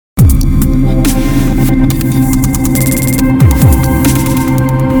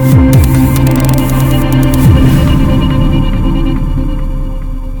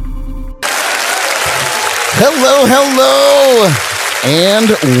and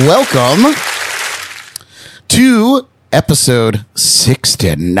welcome to episode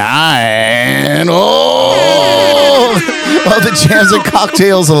 69 of the Jams and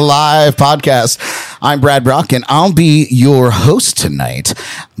Cocktails Live podcast. I'm Brad Brock, and I'll be your host tonight.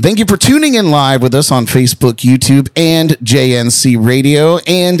 Thank you for tuning in live with us on Facebook, YouTube, and JNC Radio.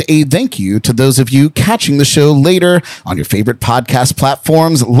 And a thank you to those of you catching the show later on your favorite podcast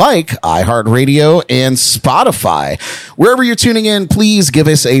platforms like iHeartRadio and Spotify. Wherever you're tuning in, please give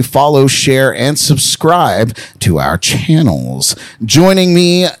us a follow, share, and subscribe to our channels. Joining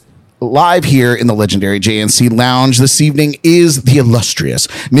me live here in the legendary JNC Lounge this evening is the illustrious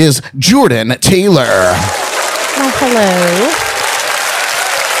Ms. Jordan Taylor. Oh, hello.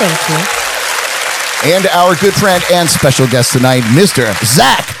 Thank you. And our good friend and special guest tonight, Mr.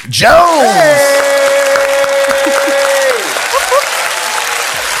 Zack Jones. Hey!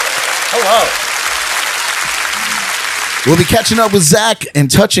 Hello. We'll be catching up with Zack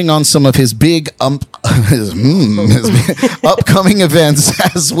and touching on some of his big his upcoming events,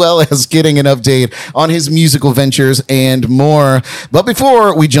 as well as getting an update on his musical ventures and more. But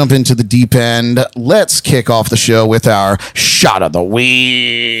before we jump into the deep end, let's kick off the show with our shot of the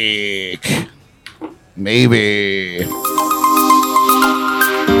week. Maybe.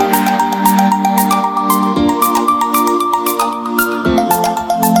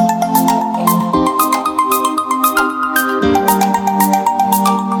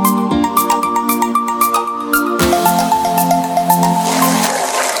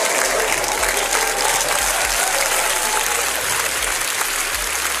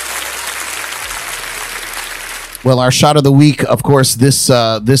 Well, our shot of the week, of course,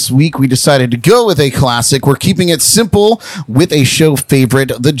 this week we decided to go with a classic. We're keeping it simple with a show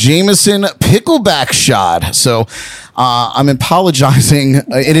favorite, the Jameson Pickleback Shot. So I'm apologizing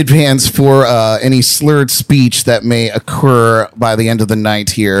in advance for any slurred speech that may occur by the end of the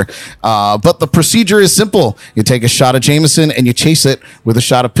night here. But the procedure is simple. You take a shot of Jameson and you chase it with a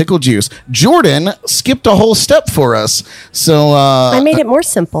shot of pickle juice. Jordan skipped a whole step for us. So I made it more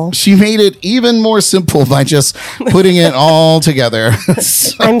simple. She made it even more simple by just putting it all together.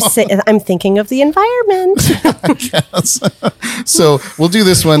 So, I'm thinking of the environment. yes. So we'll do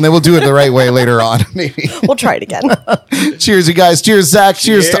this one, then we'll do it the right way later on. Maybe. We'll try it again. Cheers, you guys. Cheers, Zack.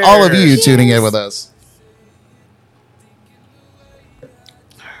 Cheers to all of you tuning in with us.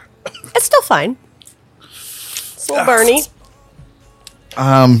 It's still fine. It's a little burny.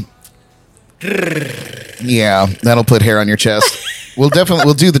 Yeah, that'll put hair on your chest. We'll do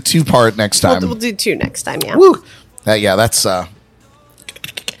the 2-part next time. We'll do 2 next time, yeah. Woo. Yeah, that's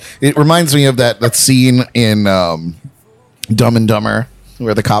it reminds me of that scene in Dumb and Dumber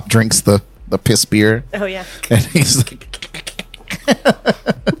where the cop drinks the piss beer. Oh, yeah. And he's like...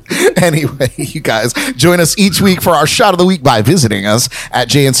 Anyway, you guys, join us each week for our shot of the week by visiting us at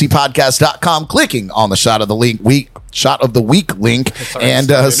jncpodcast.com, clicking on the shot of the week link,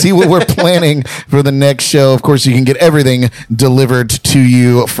 and see what we're planning for the next show. Of course, you can get everything delivered to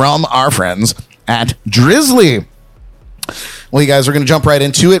you from our friends at Drizzly. Well, you guys, we're going to jump right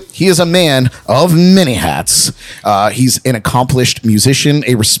into it. He is a man of many hats. He's an accomplished musician,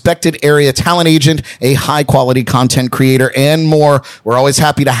 a respected area talent agent, a high-quality content creator, and more. We're always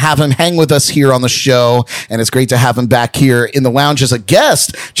happy to have him hang with us here on the show, and it's great to have him back here in the lounge as a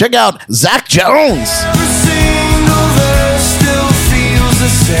guest. Check out Zack Jones. Every single verse still feels the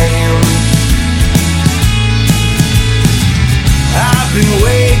same. I've been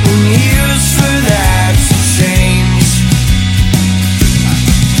waiting years for that to change.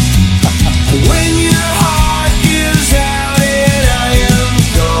 When your heart gives out and I am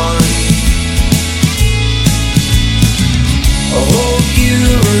gone, I hope you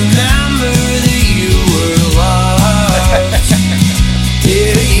remember that you were loved.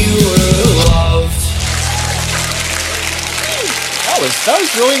 Yeah, you were loved. That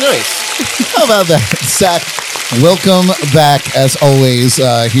was really nice. How about that, Zack? Welcome back, as always,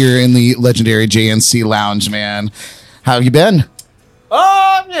 here in the legendary JNC Lounge, man. How have you been?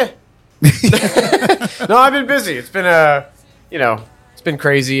 Yeah. No, I've been busy. It's been it's been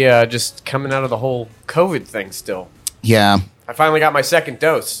crazy. Just coming out of the whole COVID thing. Still, Yeah. I finally got my second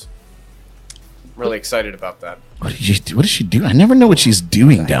dose. I'm really excited about that. What does she do? I never know what she's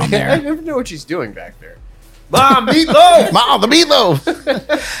doing down I there. never know what she's doing back there. Mom, meatloaf. Mom, the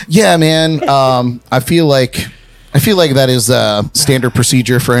meatloaf. Yeah, man. I feel like that is a standard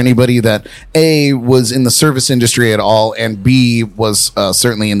procedure for anybody that A, was in the service industry at all, and B, was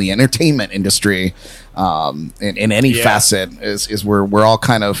certainly in the entertainment industry in any facet, is where we're all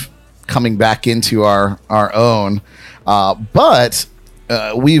kind of coming back into our own. But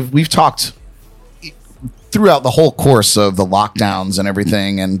we've talked throughout the whole course of the lockdowns and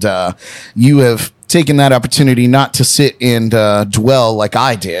everything. And you have taken that opportunity not to sit and dwell like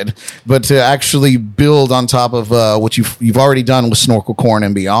I did, but to actually build on top of what you've already done with Snorkel Corn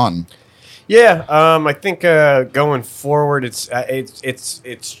and beyond. Yeah, I think going forward, it's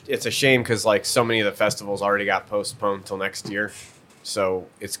a shame because like so many of the festivals already got postponed till next year, so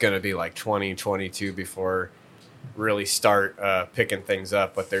it's going to be like 2022 before really start picking things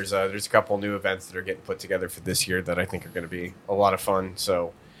up. But there's a couple new events that are getting put together for this year that I think are going to be a lot of fun.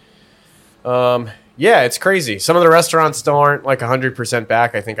 So, yeah, it's crazy. Some of the restaurants still aren't like 100%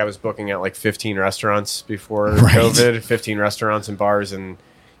 back. I think I was booking at like 15 restaurants before COVID, 15 restaurants and bars, and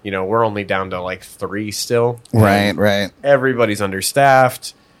we're only down to like 3 still. Right. Everybody's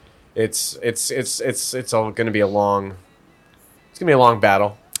understaffed. It's all going to be a long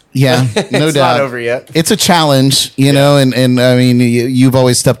battle. Yeah, no It's doubt. not over yet. It's a challenge, you know, and I mean, you've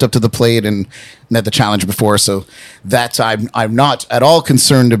always stepped up to the plate and met the challenge before, so that's I'm not at all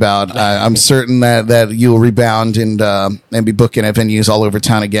concerned about. I'm certain that you'll rebound and be booking at venues all over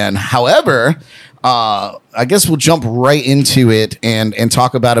town again. However, I guess we'll jump right into it and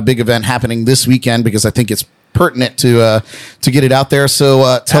talk about a big event happening this weekend because I think it's pertinent to get it out there.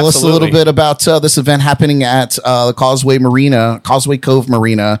 So tell us a little bit about this event happening at the Causeway Cove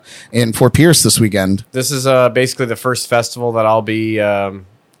Marina in Fort Pierce this weekend. This is basically the first festival that I'll be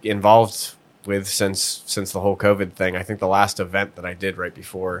involved with since the whole COVID thing. I think the last event that I did right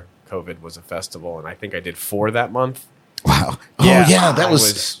before COVID was a festival, and I think I did 4 that month. Wow. Yeah, oh yeah,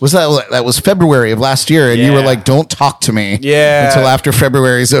 that was February of last year, and you were like, "Don't talk to me." Yeah. Until after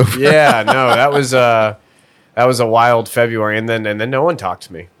February's over. Yeah. No, that was a wild February, and then no one talked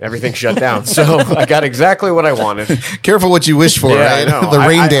to me. Everything shut down. So I got exactly what I wanted. Careful what you wish for, right? I know. The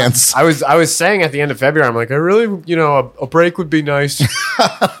rain dance. I was saying at the end of February, I'm like, I really, a break would be nice.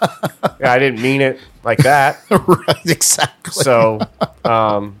 I didn't mean it like that. Right, exactly. So,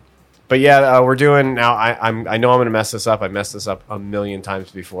 but yeah, we're doing now. I know I'm going to mess this up. I messed this up a million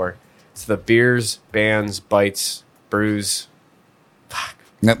times before. It's the beers, bands, bites, brews.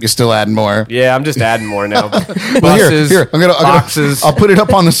 Nope, you're still adding more. Yeah, I'm just adding more now. Well, here, boxes. I'll put it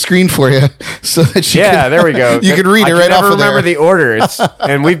up on the screen for you so that you can, there we go. You can read it right off of there. I remember the order.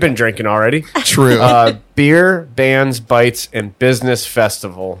 And we've been drinking already. True. Beer, bands, bites, and business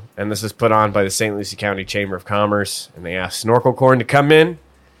festival. And this is put on by the St. Lucie County Chamber of Commerce. And they asked Snorkel Corn to come in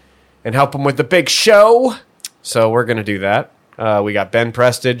and help them with the big show. So we're going to do that. We got Ben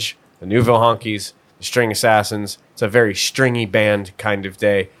Prestige, the Newville Honkies, the String Assassins. It's a very stringy band kind of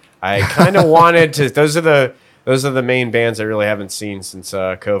day. I kind of wanted to. Those are the main bands I really haven't seen since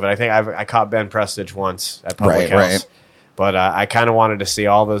COVID. I think I caught Ben Prestige once at Public House. Right. But I kind of wanted to see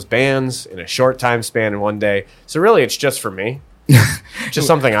all those bands in a short time span in one day. So really, it's just for me. Just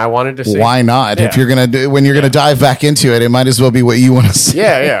something I wanted to see. Why not? Yeah. If you're gonna dive back into it, it might as well be what you want to see.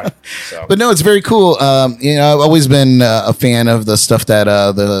 Yeah. So. But no, it's very cool. I've always been a fan of the stuff that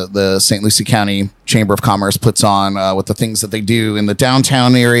the St. Lucie County Chamber of Commerce puts on with the things that they do in the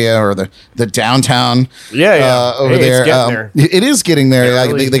downtown area or the downtown. Over there. It's getting there. It is getting there. Yeah,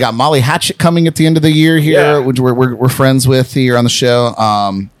 really. They got Molly Hatchet coming at the end of the year here, which we're friends with here on the show.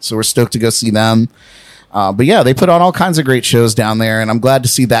 So we're stoked to go see them. But yeah, they put on all kinds of great shows down there, and I'm glad to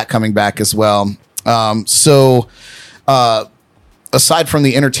see that coming back as well. So aside from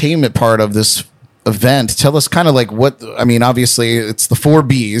the entertainment part of this event, tell us kind of like obviously it's the 4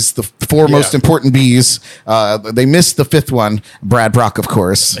 Bs, the 4 most important Bs. They missed the 5th one, Brad Brock, of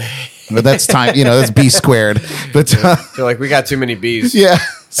course. But that's time, that's B squared. But I feel like we got too many Bs. Yeah.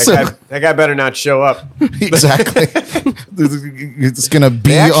 That guy better not show up. Exactly. It's going to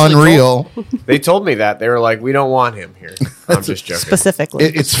be unreal. They told me that. They were like, we don't want him here. I'm just joking. Specifically.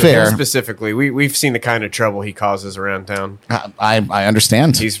 It's fair. Specifically. We've seen the kind of trouble he causes around town. I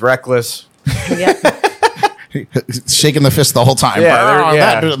understand. He's reckless. Yeah. Shaking the fist the whole time.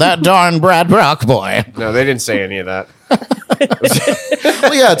 Yeah, that darn Brad Brock boy. No, they didn't say any of that.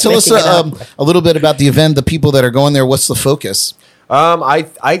 Well, yeah, tell us a little bit about the event, the people that are going there. What's the focus?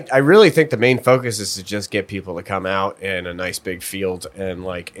 I really think the main focus is to just get people to come out in a nice big field and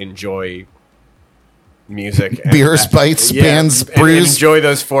like enjoy music, beers, bites, bands, brews. And enjoy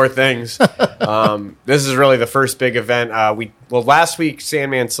those 4 things. This is really the first big event. Last week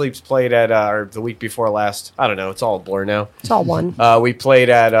Sandman Sleeps played at or the week before last. I don't know. It's all a blur now. It's all one. We played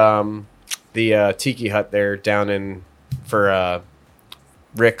at the Tiki Hut there down in for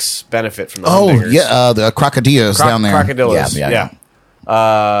Rick's benefit from the Humdingers. The Crocodillos down there. Crocodillos. Yeah.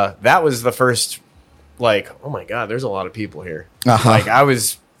 That was the first. Like, oh my God, there's a lot of people here. Uh-huh. Like I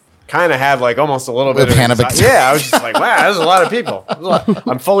was kind of had like almost a little bit of panic anxiety. attack. Yeah, I was just like, wow, there's a lot of people.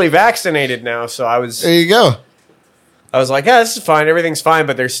 I'm fully vaccinated now, so I was There you go. like, yeah, this is fine. Everything's fine,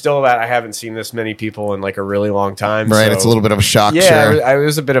 but there's still that I haven't seen this many people in like a really long time. Right, so- it's a little bit of a shock. Yeah, Sure. it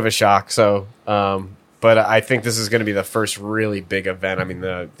was a bit of a shock. So, but I think this is going to be the first really big event. I mean,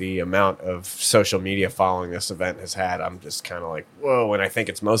 the amount of social media following this event has had, I'm just kind of like, whoa. And I think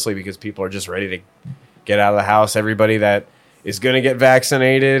it's mostly because people are just ready to get out of the house. Everybody that is going to get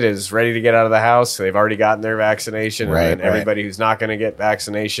vaccinated is ready to get out of the house. They've already gotten their vaccination. Right, and then everybody who's not going to get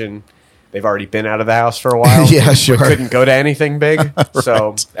vaccination, they've already been out of the house for a while. Yeah, sure. Couldn't go to anything big.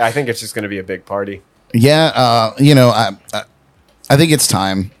 So I think it's just going to be a big party. Yeah, I think it's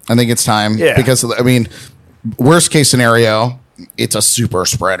time. Yeah. Because I mean, worst case scenario, it's a super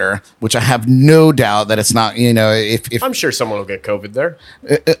spreader, which I have no doubt that it's not. If I'm sure someone will get COVID there.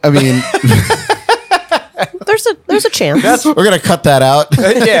 I mean, There's a chance. we're gonna cut that out.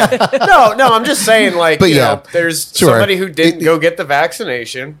 Yeah. No, I'm just saying, like, But you yeah, know, there's sure. somebody who didn't go get the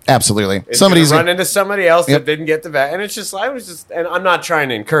vaccination. Absolutely, Is somebody's gonna run into somebody else Yep. that didn't get the vac. And it's just, and I'm not trying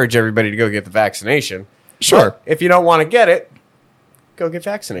to encourage everybody to go get the vaccination. Sure. But if you don't want to get it, go get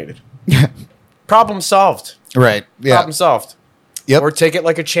vaccinated. Problem solved. right. Yeah, Problem solved. Yep. Or take it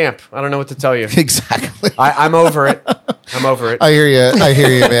like a champ. I don't know what to tell you. exactly. I'm over it. I'm over it. I hear you,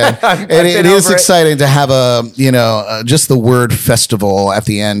 man. And it been is over it. exciting to have just the word festival at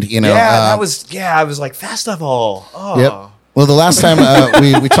the end. I was like, festival. Oh. Yep. Well, the last time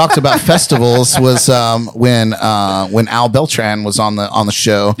we talked about festivals was when Al Beltran was on the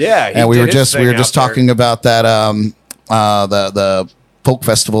show. Yeah, he and we did were his just thing out there. talking about that the folk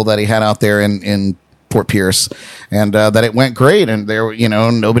festival that he had out there in Port Pierce, and that it went great, and there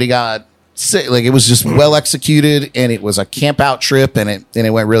nobody got sick. Like, it was just well executed, and it was a camp out trip, and it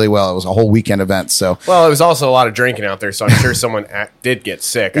went really well. It was a whole weekend event. So Well, it was also a lot of drinking out there, so I'm sure someone did get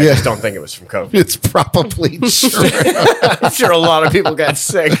sick. I Yeah. just don't think it was from COVID. it's probably true. I'm sure a lot of people got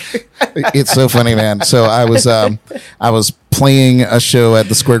sick. It's so funny, man. So I was playing a show at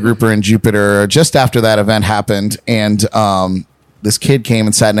the Square Grouper in Jupiter just after that event happened, and this kid came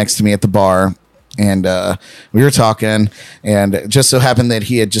and sat next to me at the bar, and we were talking, and it just so happened that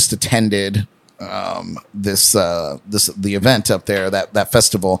he had just attended the event up there, that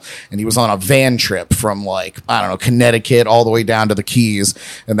festival, and he was on a van trip from, like, I don't know, Connecticut all the way down to the Keys,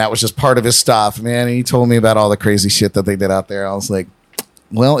 and that was just part of his stuff, man. And he told me about all the crazy shit that they did out there. I was like,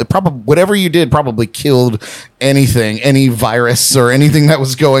 well, it probably, whatever you did probably killed any virus or anything that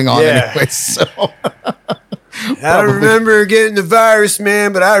was going on Yeah. anyway. So I don't remember getting the virus,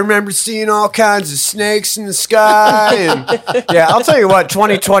 man, but I remember seeing all kinds of snakes in the sky. And yeah, I'll tell you what,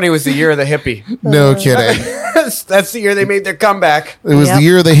 2020 was the year of the hippie. no kidding. That's the year they made their comeback. It was Yep. the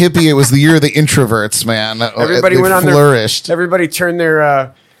year of the hippie. It was the year of the introverts, man. Everybody They went on flourished. Everybody turned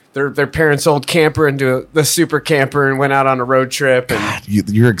their parents' old camper into the super camper and went out on a road trip. And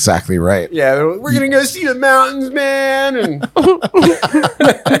You're exactly right. yeah, we're gonna go see the mountains, man. And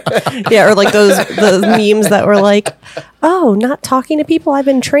Yeah, or like those memes that were like, "Oh, not talking to people. I've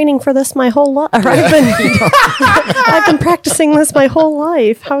been training for this my whole life. I've been practicing this my whole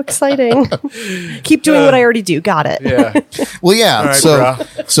life. How exciting! Keep doing what I already do. Got it." yeah, Well, yeah. All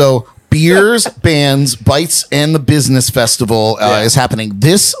right, so beers, bands, bites, and the business festival Yeah. is happening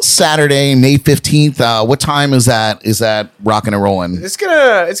this Saturday, May 15th. What time is that? Is that rocking and rolling? it's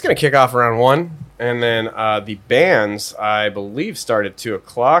gonna kick off around 1, and then the bands, I believe, start at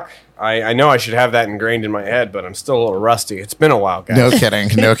 2:00. I know I should have that ingrained in my head, but I'm still a little rusty. It's been a while, guys. No kidding.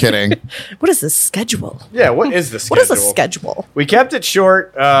 No kidding. What is this schedule? Yeah, what is the schedule? What is the schedule? We kept it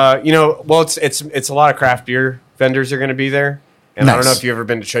short. Well, it's a lot of craft beer vendors are going to be there, and I don't Nice. know if you've ever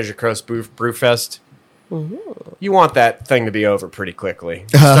been to Treasure Coast Brew Fest. You want that thing to be over pretty quickly.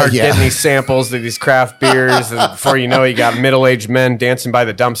 Start yeah. getting these samples of these craft beers, and before you know, you got middle-aged men dancing by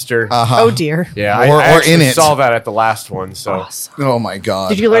the dumpster. Oh dear. Yeah, Or- I or actually in it. saw that at the last one. So Awesome. Oh my God.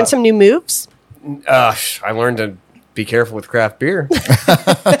 Did you learn some new moves? I learned to be careful with craft beer.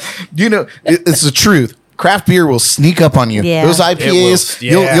 It's the truth. Craft beer will sneak up on you. Yeah. Those IPAs,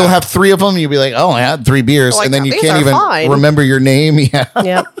 It will, yeah. you'll have 3 of them. You'll be like, oh, I had 3 beers, Like, and then you these can't are even fine. remember your name. Yeah,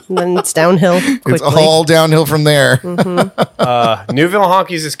 Yep. And then it's downhill quickly. it's all downhill from there. Newville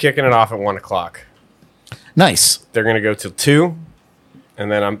Honkies is kicking it off at 1:00. Nice. They're going to go till 2.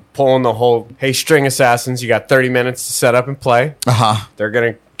 And then I'm pulling the whole, hey, String Assassins, you got 30 minutes to set up and play. They're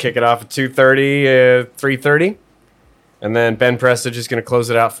going to kick it off at 2:30, 3:30. And then Ben Prestige is going to close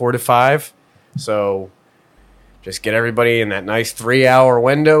it out 4 to 5. So just get everybody in that nice 3-hour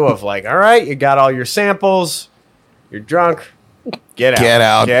window of like, all right, you got all your samples, you're drunk, Get out. Get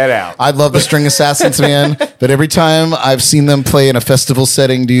out. Get out. I love the String Assassins, man. But every time I've seen them play in a festival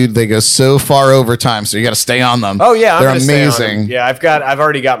setting, dude, they go so far over time. So you got to stay on them. Oh yeah, they're I'm gonna stay on amazing. them. Yeah, I've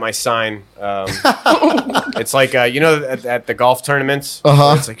already got my sign. It's like at the golf tournaments.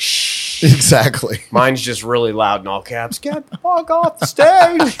 Uh-huh. It's like shh. Exactly. Mine's just really loud in all caps. Get the fuck off the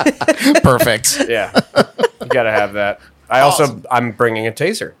stage. Perfect. Yeah, you gotta have that. I'm bringing a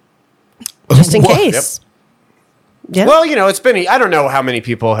taser. Just in What? case. Yeah. Well, it's been. I don't know how many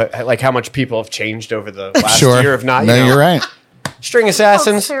people, how much people have changed over the last Sure. year. If not, No, you're right. String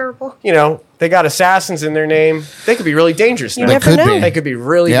assassins. terrible. They got assassins in their name. They could be really dangerous now. You never could know. be. They could be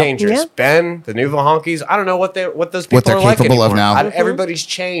really Yep. dangerous. Yeah. Ben, the Nouveau Honkies. I don't know what those people they're are like capable of anymore. now. Everybody's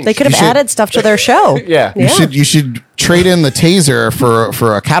changed. They could have You should- added stuff to their show. Yeah. You should trade in the taser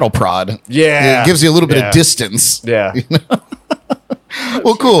for a cattle prod. Yeah. It gives you a little bit Yeah. of distance. Yeah.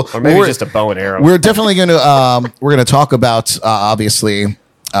 Well, cool. Or maybe We're- just a bow and arrow. We're definitely going to we're going to talk about obviously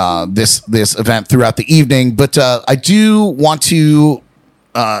this event throughout the evening, but I do want to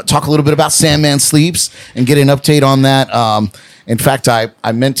talk a little bit about Sandman Sleeps and get an update on that. In fact, I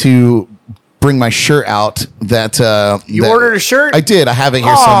meant to bring my shirt out. That You ordered a shirt? I did. I have it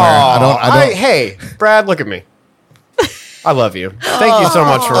here somewhere. I don't. Hey, Brad, look at me. I love you. Thank you so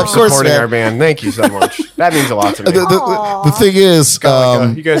much for Of course, supporting man. our band. Thank you so much. That means a lot to me. The thing is,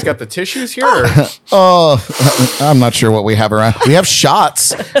 You guys got the tissues here? Or? I'm not sure what we have around. We have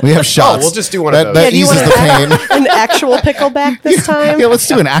shots. We'll just do one of that, those. That Yeah, do you eases want the pain. An actual pickleback this time? Yeah, let's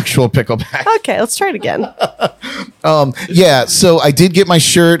do an actual pickleback. Okay, let's try it again. Yeah, so I did get my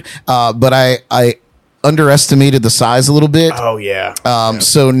shirt, but I underestimated the size a little bit. Oh, yeah.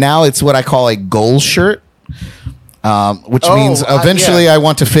 So now it's what I call a goal shirt, which means eventually yeah. I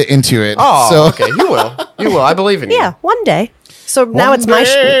want to fit into it. Oh, so, okay. You will. You will. I believe in you. Yeah, one day. So now it's my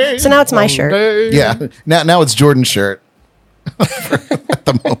shirt. So now it's my shirt. Yeah, now it's Jordan's shirt at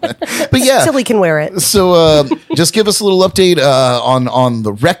the moment. But yeah, Silly can wear it. so just give us a little update on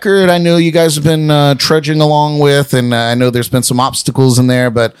the record. I know you guys have been trudging along with, and I know there's been some obstacles in there,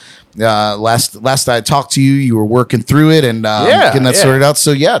 but last I talked to you, you were working through it and getting that sorted out.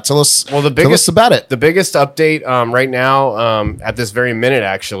 So yeah, tell us about it. The biggest update right now, at this very minute,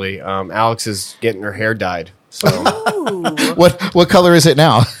 actually, Alex is getting her hair dyed. So, What color is it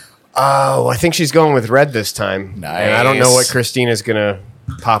now? I think she's going with red this time. And I don't know what Christina's gonna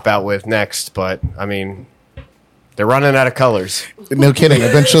pop out with next, but I mean, they're running out of colors. No kidding.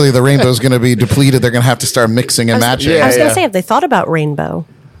 Eventually, the rainbow's going to be depleted. They're going to have to start mixing and matching. I was Yeah. going to say, have they thought about rainbow?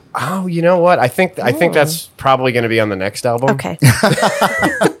 Oh, you know what? I think that's probably going to be on the next album. Okay.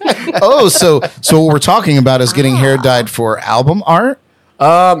 Oh, so what we're talking about is getting hair dyed for album art.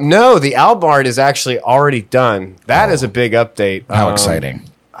 No, the album art is actually already done. That is a big update. How exciting!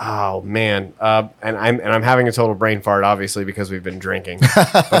 Oh man, and I'm having a total brain fart, obviously, because we've been drinking.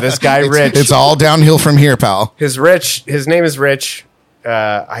 But this guy, Rich, It's all downhill from here, pal. his name is Rich.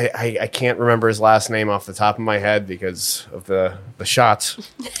 I can't remember his last name off the top of my head because of the shots.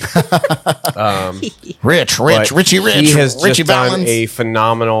 Richie But Rich, he has Richie just done Valens. a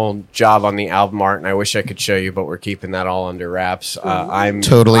phenomenal job on the album art, and I wish I could show you, but we're keeping that all under wraps. I'm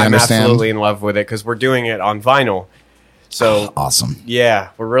Totally understand. absolutely in love with it because we're doing it on vinyl. So Awesome. yeah,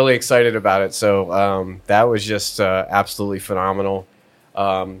 we're really excited about it. So that was just absolutely phenomenal.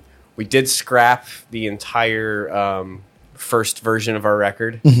 We did scrap the entire first version of our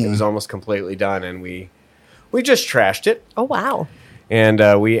record. It was almost completely done, and we just trashed it. Oh, wow.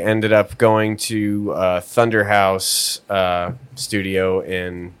 And we ended up going to Thunder House studio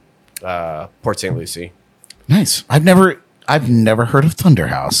in Port St. Lucie. Nice. I've never heard of Thunder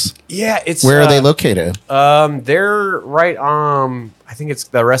House. Yeah, it's Where are they located? They're right. I think it's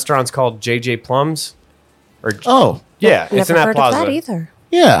the restaurant's called JJ Plums. Or Oh, yeah, it's in Never that heard plaza. of that either.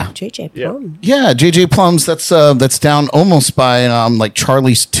 yeah. JJ Yeah. Plum. Yeah, JJ Plums. That's down almost by like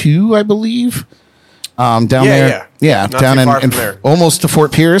Charlie's 2, I believe. Down Yeah, there. yeah. Not down too in, far from there. almost to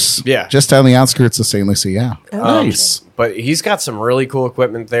Fort Pierce. Yeah. Just on the outskirts of St. Lucie. Yeah. Nice. But he's got some really cool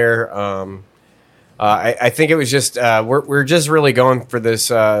equipment there. I think it was just we're just really going for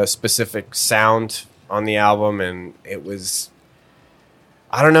this specific sound on the album, and it was.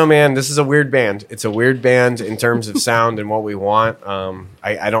 I don't know, man. This is a weird band. It's a weird band in terms of sound and what we want.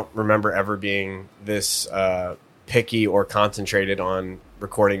 I don't remember ever being this picky or concentrated on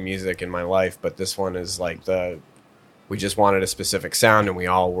recording music in my life, but this one is like we just wanted a specific sound, and we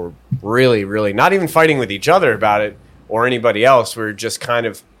all were really, really not even fighting with each other about it or anybody else. We were just kind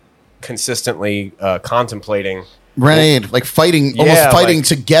of consistently contemplating. Right. Like fighting together. to find fighting the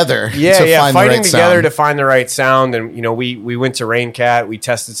right together sound. to find the right sound. And we went to Raincat. We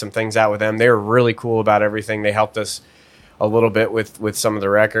tested some things out with them. They were really cool about everything. They helped us a little bit with some of the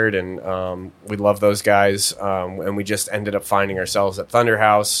record, and we love those guys. And we just ended up finding ourselves at Thunder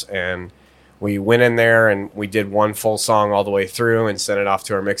House, and we went in there and we did one full song all the way through and sent it off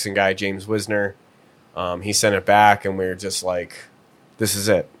to our mixing guy, James Wisner. He sent it back, and we were just like, this is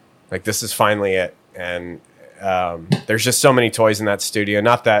it. Like, this is finally it. And there's just so many toys in that studio.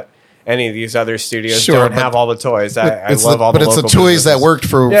 Not that any of these other studios don't have all the toys. I love all the local But it's the toys businesses. that worked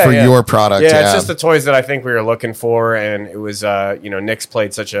for your product. Yeah, it's just the toys that I think we were looking for. And it was, Nick's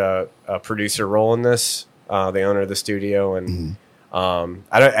played such a producer role in this, the owner of the studio. And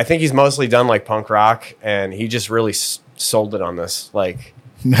I think he's mostly done like punk rock, and he just really sold it on this. Like,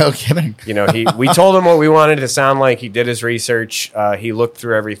 no kidding. We told him what we wanted it to sound like. He did his research. He looked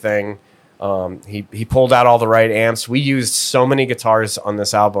through everything. He pulled out all the right amps. We used so many guitars on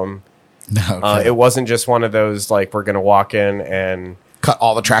this album. No, it wasn't just one of those like we're gonna walk in and cut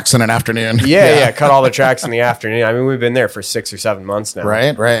all the tracks in an afternoon. Yeah, cut all the tracks in the afternoon. I mean, we've been there for 6 or 7 months now.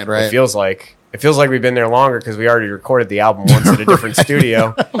 Right. It feels like we've been there longer because we already recorded the album once at a different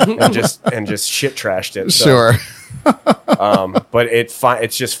studio and just shit trashed it. So. Sure. But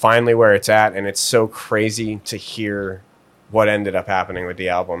it's just finally where it's at, and it's so crazy to hear what ended up happening with the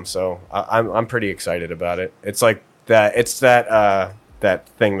album. So I'm pretty excited about it. It's like that. It's that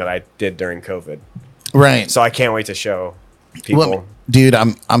thing that I did during COVID. Right. So I can't wait to show people. Well, dude,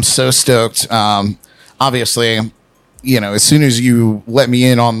 I'm so stoked. Obviously, as soon as you let me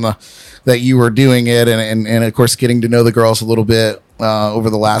in on that you were doing it, and of course getting to know the girls a little bit over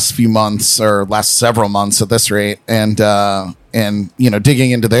the last few months or last several months at this rate, and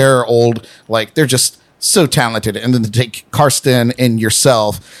digging into their old, like, they're just so talented, and then to take Karsten and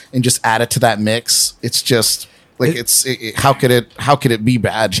yourself and just add it to that mix, it's just like how could it be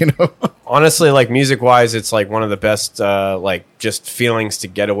bad? Honestly, like, music wise, it's like one of the best like just feelings to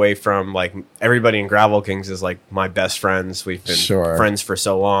get away from. Like, everybody in Gravel Kings is like my best friends. We've been friends for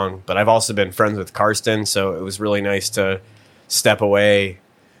so long, but I've also been friends with Karsten, so it was really nice to step away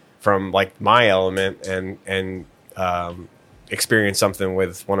from like my element and experience something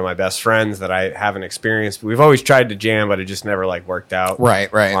with one of my best friends that I haven't experienced. We've always tried to jam, but it just never like worked out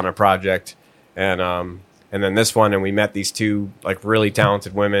right on a project. And then this one, and we met these two like really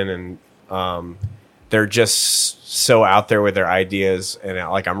talented women, and they're just so out there with their ideas, and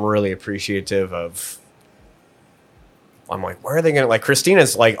like I'm really appreciative of. I'm like, where are they gonna, like,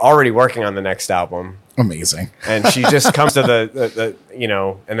 Christina's like already working on the next album. Amazing. And she just comes to the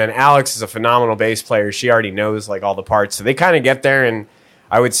and then Alex is a phenomenal bass player. She already knows like all the parts, so they kind of get there. And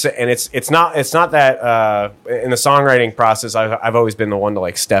I would say, and it's not that in the songwriting process, I've always been the one to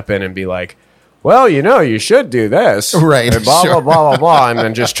like step in and be like, well, you should do this, right? And blah blah blah blah blah, and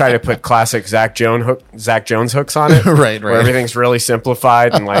then just try to put classic Zack Jones hooks on it, right? Where everything's really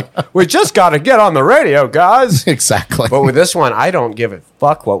simplified and like, we just got to get on the radio, guys. Exactly. But with this one, I don't give a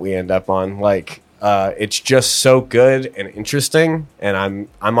fuck what we end up on. Like, it's just so good and interesting, and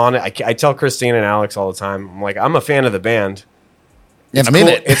I'm on it. I tell Christine and Alex all the time, I'm like, I'm a fan of the band. And I'm in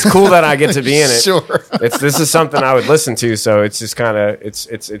it. It's cool that I get to be in it. Sure. This is something I would listen to, so it's just kind of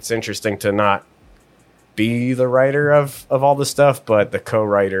it's interesting to not be the writer of all the stuff, but the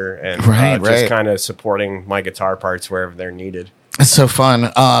co-writer and just kind of supporting my guitar parts wherever they're needed. It's so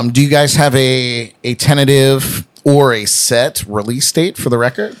fun. Do you guys have a tentative or a set release date for the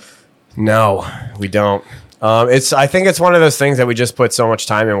record? No, we don't. I think it's one of those things that we just put so much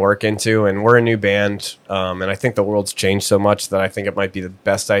time and work into, and we're a new band, and I think the world's changed so much that I think it might be the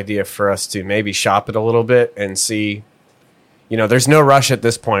best idea for us to maybe shop it a little bit and see. There's no rush at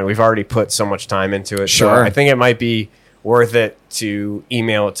this point. We've already put so much time into it. Sure. So I think it might be worth it to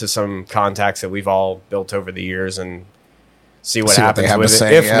email it to some contacts that we've all built over the years and see what happens with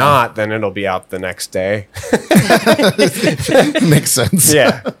it. If not, then it'll be out the next day. Makes sense.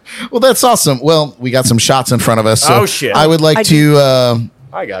 Yeah. Well, that's awesome. Well, we got some shots in front of us. So shit. I would like to.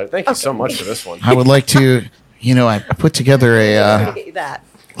 I got it. Thank you so much for this one. I would like to. I put together a. Get you that.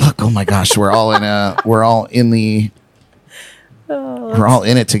 Look! Oh my gosh! We're all in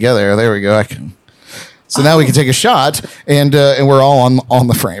it together. There we go. So now we can take a shot, and we're all on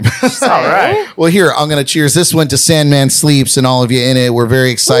the frame. All right. Well, here, I'm going to cheers this one to Sandman Sleeps and all of you in it. We're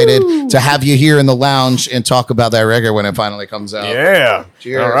very excited to have you here in the lounge and talk about that record when it finally comes out. Yeah.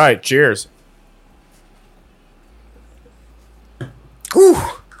 Cheers. All right. Cheers. Ooh.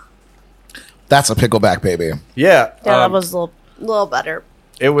 That's a pickleback, baby. Yeah. Yeah, that was a little better.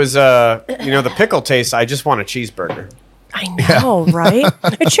 It was, the pickle taste. I just want a cheeseburger. I know, right?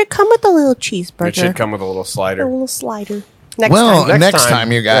 It should come with a little cheeseburger. It should come with a little A slider. little slider. Next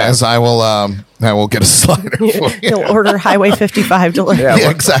time, you guys, I will get a slider for you. You'll order Highway 55 delivery. Yeah,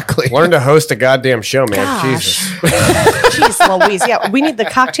 exactly. Learn to host a goddamn show, man. Gosh. Jesus. Jeez Louise. Yeah, we need the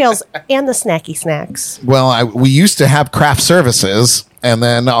cocktails and the snacky snacks. Well, we used to have craft services, and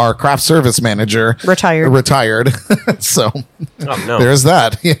then our craft service manager retired. So Oh, no. there's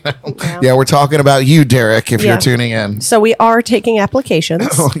that. You know? Yeah, we're talking about you, Derek, if Yeah. you're tuning in. So we are taking applications.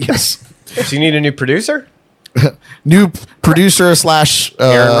 Oh, yes. So you need a new producer? New producer slash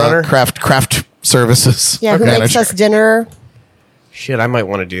Errand runner? craft services. Yeah, who makes us dinner? Shit, I might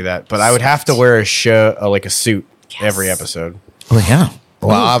want to do that, but I would have to wear a suit every episode. Oh, yeah.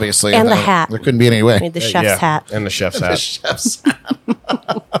 Well, obviously. And the hat. There couldn't be any way. We need the chef's hat. And the chef's The hat. chef's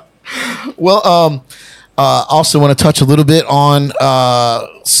hat. Well, also want to touch a little bit on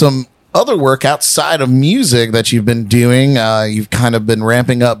some other work outside of music that you've been doing. You've kind of been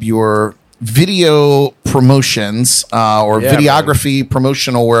ramping up your video promotions or videography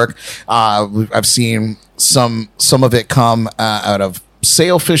promotional work. I've seen some of it come out of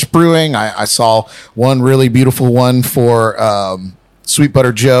Sailfish Brewing. I saw one really beautiful one for Sweet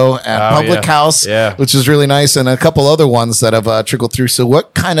Butter Joe at Public House, which is really nice, and a couple other ones that have trickled through. So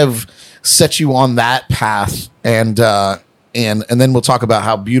what kind of set you on that path? And then we'll talk about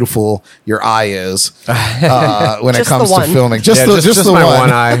how beautiful your eye is when it Just comes the to one. filming. Just the my one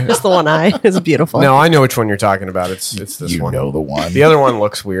eye. Just the one eye is beautiful. No, I know which one you're talking about. It's this You one. know the one. The other one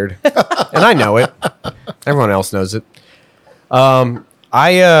looks weird, and I know it. Everyone else knows it. I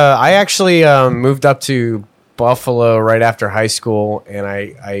actually moved up to Buffalo right after high school, and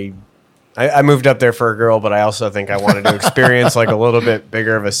I moved up there for a girl, but I also think I wanted to experience like a little bit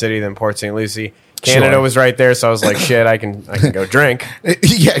bigger of a city than Port St. Lucie. Canada was right there, so I was like, shit, I can go drink.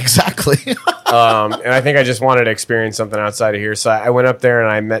 Yeah, exactly. And I think I just wanted to experience something outside of here. So I went up there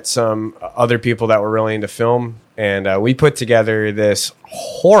and I met some other people that were really into film, and we put together this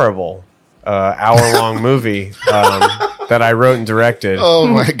horrible hour-long movie that I wrote and directed. Oh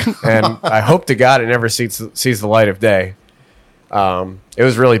my god! And I hope to God it never sees the light of day. It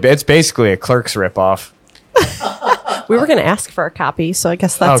was really it's basically a Clerks ripoff. We were going to ask for a copy, so I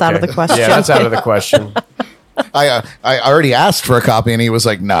guess that's out of the question. Yeah, that's out of the question. I already asked for a copy, and he was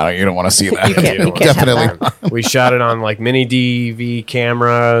like, "No, you don't want to see that. You can't have Definitely." that. We shot it on like mini DV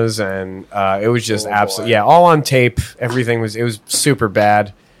cameras, and it was just absolutely all on tape. Everything was super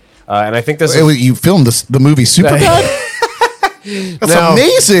bad, and I think this You filmed the movie super bad. That's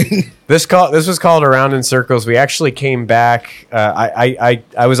amazing. This was called Around in Circles. We actually came back. I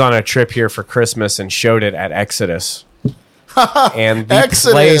was on a trip here for Christmas and showed it at Exodus. And the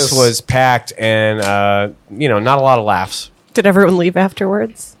place was packed, and not a lot of laughs. Did everyone leave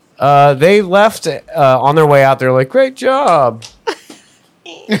afterwards? They left on their way out. They're like, "Great job!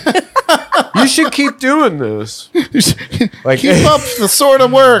 You should keep doing this. Like, Keep up the sort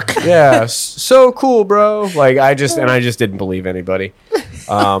of work." yeah, so cool, bro." Like I just didn't believe anybody.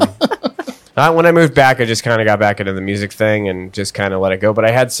 When I moved back, I just kind of got back into the music thing and just kind of let it go. But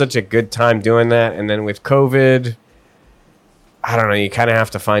I had such a good time doing that, and then with COVID, I don't know. You kind of have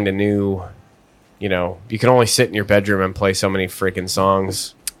to find a new, you can only sit in your bedroom and play so many freaking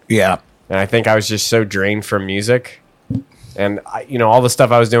songs. Yeah. And I think I was just so drained from music. And, all the stuff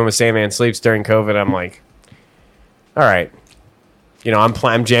I was doing with Sandman Sleeps during COVID, I'm like, all right.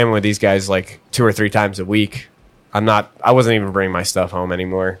 I'm jamming with these guys like 2 or 3 times a week. I wasn't even bringing my stuff home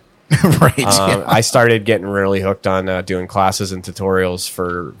anymore. Right. Yeah. I started getting really hooked on doing classes and tutorials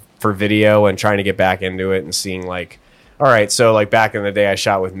for video and trying to get back into it and seeing like, all right, so like back in the day, I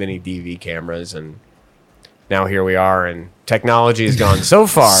shot with mini DV cameras, and now here we are, and technology has gone so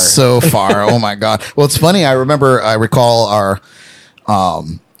far. So far. Oh my god. Well, it's funny. I recall our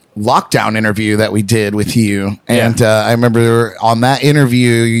lockdown interview that we did with you, and I remember on that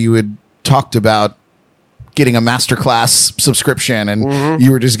interview you had talked about getting a masterclass subscription, and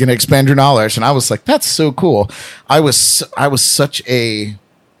you were just going to expand your knowledge, and I was like, that's so cool. I was such a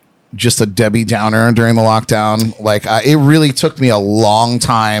Debbie Downer during the lockdown. Like it really took me a long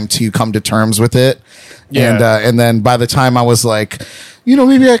time to come to terms with it. Yeah. And then by the time I was like,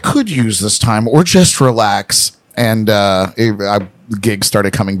 maybe I could use this time or just relax. And the gigs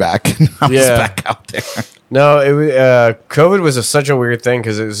started coming back, and I was back out there. No, COVID was such a weird thing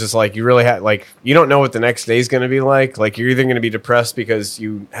because it was just like you really had you don't know what the next day is going to be like. Like you're either going to be depressed because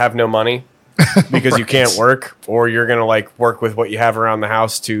you have no money because you can't work, or you're going to work with what you have around the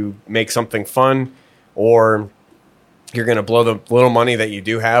house to make something fun, or you're going to blow the little money that you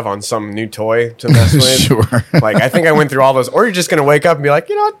do have on some new toy to mess with. Sure. Like, I think I went through all those. Or you're just going to wake up and be like,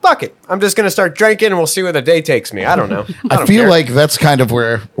 you know what, fuck it. I'm just going to start drinking and we'll see where the day takes me. I don't know. I feel like that's kind of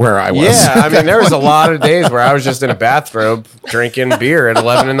where I was. Yeah, I mean, there was a lot of days where I was just in a bathrobe drinking beer at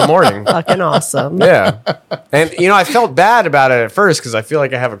 11 in the morning. Fucking awesome. Yeah. And, you know, I felt bad about it at first because I feel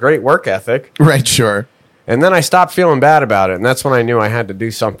like I have a great work ethic. Right, sure. And then I stopped feeling bad about it. And that's when I knew I had to do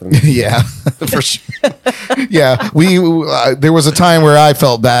something. Yeah, for sure. Yeah, there was a time where I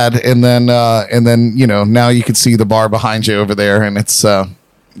felt bad, and then you know, now you can see the bar behind you over there, and it's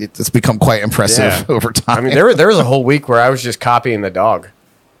become quite impressive over time. I mean, there was a whole week where I was just copying the dog.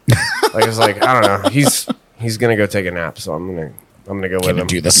 Like, it's like, I don't know. He's gonna go take a nap, so I'm gonna go with him.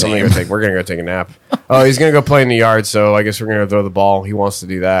 Do the I'm same. We're gonna go take a nap. Oh, he's gonna go play in the yard, so I guess we're gonna throw the ball. He wants to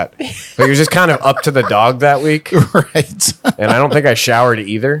do that. But he was just kind of up to the dog that week, Right. and I don't think I showered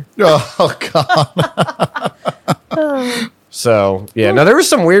either. Oh God. So yeah, no, there was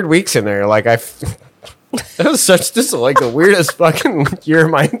some weird weeks in there. Like that was like the weirdest fucking year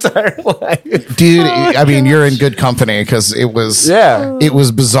of my entire life, Dude, I mean, you're in good company because it was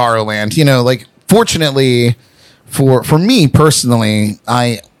Bizarro Land. You know, like fortunately for me personally,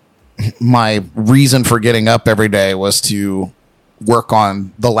 my reason for getting up every day was to work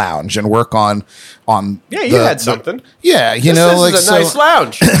on the lounge and work on you had something. you know, This like is a nice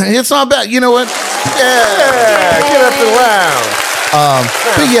lounge. It's not bad. You know what? Yeah, get up to the lounge.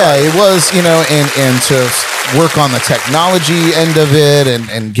 But yeah, it was, you know, and to work on the technology end of it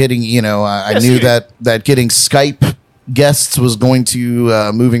and getting, you know, I knew that getting Skype guests was going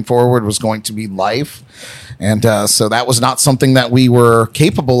to, moving forward, was going to be life. And so that was not something that we were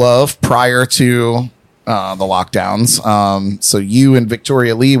capable of prior to the lockdowns. So you and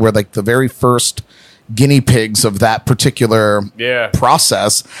Victoria Lee were like the very first guinea pigs of that particular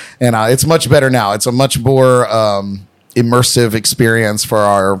process. And it's much better now. It's a much more immersive experience for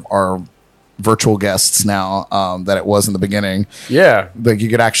our virtual guests now that it was in the beginning. Yeah, like you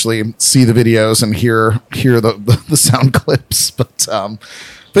could actually see the videos and hear the sound clips. But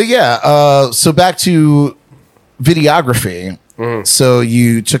yeah, so back to videography. So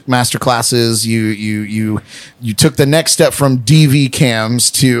you took master classes. You took the next step from DV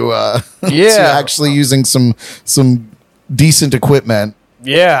cams to to actually using some decent equipment.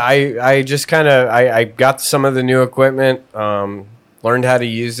 Yeah, I just kind of I got some of the new equipment, learned how to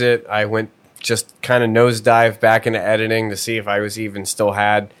use it. I went just kind of nosedive back into editing to see if I was even still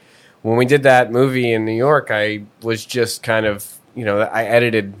had. When we did that movie in New York, I was just kind of, you know, I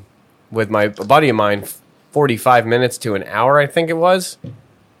edited with a buddy of mine 45 minutes to an hour, I think it was.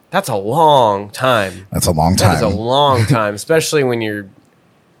 That's a long time. That's a long time. That is a long time, especially when you're...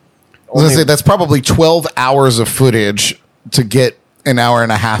 I was going to say, that's probably 12 hours of footage to get an hour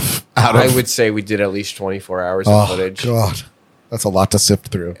and a half out of. I would say we did at least 24 hours of footage. God. That's a lot to sift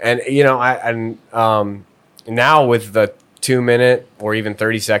through. And, you know, now with the 2-minute or even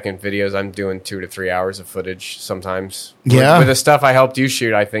 30-second videos, I'm doing 2 to 3 hours of footage sometimes. Yeah. With the stuff I helped you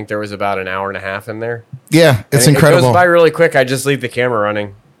shoot, I think there was about an hour and a half in there. Yeah, it's and incredible. It goes by really quick. I just leave the camera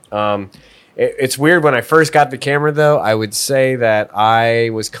running. It's weird. When I first got the camera, though, I would say that I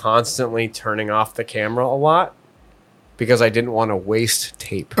was constantly turning off the camera a lot because I didn't want to waste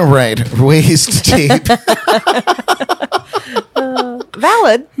tape. Right. Waste tape.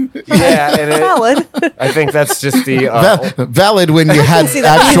 Valid. Yeah, and Valid. I think that's just the valid when you had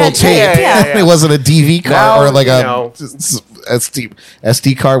actual tape. Yeah. It wasn't a DV card Now, or like you a know.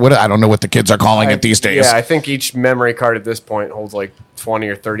 SD card. What I don't know what the kids are calling it these days. Yeah, I think each memory card at this point holds like 20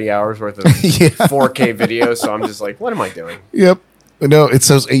 or 30 hours worth of 4K video. So I'm just like, what am I doing? Yep. No, it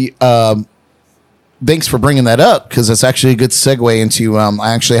says. Thanks for bringing that up because it's actually a good segue into.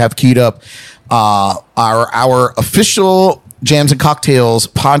 I actually have keyed up our official Jams and Cocktails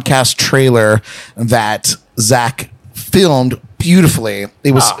podcast trailer that Zack filmed beautifully.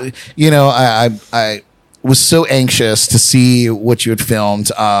 It was, you know, I was so anxious to see what you had filmed.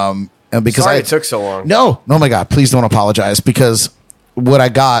 Because Sorry it took so long. No, my God, please don't apologize because what I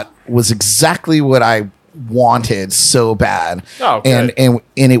got was exactly what I wanted so bad. Oh, good. And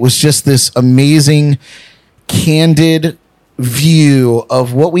it was just this amazing, candid view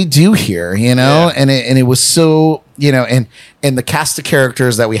of what we do here, you know, and it was so, you know, and the cast of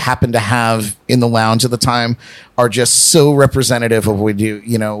characters that we happen to have in the lounge at the time are just so representative of what we do,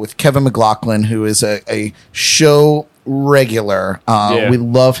 you know, with Kevin McLaughlin, who is a show regular. We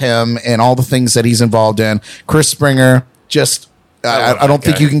love him and all the things that he's involved in. Chris Springer, just I don't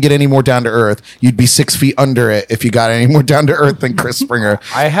think you can get any more down to earth. You'd be 6 feet under it if you got any more down to earth than Chris Springer.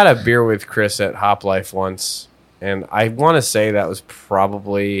 I had a beer with Chris at Hop Life once, and I want to say that was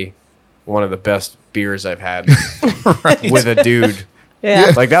probably one of the best beers I've had with a dude.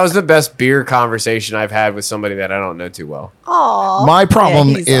 Yeah. Like, that was the best beer conversation I've had with somebody that I don't know too well. Aw. My problem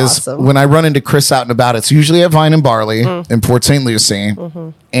Yeah, he's is awesome. when I run into Chris out and about, it's usually at Vine and Barley in Port St. Lucie.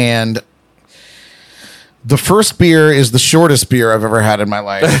 And the first beer is the shortest beer I've ever had in my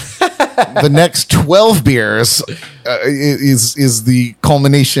life. The next 12 beers is the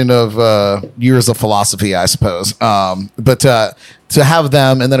culmination of years of philosophy, I suppose. But to have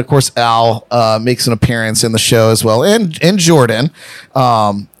them, and then of course Al makes an appearance in the show as well, and Jordan,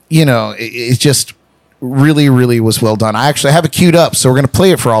 it just really, really was well done. I actually have it queued up, so we're going to play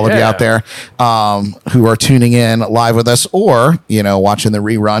it for all of you out there who are tuning in live with us or, watching the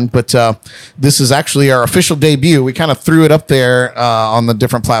rerun. But this is actually our official debut. We kind of threw it up there on the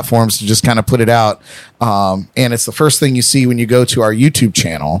different platforms to just kind of put it out. And it's the first thing you see when you go to our YouTube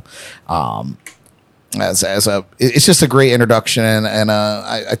channel. It's just a great introduction, and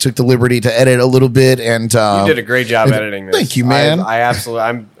I took the liberty to edit a little bit, and You did a great job editing this. Thank you, man. I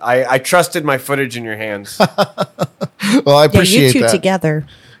absolutely, I trusted my footage in your hands. Well, I Yeah, appreciate you two that. together.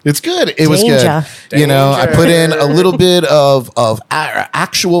 It's good. It was good. Danger. I put in a little bit of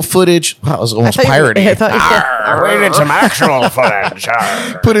actual footage. Wow, I was almost I thought you were- pirating. I thought you said- I needed some actual footage.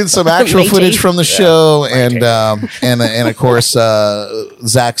 Put in some actual Matey. footage from the show, and of course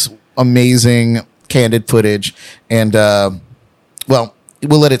Zach's amazing candid footage, and we'll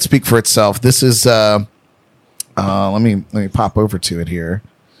let it speak for itself. This is let me pop over to it here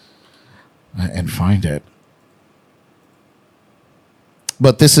and find it.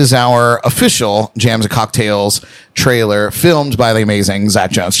 But this is our official Jams and Cocktails trailer, filmed by the amazing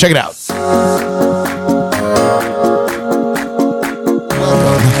Zack Jones. Check it out.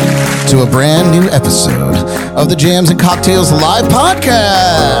 Welcome to a brand new episode of the Jams and Cocktails Live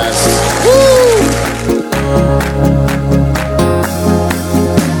Podcast. Woo!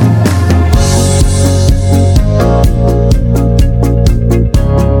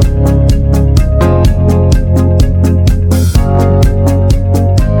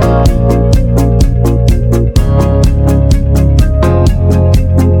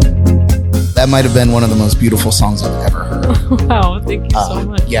 That might have been one of the most beautiful songs I've ever heard. Wow, thank you so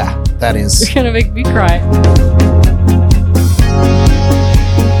much. Yeah, that is. You're gonna make me cry.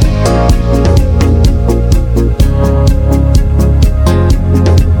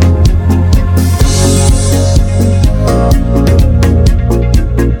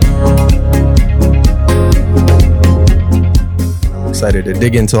 Excited to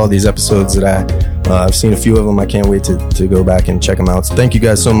dig into all these episodes that I've seen a few of them. I can't wait to go back and check them out. So thank you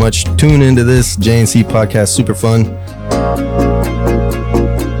guys so much. Tune into this JNC podcast. Super fun.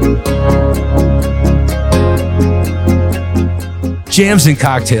 Jams and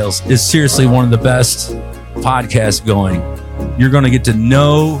Cocktails is seriously one of the best podcasts going. You're going to get to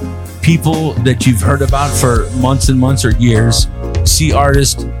know people that you've heard about for months and months or years, see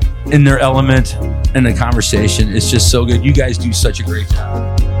artists in their element, and the conversation. It's just so good. You guys do such a great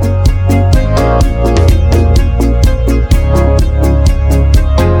job.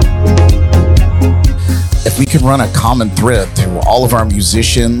 If we could run a common thread through all of our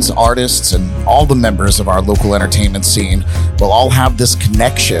musicians, artists, and all the members of our local entertainment scene, we'll all have this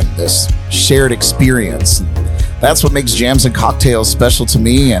connection, this shared experience. That's what makes Jams and Cocktails special to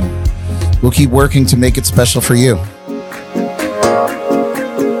me, and we'll keep working to make it special for you.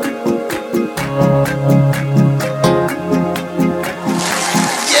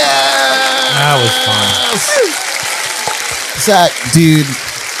 That was fun. Zach, dude,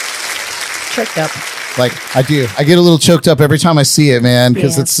 Choked up. like I do. I get a little choked up every time I see it, man,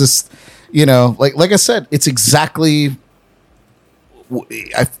 because Yeah. it's just, like I said, it's exactly,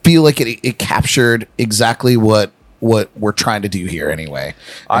 I feel like it captured exactly what we're trying to do here anyway.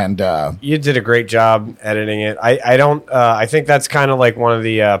 And You did a great job editing it. I think that's kind of like one of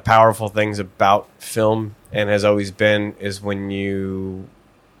the powerful things about film, and has always been, is when you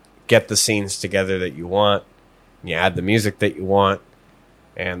get the scenes together that you want, you add the music that you want,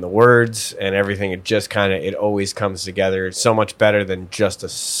 and the words and everything. It just it always comes together. It's so much better than just a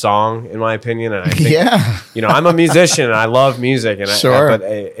song, in my opinion. And I think, yeah. I'm a musician and I love music, and Sure. but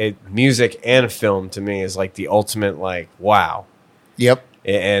music and film to me is like the ultimate, wow. Yep.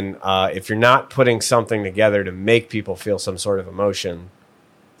 And if you're not putting something together to make people feel some sort of emotion,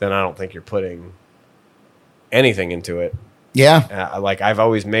 then I don't think you're putting anything into it. Yeah. I've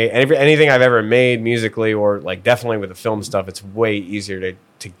always made anything I've ever made musically, or definitely with the film stuff, it's way easier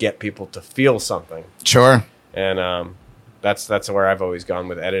to get people to feel something. Sure. And that's where I've always gone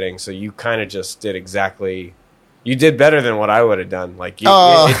with editing. So you kind of just did exactly. You did better than what I would have done.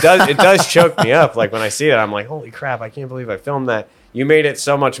 It does choke me up. Like when I see it, I'm like, holy crap! I can't believe I filmed that. you made it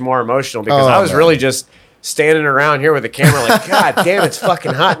so much more emotional because Oh, I was man. really just standing around here with the camera like, God damn, it's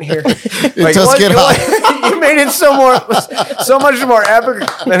fucking hot in here. It does get hot. You made it so much more epic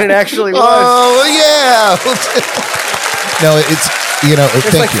than it actually was. Oh yeah. No, it's There's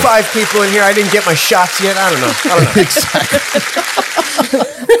thank like you. 5 people in here. I didn't get my shots yet. I don't know. Exactly.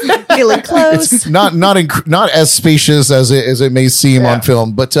 Feeling close. It's not as spacious as it may seem on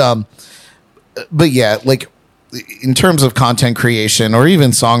film, but yeah, like in terms of content creation or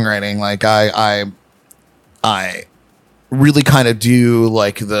even songwriting, like I really kind of do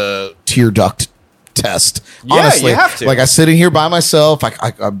like the tear duct test. Yeah, honestly, you have to. Like I sit in here by myself. I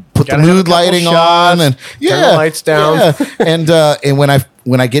put the Gotta have a mood couple lighting shots, on and turn the lights down. Yeah. And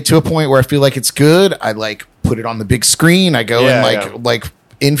when I get to a point where I feel like it's good, I like put it on the big screen. I go in like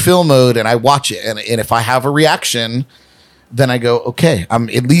in film mode and I watch it. And if I have a reaction, then I go, okay, I'm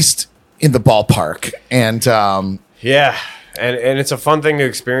at least in the ballpark. And Yeah, and it's a fun thing to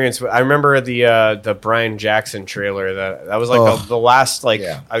experience. I remember the Brian Jackson trailer. That was like the last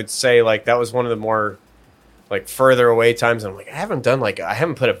I would say like that was one of the more like further away times. I'm like I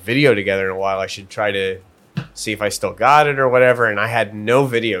haven't put a video together in a while. I should try to see if I still got it or whatever. And I had no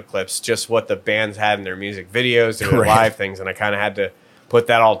video clips, just what the bands had in their music videos, their live things, and I kind of had to put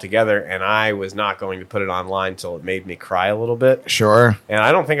that all together. And I was not going to put it online till it made me cry a little bit. sure. And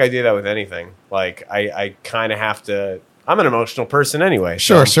I don't think I do that with anything. Like I kind of have to. I'm an emotional person anyway.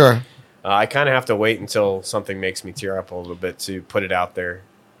 Sure, so, sure. I kind of have to wait until something makes me tear up a little bit to put it out there.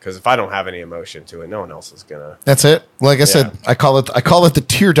 Because if I don't have any emotion to it, no one else is gonna. That's it. Like I said, I call it the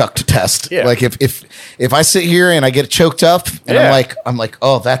tear duct test. Yeah. Like if I sit here and I get choked up and I'm like,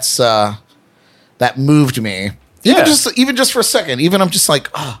 oh, that's that moved me. Yeah. Even just for a second. Even I'm just like,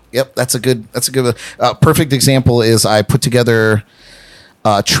 oh, yep, that's a good perfect example is I put together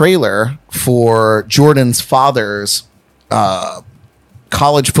a trailer for Jordan's father's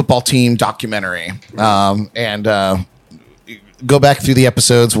college football team documentary. And go back through the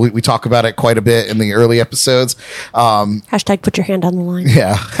episodes. We talk about it quite a bit in the early episodes. Hashtag put your hand on the line.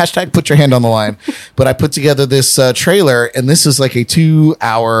 Yeah. Hashtag put your hand on the line. But I put together this trailer, and this is like a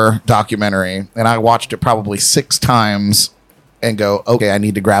 2-hour documentary. And I watched it probably 6 times and go, okay, I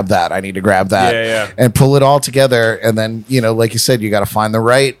need to grab that. Yeah. And pull it all together. And then, like you said, you got to find the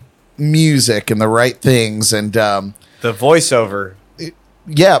right music and the right things. And The voiceover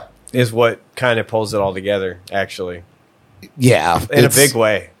yeah. is what kind of pulls it all together. Actually, Yeah. in a big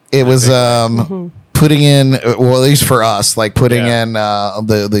way. It was putting in, well, at least for us, like putting in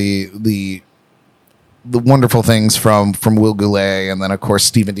the wonderful things from Will Goulet, and then of course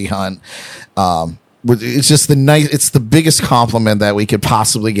Stephen D. Hunt. It's just it's the biggest compliment that we could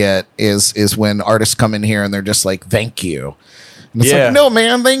possibly get is when artists come in here and they're just like, thank you. And it's like, no,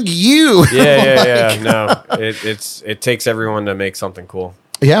 man, thank you. Yeah. No, it takes everyone to make something cool.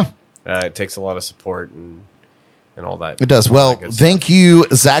 Yeah. It takes a lot of support and all that. It does. all Well, that good thank you,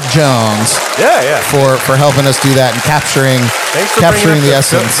 Zack Jones, Yeah. for helping us do that and capturing Thanks for capturing bringing the up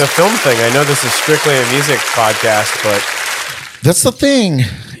essence. the film thing. I know this is strictly a music podcast, but That's the thing.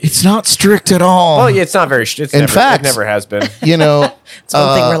 It's not strict at all. well, yeah, it's not very. It never has been. You know, It's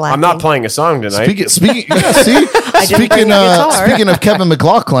one thing we're lacking. I'm not playing a song tonight. speaking. Yeah, see, didn't bring the guitar. speaking of Kevin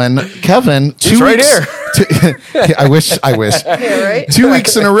McLaughlin, Kevin, right here. I wish. Yeah, right? 2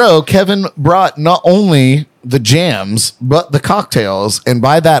 weeks in a row, Kevin brought not only the jams but the cocktails, and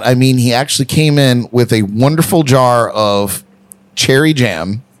by that I mean he actually came in with a wonderful jar of cherry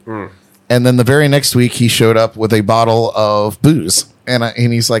jam, and then the very next week he showed up with a bottle of booze. And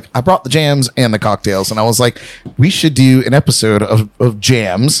he's like, I brought the jams and the cocktails. And I was like, we should do an episode of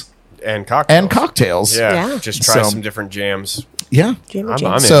jams and cocktails. Yeah. Just try So- some different jams. Yeah. Jammy I'm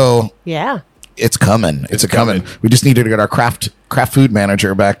jam. in. So Yeah. it's coming. It's coming. We just needed to get our craft food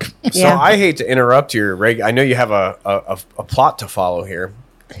manager back. So Yeah. I hate to interrupt your I know you have a plot to follow here.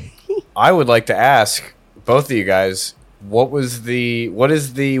 I would like to ask both of you guys, what is the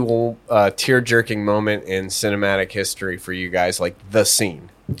tear-jerking moment in cinematic history for you guys, like the scene?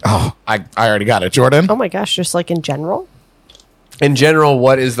 Oh, I already got it, Jordan. Oh my gosh, just like in general? In general,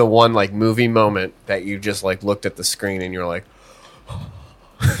 what is the one like movie moment that you just like looked at the screen and you're like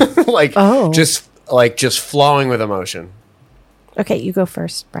just flowing with emotion? Okay, you go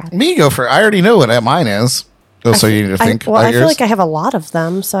first, Brad. Me go for. I already know what mine is. Oh, so you need to think. I feel yours? like I have a lot of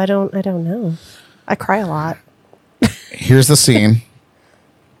them, so I don't know. I cry a lot. Here's the scene.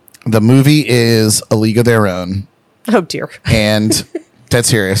 The movie is A League of Their Own, Oh dear. and dead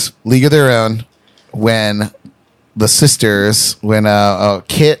serious. League of Their Own. When the sisters, when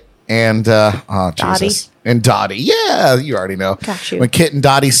Kit and Jesus and Dottie, yeah, you already know. Got you. When Kit and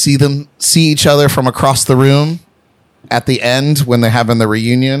Dottie see each other from across the room, at the end when they're having the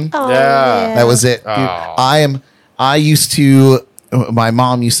reunion. Oh, Yeah. That was it. Dude, I used to. My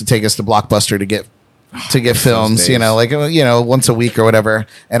mom used to take us to Blockbuster to get films. You know, like once a week or whatever.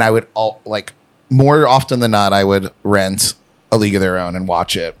 And I would more often than not, I would rent A League of Their Own and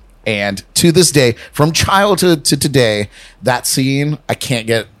watch it. And to this day, from childhood to today, that scene I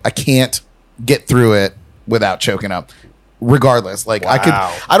can't get through it without choking up. Regardless, like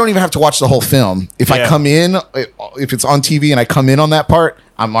Wow. I don't even have to watch the whole film. If I come in, if it's on TV and I come in on that part,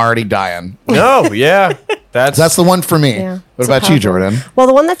 I'm already dying. No, yeah. That's the one for me. Yeah, What it's about a you, powerful one. Jordan? Well,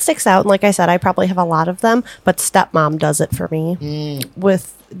 the one that sticks out, and like I said, I probably have a lot of them, but Stepmom does it for me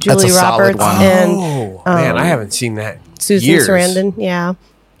with Julie a solid Roberts one. and Oh, man, I haven't seen that. Susan years. Sarandon. Yeah,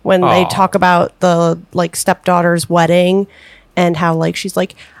 when they talk about the stepdaughter's wedding and how she's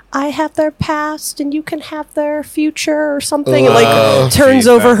like, I have their past and you can have their future or something, and turns Geez,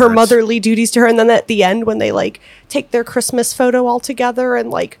 over that her hurts. motherly duties to her, and then at the end when they take their Christmas photo all together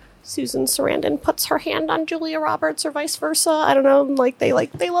and Susan Sarandon puts her hand on Julia Roberts or vice versa. I don't know. They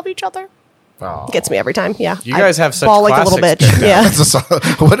love each other. Oh. Gets me every time. Yeah, You guys have such ball like a little bitch. classics.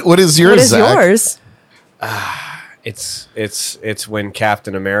 Yeah. What is yours? What is Zach? yours? It's when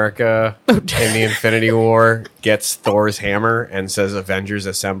Captain America in the Infinity War gets Thor's hammer and says Avengers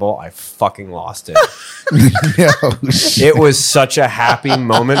Assemble. I fucking lost it. No, shit. It was such a happy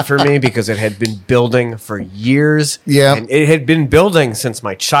moment for me because it had been building for years. Yeah. And it had been building since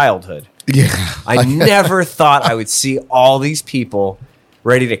my childhood. Yeah. I never thought I would see all these people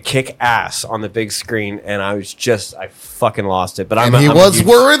ready to kick ass on the big screen, and I fucking lost it. But And I'm he a was huge-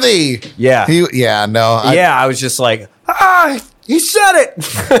 worthy. Yeah. I I was just like, he said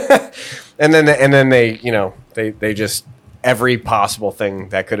it. and then they just every possible thing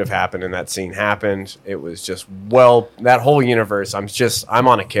that could have happened in that scene happened. It was just that whole universe. I'm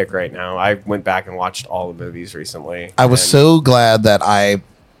on a kick right now. I went back and watched all the movies recently. I was and- so glad that I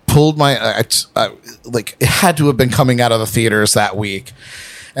pulled it had to have been coming out of the theaters that week.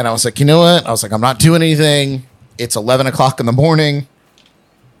 And I was like, you know what? I was like, I'm not doing anything. It's 11 o'clock in the morning.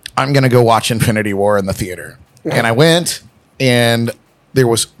 I'm going to go watch Infinity War in the theater. And I went, and there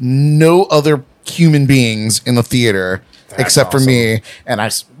was no other human beings in the theater except for me. And I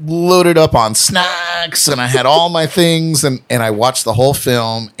loaded up on snacks, and I had all my things, and I watched the whole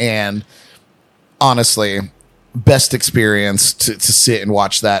film. And honestly, best experience to sit and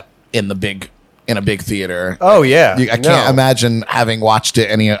watch that in a big theater. Oh yeah, I can't imagine having watched it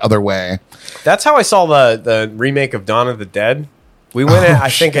any other way. That's how I saw the remake of Dawn of the Dead. We went,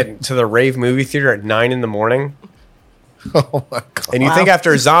 to the Rave movie theater at 9 a.m. Oh my god! And you think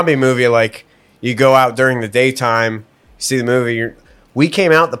after a zombie movie, you go out during the daytime, you see the movie. We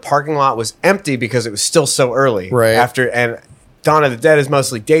came out, the parking lot was empty because it was still so early. Right. And Dawn of the Dead is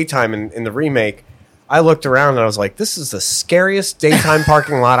mostly daytime in the remake. I looked around and I was like, this is the scariest daytime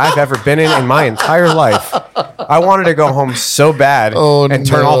parking lot I've ever been in my entire life. I wanted to go home so bad and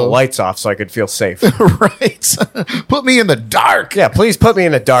turn all the lights off so I could feel safe. Right. Put me in the dark. Yeah, please put me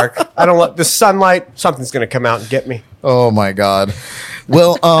in the dark. I don't let the sunlight, something's going to come out and get me. Oh my god.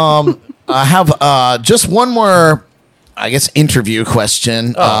 Well, I have just one more, I guess, interview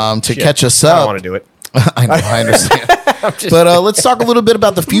question to Shit. catch us I up. don't want to do it. I know, I understand. But let's talk a little bit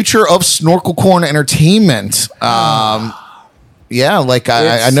about the future of Snorkel Corn Entertainment. Yeah,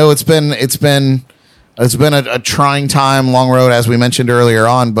 I know it's been a trying time, long road, as we mentioned earlier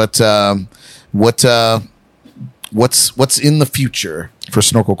on. But what's in the future for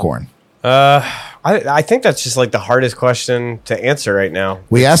Snorkel Corn? I think that's just the hardest question to answer right now.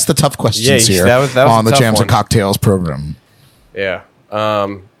 We asked the tough questions Yeah, here that was on a the tough Jams one. and Cocktails program. Yeah.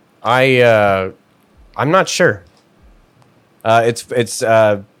 I'm not sure. It's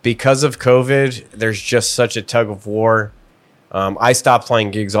because of COVID, there's just such a tug of war. I stopped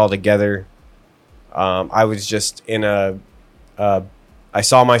playing gigs altogether. I was just I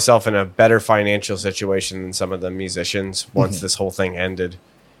saw myself in a better financial situation than some of the musicians once this whole thing ended,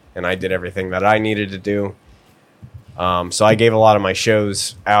 and I did everything that I needed to do. So I gave a lot of my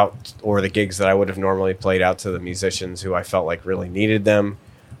shows out, or the gigs that I would have normally played, out to the musicians who I felt like really needed them.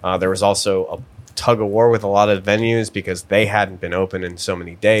 There was also a tug of war with a lot of venues because they hadn't been open in so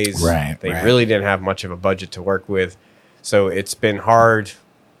many days. Right, They right. really didn't have much of a budget to work with. So it's been hard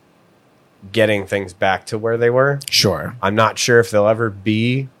getting things back to where they were. Sure. I'm not sure if they'll ever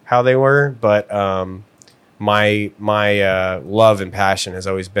be how they were, but my love and passion has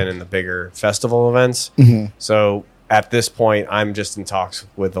always been in the bigger festival events. Mm-hmm. So at this point, I'm just in talks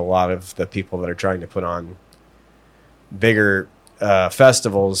with a lot of the people that are trying to put on bigger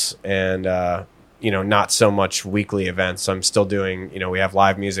festivals and not so much weekly events. I'm still doing, we have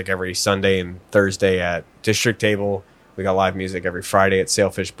live music every Sunday and Thursday at District Table. We got live music every Friday at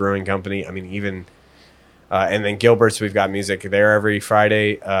Sailfish Brewing Company. I mean, even and then Gilbert's, we've got music there every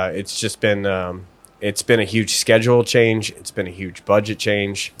Friday. It's just been a huge schedule change. It's been a huge budget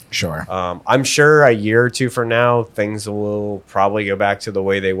change. Sure. I'm sure a year or two from now, things will probably go back to the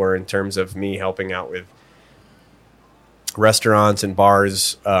way they were in terms of me helping out with restaurants and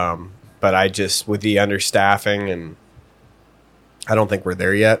bars. But I just, with the understaffing, and I don't think we're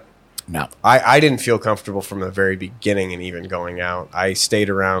there yet. No. I didn't feel comfortable from the very beginning and even going out. I stayed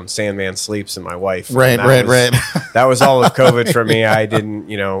around Sandman Sleeps and my wife. Right. That was all of COVID for me. I didn't,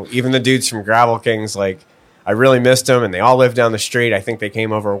 even the dudes from Gravel Kings, like, I really missed them, and they all lived down the street. I think they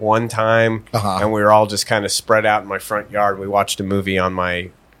came over one time, and we were all just kind of spread out in my front yard. We watched a movie on my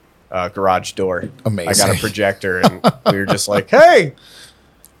garage door. Amazing. I got a projector, and we were just like, hey,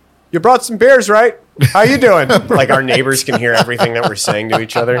 you brought some beers, right? How you doing? Like, our neighbors can hear everything that we're saying to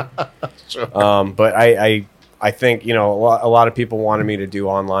each other. Sure. But I think, a lot of people wanted me to do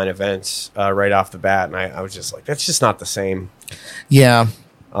online events right off the bat, and I was just like, that's just not the same. Yeah.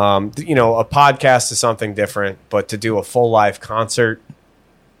 A podcast is something different, but to do a full live concert,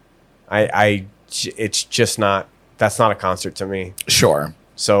 it's just not, that's not a concert to me. Sure.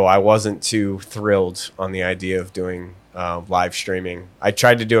 So I wasn't too thrilled on the idea of doing live streaming. I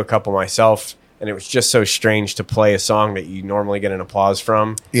tried to do a couple myself, and it was just so strange to play a song that you normally get an applause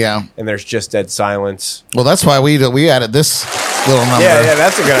from. Yeah. And there's just dead silence. Well, that's why we added this little number. Yeah,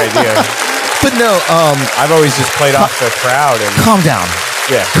 that's a good idea. But no, I've always just played off the crowd. And calm down.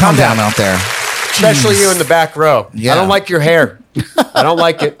 Yeah, Calm down out there. especially you in the back row. Yeah. I don't like your hair. I don't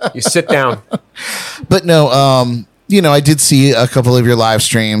like it. You sit down. But no, I did see a couple of your live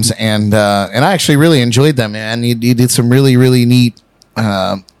streams, and I actually really enjoyed them, man. You did some really, really neat,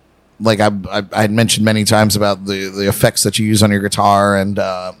 like I had mentioned many times about the effects that you use on your guitar, and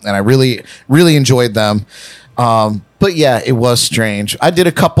I really, really enjoyed them. But yeah, it was strange. I did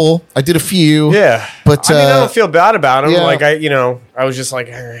a few. Yeah. But I don't feel bad about them. yeah. Like I was just like,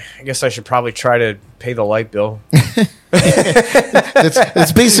 I guess I should probably try to pay the light bill.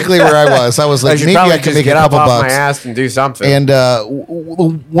 it's basically where I was. I was like, should maybe probably I can just make a get up couple off bucks. my ass and do something. And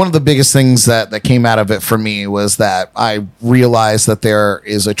one of the biggest things that came out of it for me was that I realized that there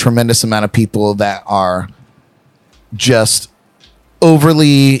is a tremendous amount of people that are just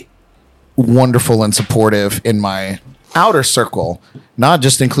overly wonderful and supportive in my outer circle, not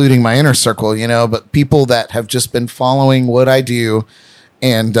just including my inner circle, but people that have just been following what I do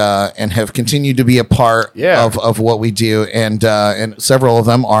and have continued to be a part of what we do, and several of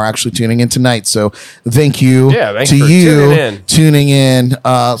them are actually tuning in tonight. So thank you to you tuning in.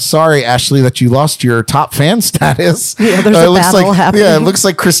 Sorry, Ashley, that you lost your top fan status. Yeah, there's a battle happening. Yeah, it looks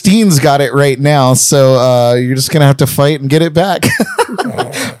like Christine's got it right now. So you're just gonna have to fight and get it back.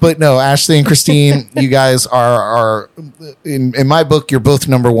 But no, Ashley and Christine, you guys are in my book, you're both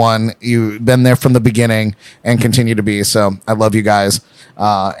number one. You've been there from the beginning and continue to be. So I love you guys.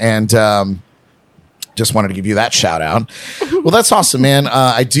 Just wanted to give you that shout out. Well, that's awesome, man.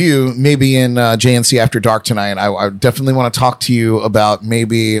 I do maybe in JNC After Dark tonight. I definitely want to talk to you about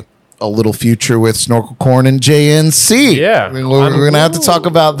maybe a little future with Snorkel Corn and JNC. Yeah, we're going to have to talk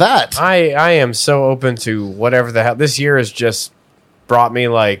about that. I am so open to whatever the hell. This year has just brought me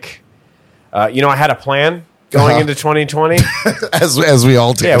like, I had a plan going into 2020. as we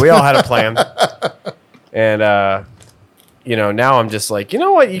all did. Yeah, we all had a plan. And, now I'm just like, you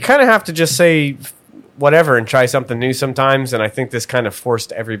know what? You kind of have to just say whatever and try something new sometimes. And I think this kind of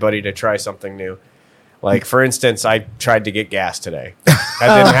forced everybody to try something new. Like, for instance, I tried to get gas today.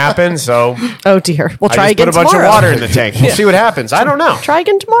 That didn't happen, so... Oh, dear. We'll try again tomorrow. Put a bunch of water in the tank. We'll see what happens. I don't know. Try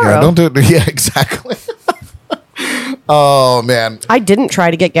again tomorrow. Yeah, don't do it. Yeah, exactly. Oh, man. I didn't try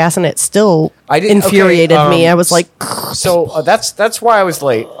to get gas, and it still infuriated me. I was like... So that's why I was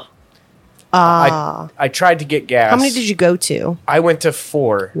late. I tried to get gas. How many did you go to? I went to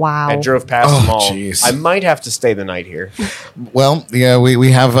 4. Wow. I drove past them all. Geez. I might have to stay the night here. Well, yeah,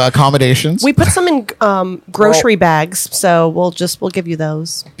 we have accommodations. We put some in grocery bags, so we'll give you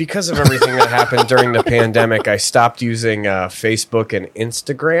those. Because of everything that happened during the pandemic, I stopped using Facebook and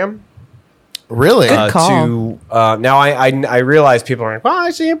Instagram. Really? Good call. Now I realize people are like, well,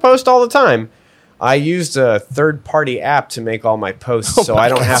 I see you post all the time. I used a third-party app to make all my posts, so I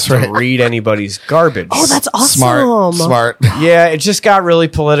don't have to read anybody's garbage. Oh, that's awesome. Smart. Yeah, it just got really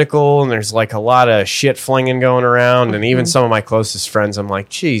political, and there's like a lot of shit flinging going around, and even some of my closest friends, I'm like,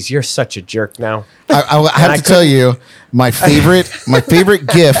 geez, you're such a jerk now. I have to tell you, my favorite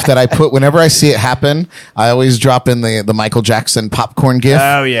GIF that I put whenever I see it happen, I always drop in the Michael Jackson popcorn GIF.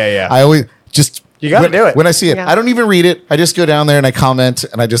 Oh, yeah. I always just... You got to do it. When I see it, Yeah. I don't even read it. I just go down there and I comment,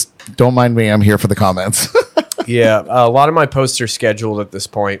 and I just don't mind me. I'm here for the comments. Yeah, a lot of my posts are scheduled at this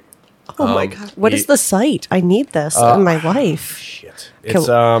point. Oh my god! What is the site? I need this in my life. Shit.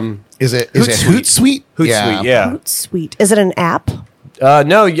 Can- It's Is it Hootsuite? Hootsuite. Yeah. Sweet. Is it an app?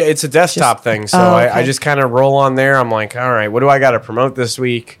 No, yeah, it's a desktop thing. So Oh, I okay. just kind of roll on there. I'm like, all right, what do I got to promote this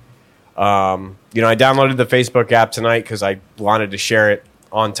week? I downloaded the Facebook app tonight because I wanted to share it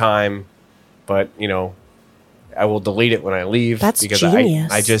on time, but I will delete it when I leave. That's because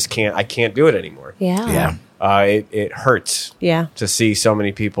genius. I just can't. I can't do it anymore. Yeah. It hurts. Yeah. To see so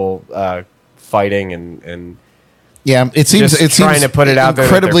many people fighting and Yeah, it seems just trying to put it out there.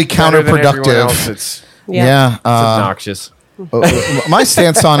 that incredibly they're better than everyone counterproductive. else. It's Yeah, obnoxious. my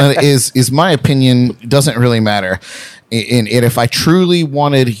stance on it is my opinion doesn't really matter. And if I truly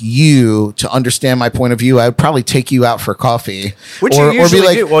wanted you to understand my point of view, I would probably take you out for coffee, Which you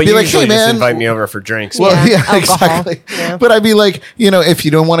usually do. Well, be you like, usually hey just man, invite me over for drinks. well, Yeah, yeah, alcohol. exactly. Yeah. But I'd be like, if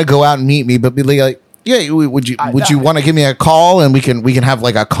you don't want to go out and meet me, but be like, yeah, would you want to give me a call and we can have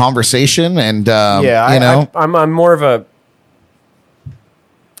like a conversation and I'm more of a.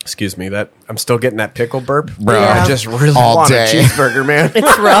 Excuse me, that I'm still getting that pickle burp. Bro, Yeah. I just really all want day. a cheeseburger, man.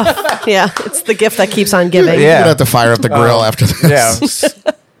 It's rough. Yeah. It's the gift that keeps on giving. You're Yeah. gonna have to fire up the grill after this.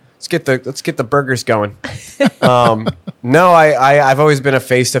 Yeah, let's get the burgers going. No, I've always been a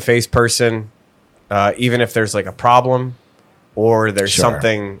face-to-face person, even if there's like a problem or there's Sure.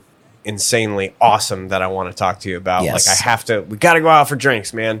 something insanely awesome that I want to talk to you about. Yes. Like we got to go out for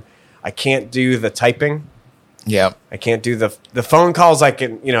drinks, man. I can't do the typing. Yeah. I can't do the phone calls. I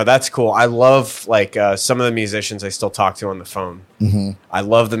can, that's cool. I love like some of the musicians I still talk to on the phone. Mm-hmm. I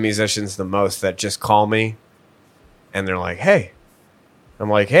love the musicians the most that just call me and they're like, hey. I'm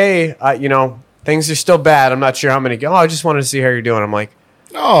like, hey, things are still bad. I'm not sure how many go. Oh, I just wanted to see how you're doing. I'm like,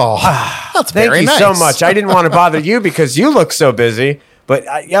 Oh, that's thank very you nice. so much. I didn't want to bother you because you look so busy. But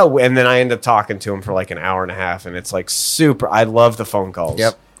and then I end up talking to him for like an hour and a half. And it's like super. I love the phone calls.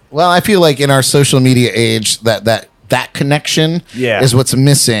 Yep. Well, I feel like in our social media age, that connection Yeah. is what's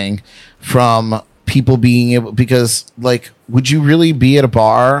missing from people being able. Because, like, would you really be at a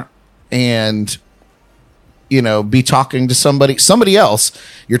bar and be talking to somebody else?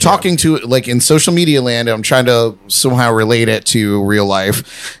 You're talking to, like, in social media land. I'm trying to somehow relate it to real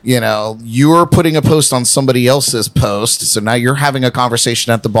life. You're putting a post on somebody else's post, so now you're having a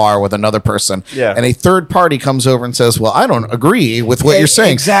conversation at the bar with another person. Yeah. And a third party comes over and says, "Well, I don't agree with what you're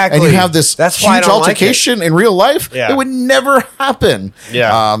saying." Exactly. And you have this That's why I huge don't like altercation in real life. Yeah. It would never happen.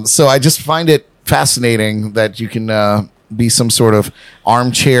 Yeah. So I just find it fascinating that you can be some sort of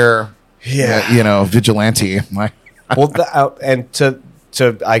armchair. Yeah. Vigilante. Well,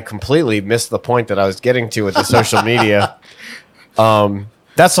 I completely missed the point that I was getting to with the social media.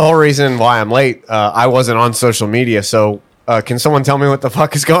 That's the whole reason why I'm late. I wasn't on social media, so can someone tell me what the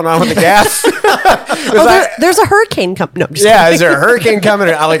fuck is going on with the gas? There's a hurricane coming. No, I'm just Yeah, kidding. is there a hurricane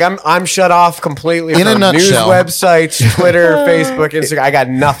coming? I'm shut off completely In a from news nutshell. websites, Twitter, Facebook, Instagram. I got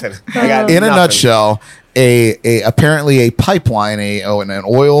nothing. In a nutshell, apparently a pipeline, an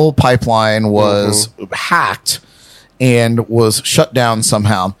oil pipeline was hacked and was shut down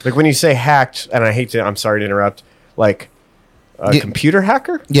somehow. Like when you say hacked, and I'm sorry to interrupt, like a computer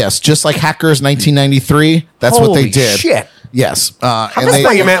hacker? Yes, just like Hackers 1993. That's what they Holy did. shit. Yes. I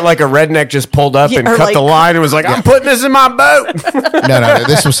thought you meant like a redneck just pulled up and or cut like- the line and was like, I'm putting this in my boat. No.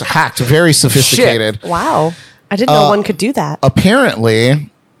 This was hacked. Very sophisticated. Wow. I didn't know one could do that.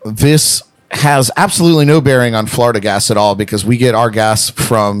 Apparently, this has absolutely no bearing on Florida gas at all because we get our gas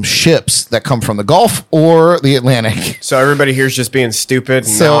from ships that come from the Gulf or the Atlantic. So everybody here's just being stupid. And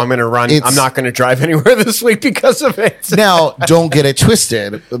So now I'm going to run. it's- I'm not going to drive anywhere this week because of it. Now, don't get it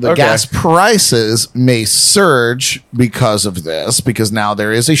twisted. The Okay. gas prices may surge because of this, because now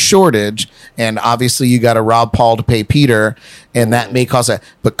there is a shortage, and obviously you got to rob Paul to pay Peter, and that may cause that.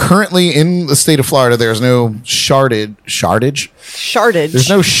 But currently in the state of Florida, there's no shardage. Shardage. There's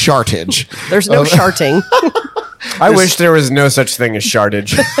no shartage. There's no sharting. I wish there was no such thing as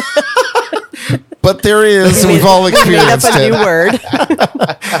shardage. But there is. We've all Made up experienced a new it. word.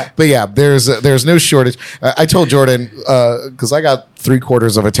 But yeah, there's no shortage. I told Jordan, because I got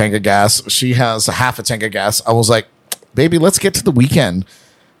 3/4 of a tank of gas. She has a half a tank of gas. I was like, baby, let's get to the weekend.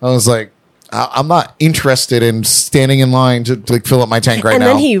 I was like, I'm not interested in standing in line to like fill up my tank right And now.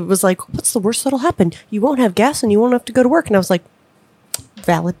 then he was like, "What's the worst that'll happen? You won't have gas and you won't have to go to work." And I was like,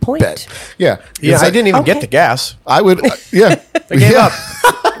 Valid point. Bet. Yeah. Yeah, Is I that- didn't even get the gas. I would. Yeah. I gave Yeah. up.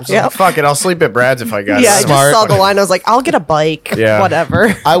 I was like, fuck it, I'll sleep at Brad's if I got Yeah, I it. Smart. just saw the line. I was like, I'll get a bike. Yeah.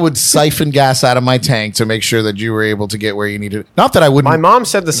 Whatever. I would siphon gas out of my tank to make sure that you were able to get where you needed. Not that I wouldn't. My mom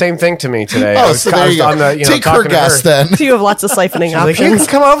said the same thing to me today. Oh, so there you go. Take her talking to gas then. So you have lots of siphoning Like, you options.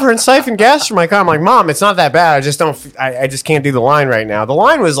 can come over and siphon gas from my car. I'm like, Mom, it's not that bad. I just don't. I just can't do the line right now. The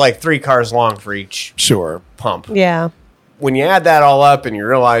line was like 3 cars long for each Sure. pump. Yeah. When you add that all up and you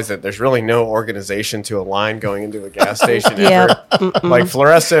realize that there's really no organization to a line going into a gas station Yeah. ever, like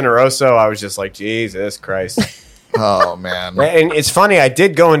Fluorescent or Oso, I was just like, Jesus Christ. Oh man. And it's funny, I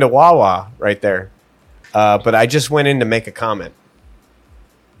did go into Wawa right there, but I just went in to make a comment.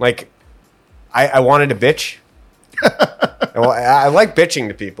 Like, I wanted to bitch. I like bitching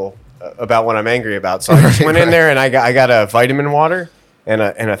to people about what I'm angry about. So I just went in there and I got a vitamin water and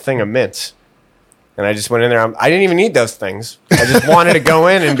a thing of mints. And I just went in there. I didn't even need those things. I just wanted to go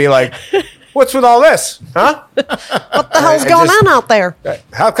in and be like, what's with all this? Huh? What the hell's going on out there?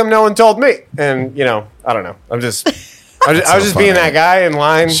 How come no one told me? And, I don't know. I was just being funny. that guy in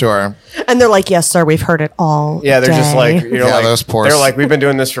line. Sure. And they're like, yes, sir, we've heard it all. Yeah, they're just day." like, Yeah, like, those poor they're like, we've been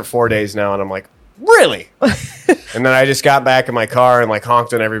doing this for 4 days now. And I'm like, really? And then I just got back in my car and like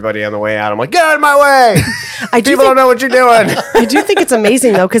honked at everybody on the way out. I'm like, get out of my way. People don't know what you're doing. I do think it's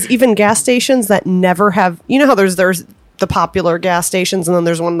amazing though, because even gas stations that never have, how there's the popular gas stations, and then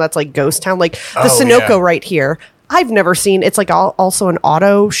there's one that's like ghost town, like the Snorkel yeah. right here. I've never seen. It's like also an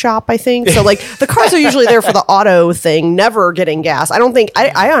auto shop, I think. So like the cars are usually there for the auto thing, never getting gas. I don't think.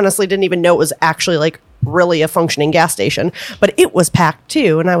 I honestly didn't even know it was actually like really a functioning gas station, but it was packed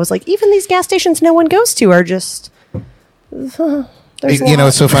too. And I was like, even these gas stations no one goes to are just. There's a lot.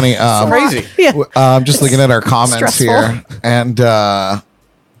 It's so funny. Crazy. Yeah. I'm just looking at our comments Stressful. here, and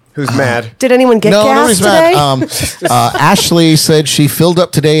Who's mad? Did anyone get gas nobody's today? mad. Ashley said she filled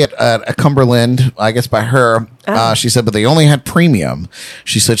up today at Cumberland, I guess by her. She said, but they only had premium.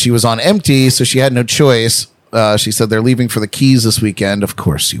 She said she was on empty, so she had no choice. She said they're leaving for the Keys this weekend. Of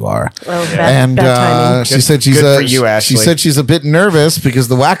course you are. Oh, And bad timing. she said she's good for you, Ashley. she said she's a bit nervous because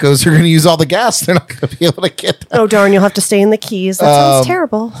the wackos are going to use all the gas. They're not going to be able to get. Oh darn! You'll have to stay in the Keys. That sounds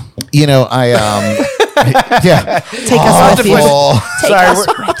terrible. Yeah. Take us with you. Awful. Take Sorry, us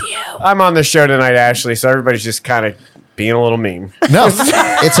we're- with you. I'm on the show tonight, Ashley, so everybody's just kind of being a little mean. No,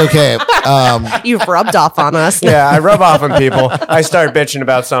 it's okay. You've rubbed off on us. Yeah, I rub off on people. I start bitching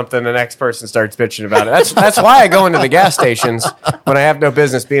about something, the next person starts bitching about it. That's why I go into the gas stations when I have no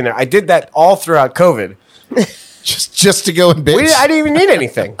business being there. I did that all throughout COVID. Just to go and bitch. I didn't even need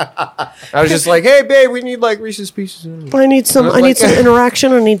anything. I was just like, hey, babe, we need like Reese's Pieces. I need some. I need some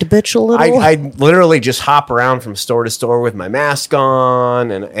interaction. I need to bitch a little. I literally just hop around from store to store with my mask on,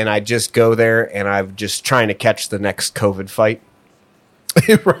 and I just go there, and I'm just trying to catch the next COVID fight.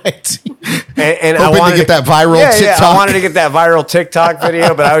 Right. And I Hoping to wanted get that viral Yeah, I TikTok. wanted to get that viral TikTok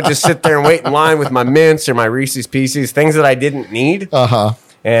video, but I would just sit there and wait in line with my mints or my Reese's Pieces, things that I didn't need.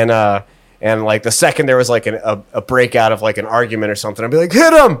 And like the second there was like a breakout of like an argument or something, I'd be like,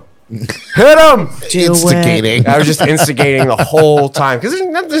 hit him! Hit him! Instigating. I was just instigating the whole time because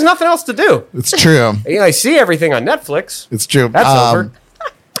there's nothing else to do. It's true. I see everything on Netflix. It's true. That's over.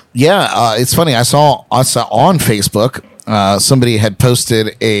 Yeah, it's funny. I saw on Facebook somebody had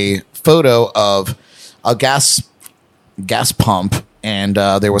posted a photo of a gas pump, and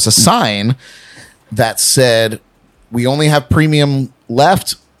there was a sign that said, "We only have premium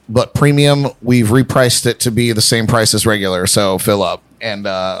left, but premium we've repriced it to be the same price as regular. So fill up." And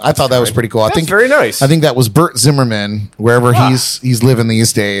I thought that was pretty cool. I think very nice. I think that was Bert Zimmerman, wherever he's living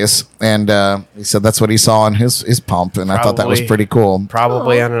these days, and he said that's what he saw on his pump, and I thought that was Probably. pretty cool.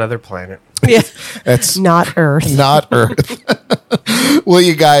 Probably on another planet. Yeah. That's Not Earth. not Earth. Well,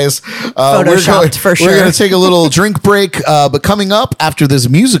 you guys, Photoshopped for sure. We're going to take a little drink break, but coming up after this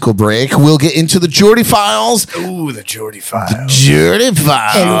musical break, we'll get into the Geordie Files. Ooh, the Geordie Files. Geordie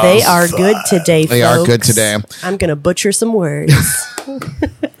Files. And they are good today, They are good folks. today. I'm going to butcher some words.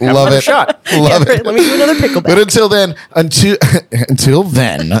 Love it. shot. Love it. Let me do another pickleback. But until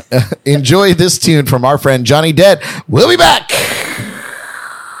then, enjoy this tune from our friend Johnny Dead. We'll be back.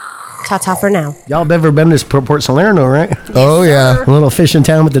 Ta-ta for now. Y'all have ever been to Port Salerno, right? Oh yeah. A little fishing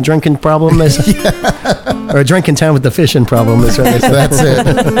town with the drinking problem, or a drinking town with the fishing problem. Is what they say. That's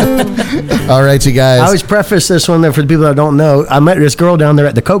it. All right, you guys. I always preface this one there for the people that don't know. I met this girl down there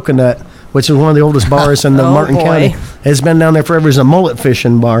at the Coconut, which is one of the oldest bars in the Oh, Martin boy. County. It's been down there forever. It's a mullet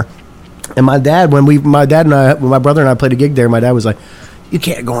fishing bar. And my dad, when my brother and I played a gig there, my dad was like, "You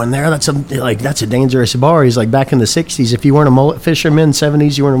can't go in there. That's a dangerous bar." He's like, back in the '60s, if you weren't a mullet fisherman,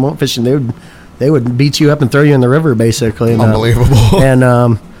 '70s, you weren't a mullet fisherman, they would beat you up and throw you in the river, basically. And, Unbelievable.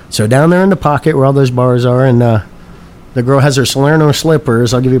 And so down there in the pocket where all those bars are, and the girl has her Salerno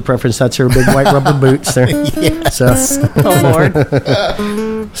slippers. I'll give you a preference. That's her big white rubber boots there. Yes. So, Oh,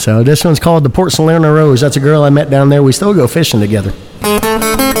 Lord. so this one's called the Port Salerno Rose. That's a girl I met down there. We still go fishing together.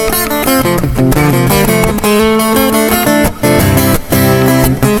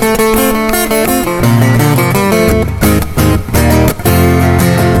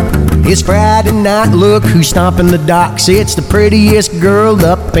 It's Friday night, look who's stomping the docks. It's the prettiest girl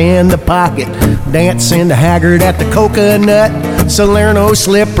up in the pocket, dancing to Haggard at the coconut. Salerno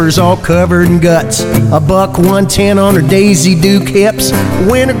slippers all covered in guts, a $110 on her Daisy Duke hips,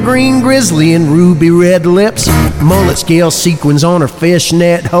 wintergreen grizzly and ruby red lips, mullet scale sequins on her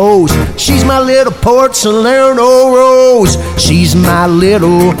fishnet hose. She's my little Port Salerno Rose. She's my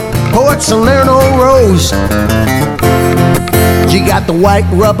little Port Salerno Rose. She got the white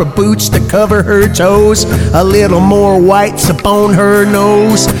rubber boots to cover her toes, a little more whites upon her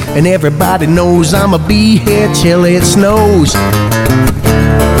nose, and everybody knows I'm a beehead till it snows.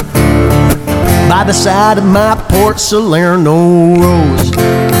 By the side of my Port Salerno Rose,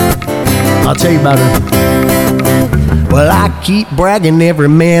 I'll tell you about her. Well, I keep bragging every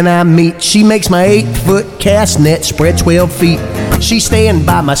man I meet. She makes my 8-foot cast net spread 12 feet. She's staying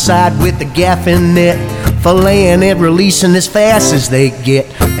by my side with the gaffing net, filleting and releasing as fast as they get.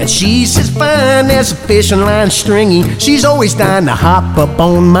 And she's as fine as a fishing line stringy. She's always dying to hop up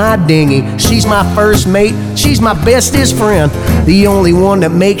on my dinghy. She's my first mate, she's my bestest friend, the only one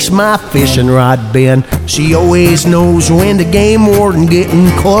that makes my fishing rod bend. She always knows when the game warden getting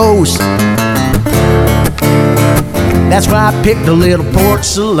close. That's why I picked a little Port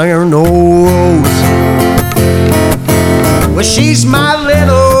Salerno Rose. Well, she's my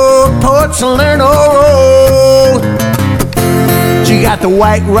little Port Salerno Rose. She got the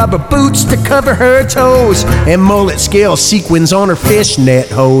white rubber boots to cover her toes, and mullet scale sequins on her fishnet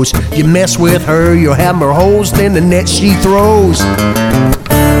hose. You mess with her, you'll have more holes than the net she throws.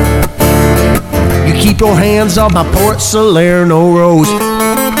 You keep your hands off my Port Salerno Rose.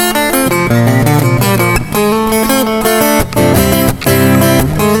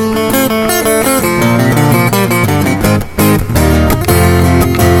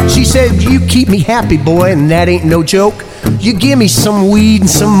 She said, you keep me happy, boy, and that ain't no joke. You give me some weed and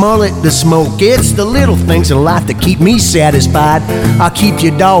some mullet to smoke. It's the little things in life that keep me satisfied. I'll keep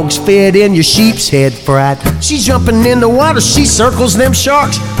your dogs fed and your sheep's head fried. She's jumping in the water, she circles them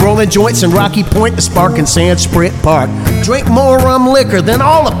sharks, rolling joints in Rocky Point, the Spark and Sand Sprit Park. Drink more rum liquor than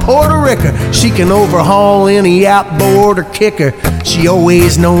all of Puerto Rico. She can overhaul any outboard or kicker. She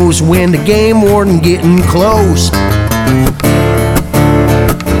always knows when the game warden getting close.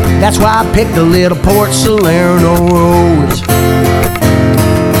 That's why I picked a little Port Salerno Rose.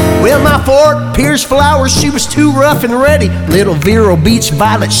 Well, my Fort Pierce Flowers, she was too rough and ready. Little Vero Beach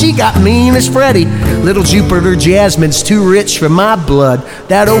Violet, she got mean as Freddy. Little Jupiter Jasmine's too rich for my blood.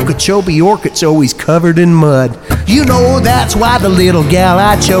 That Okeechobee Orchid's always covered in mud. You know that's why the little gal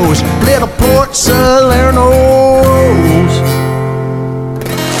I chose, little Port Salerno Rose.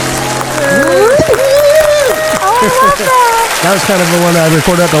 That was kind of the one I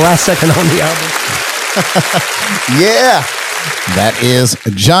recorded at the last second on the album. Yeah. That is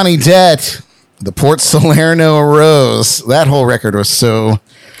Johnny Dett, the Port Salerno Rose. That whole record was so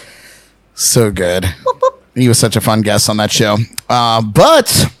good. He was such a fun guest on that show.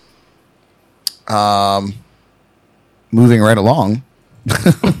 But moving right along.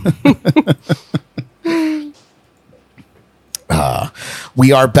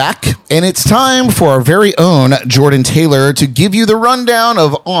 We are back, and it's time for our very own Jordan Taylor to give you the rundown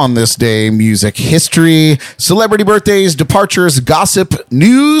of On This Day music history, celebrity birthdays, departures, gossip,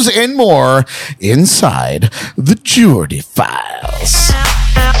 news, and more inside the Jordy Files.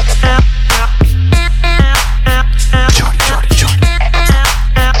 Jordy.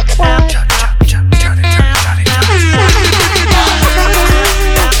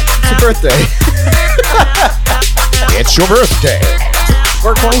 It's your birthday. It's your birthday.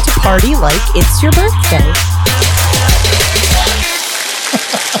 We're going to party like it's your birthday.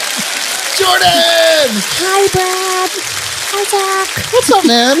 Jordan! Hi, Brad. Hi, Zack. What's up,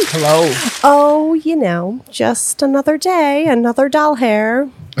 man? Hello. Oh, you know, just another day, another doll hair.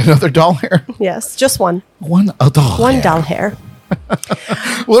 Another doll hair? Yes, just one. One doll One hair. doll hair.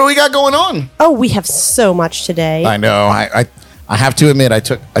 What do we got going on? Oh, we have so much today. I know. I have to admit, I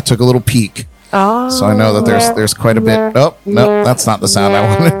took a little peek. Oh. So I know that there's quite a bit. Oh, no, that's not the sound I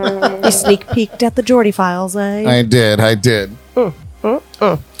wanted. You sneak peeked at the Jordy Files, eh? I did.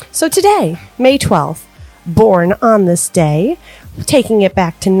 So today, May 12th, born on this day, Taking it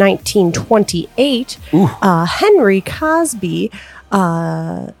back to 1928, Henry Cosby,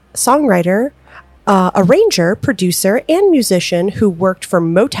 songwriter, arranger, producer, and musician who worked for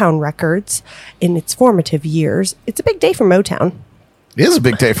Motown Records in its formative years. It's a big day for Motown. It is a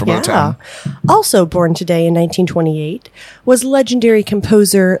big day for Motown. Also born today in 1928 was legendary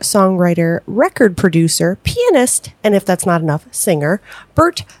composer, songwriter, record producer, pianist, and if that's not enough, singer,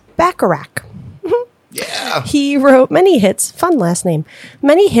 Burt Bacharach. Yeah. He wrote many hits, fun last name,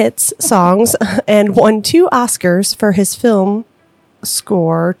 many hits, songs, and won 2 Oscars for his film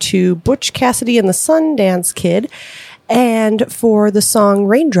score to Butch Cassidy and the Sundance Kid and for the song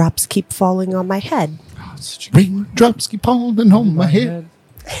Raindrops Keep Falling on My Head. Raindrops keep falling on my head.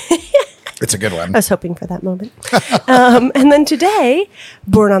 It's a good one. I was hoping for that moment. And then today,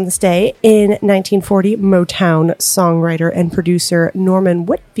 born on this day in 1940, Motown songwriter and producer Norman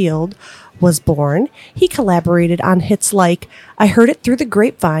Whitfield was born. He collaborated on hits like I Heard It Through the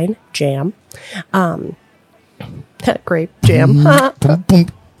Grapevine, Jam. Grape Jam. Boom, boom,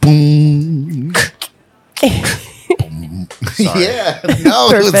 boom. Yeah. No,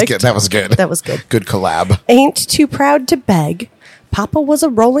 it was Perfect. good. That was good. That was good. Good collab. Ain't Too Proud to Beg, Papa Was a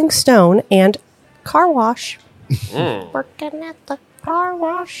Rolling Stone, and Car Wash. Working at the car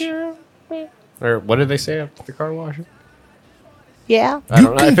wash. Or what did they say after the car wash? Yeah. I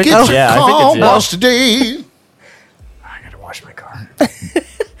don't know. I think Get it's your yeah. I car think it's yeah. washed today. I gotta wash my car. Get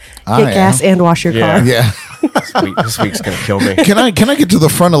gas and wash your Yeah. car. Yeah. This week's gonna kill me. Can I get to the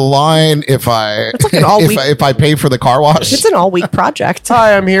front of the line if I like an all-week- if I pay for the car wash? It's an all-week project.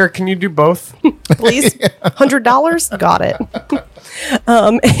 Hi, I'm here. Can you do both? Please. $100? Got it.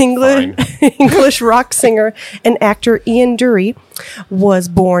 English rock singer and actor Ian Dury was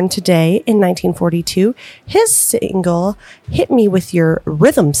born today in 1942. His single, Hit Me With Your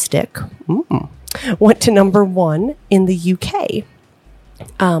Rhythm Stick, went to number 1 in the UK.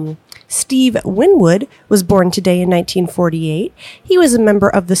 Steve Winwood was born today in 1948. He was a member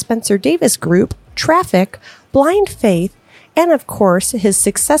of the Spencer Davis Group, Traffic, Blind Faith, and of course, his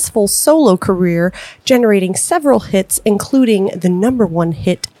successful solo career, generating several hits, including the number 1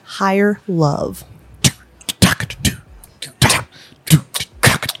 hit, Higher Love.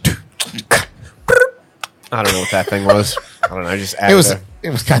 I don't know what that thing was. I don't know. I just added It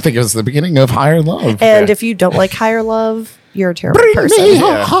was. I think it was the beginning of Higher Love. And if you don't like Higher Love, you're a terrible person. Me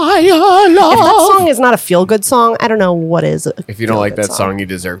If higher love. that song is not a feel-good song, I don't know what is. If you don't like that song, you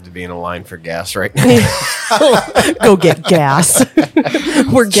deserve to be in a line for gas right now. Go get gas.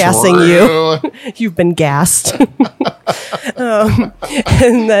 We're gassing you. You've been gassed.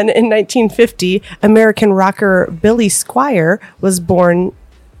 And then in 1950, American rocker Billy Squier was born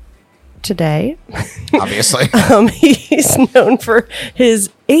today. Obviously. He's known for his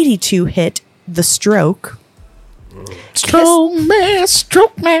 82 hit, The Stroke. Stroke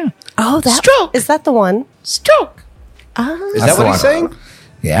man. Oh, that Stroke. is that the one? Stroke. Is that what he's saying?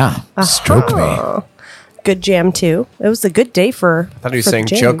 Yeah. Stroke me. Good jam too. It was a good day for. I thought he was for saying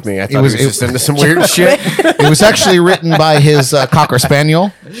jams. choke me. I thought was- he was just into some weird shit. It was actually written by his Cocker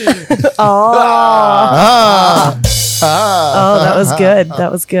Spaniel. Oh, that was good.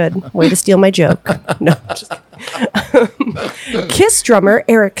 That was good. Way to steal my joke. No. Just Kiss drummer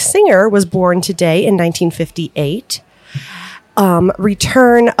Eric Singer was born today in 1958.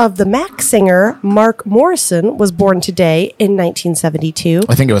 Return of the Mac singer Mark Morrison was born today in 1972.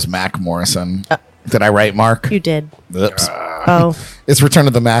 I think it was Mac Morrison. Did I write Mark? You did. Oops. Oh, It's Return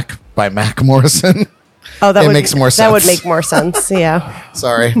of the Mac by Mac Morrison. oh, that It would makes more That would sense. make more sense. Yeah,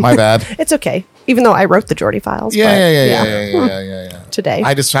 Sorry, my bad. it's okay. Even though I wrote the Geordie Files. but Yeah. Today.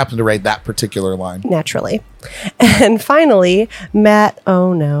 I just happened to write that particular line. Naturally. And finally, Matt,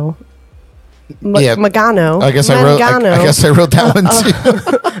 oh no. Yeah. Mangano. I guess I wrote that one too.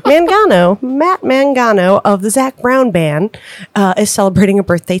 Mangano, Matt Mangano of the Zack Brown Band is celebrating a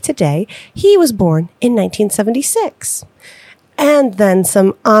birthday today. He was born in 1976. And then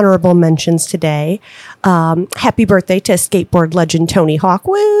some honorable mentions today. Happy birthday to skateboard legend Tony Hawk.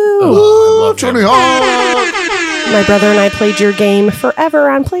 Woo! Oh, I love Tony him. Hawk. My brother and I played your game forever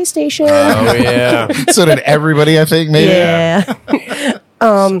on PlayStation. Oh yeah. So did everybody, I think, maybe. Yeah.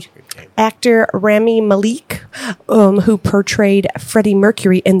 Actor Rami Malek, who portrayed Freddie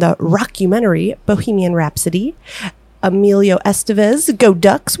Mercury in the rockumentary Bohemian Rhapsody. Emilio Estevez, Go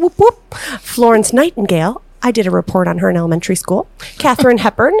Ducks, whoop whoop. Florence Nightingale, I did a report on her in elementary school. Katharine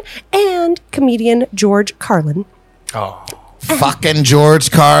Hepburn, and comedian George Carlin. Oh. Fucking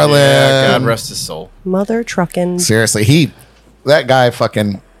George Carlin. Yeah, God rest his soul. Mother truckin'. Seriously, that guy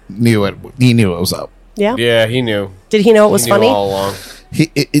fucking knew it. He knew it was up. Yeah? Yeah, he knew. Did he know it was He knew funny? all along.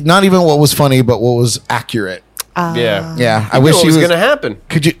 Not even what was funny, but what was accurate. Yeah. Yeah, I I wish wish he it was was. going to happen.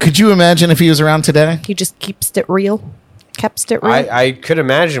 Could you imagine if he was around today? He just keeps it real. Kept it real. I could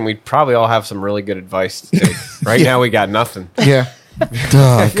imagine we'd probably all have some really good advice today. Right now, we got nothing. Yeah.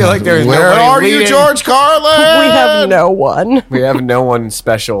 I feel like there's Where nobody are you, leading. George Carlin? We have no one. We have no one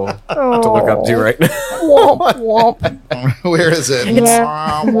special to look up to right now. Womp, womp. Where is it?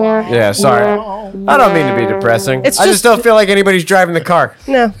 Yeah, sorry. I don't mean to be depressing. It's I just just- don't feel like anybody's driving the car.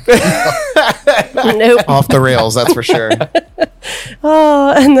 No. Nope. Off the rails, that's for sure.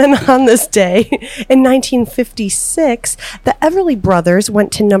 And then on this day, in 1956, the Everly Brothers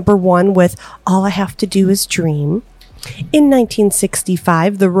went to number 1 with All I Have to Do Is Dream. In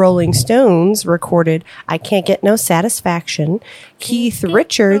 1965, the Rolling Stones recorded I Can't Get No Satisfaction. Keith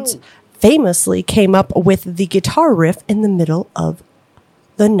Richards famously came up with the guitar riff in the middle of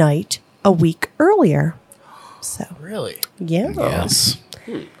the night a week earlier. So, Really? yeah. Yes.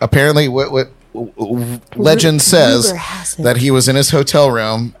 Apparently, what legend says Ruger has it. that he was in his hotel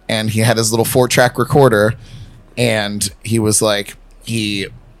room and he had his little 4-track recorder, and he was like he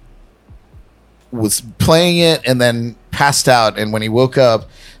was playing it and then passed out, and when he woke up,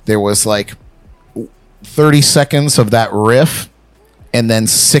 there was like 30 seconds of that riff. And then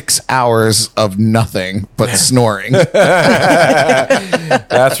 6 hours of nothing but snoring. That's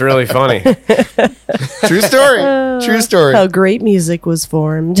really funny. True story. True story. How great music was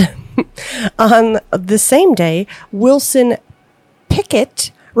formed. On the same day, Wilson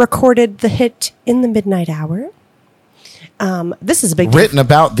Pickett recorded the hit In the Midnight Hour. This is a big Written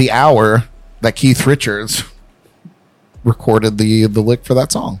about the hour that Keith Richards recorded the lick for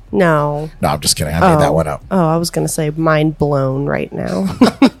that song. No. No, I'm just kidding. I made that one up. Oh, I was going to say mind blown right now.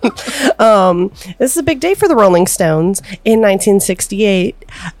 This is a big day for the Rolling Stones. In 1968,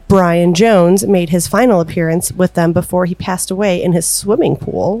 Brian Jones made his final appearance with them before he passed away in his swimming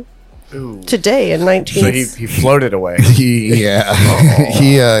pool. Today in 19... So he floated away. He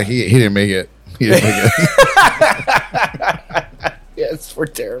didn't make it. He didn't make it. Yes, we're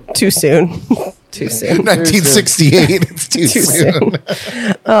terrible. Too soon. Too soon. 1968. It's too soon.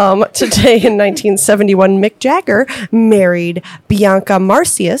 Today in 1971, Mick Jagger married Bianca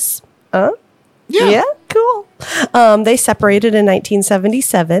Marcius. Yeah, cool. They separated in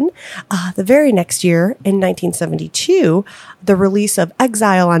 1977. The very next year, in 1972, the release of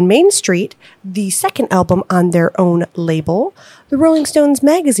Exile on Main Street, the second album on their own label. The Rolling Stones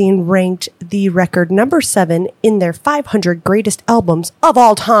magazine ranked the record number 7 in their 500 greatest albums of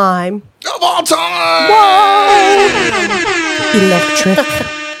all time. Of all time. Electric.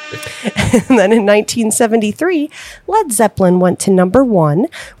 And then in 1973, Led Zeppelin went to number 1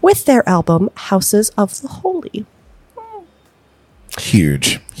 with their album Houses of the Holy.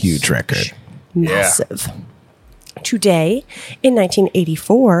 Huge record. Massive. Today, in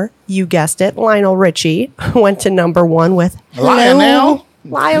 1984, you guessed it, Lionel Richie went to number 1 with Lionel.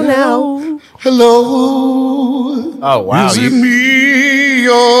 Lionel. Hello. Oh, wow. Is it me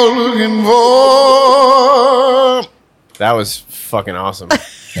you're looking for? That was fucking awesome.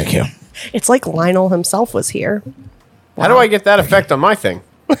 Thank you. It's like Lionel himself was here. How do I get that effect on my thing?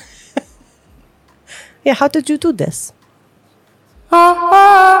 Yeah, how did you do this?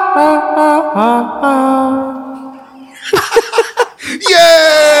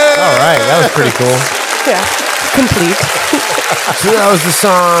 Yeah. All right, that was pretty cool. Yeah, complete. So that was the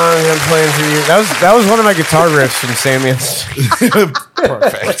song I'm playing for you. That was one of my guitar riffs from Sandman's.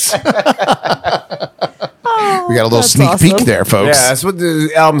 Perfect. We got a little That's sneak peek awesome. there, folks. Yeah, that's what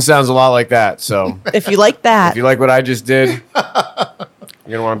the album sounds a lot like that. So If you like that, if you like what I just did, you're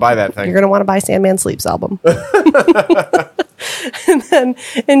gonna want to buy that thing. you're going to want to buy Sandman Sleeps album. And then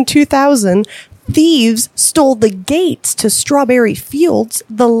in 2000, thieves stole the gates to Strawberry Fields,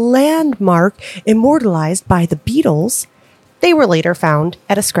 the landmark immortalized by the Beatles. They were later found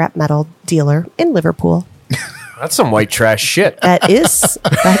at a scrap metal dealer in Liverpool. That's some white trash shit. That is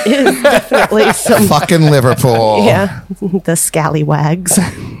definitely some, Fucking Liverpool. yeah, the scallywags.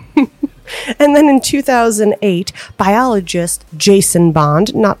 And then in 2008, biologist Jason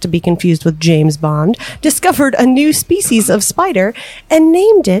Bond, not to be confused with James Bond, discovered a new species of spider and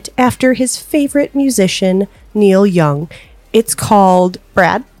named it after his favorite musician, Neil Young. It's called,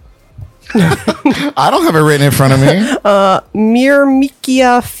 Brad? I don't have it written in front of me.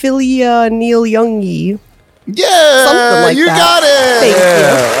 Myrmikia philia Neil Youngi. Yeah. Something like you that. got it. Thank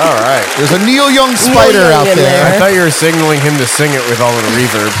Yeah, all right. There's a Neil Young spider Young out in there. I thought you were signaling him to sing it with all the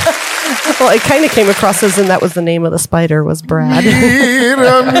reverb. Well, it kind of came across as in that was the name of the spider, was Brad.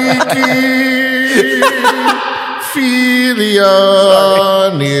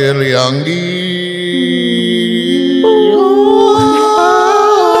 Philia Neil Youngy.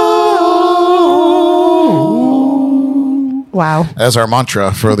 Wow. as our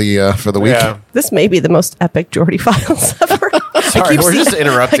mantra for the week. Yeah. This may be the most epic Geordie Files ever. Sorry, we're just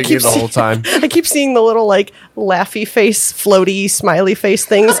interrupting you the whole time. I keep seeing the little like laughy face, floaty, smiley face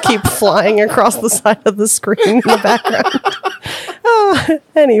things keep flying across the side of the screen in the background.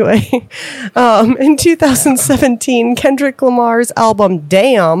 Anyway, in 2017, Kendrick Lamar's album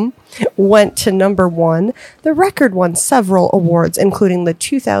Damn went to number 1. The record won several awards, including the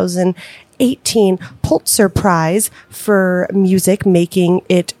 2018 Pulitzer Prize for music, making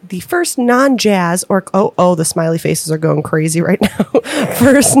it the first non-jazz or the smiley faces are going crazy right now.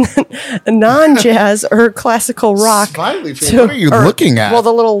 First non-jazz or classical rock. Smiley face? What are you looking at? Well,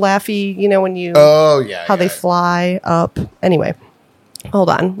 the little laughy, when you how they fly up. Anyway.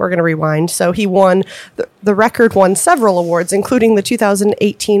 Hold on, we're going to rewind. So he won, the record won several awards, including the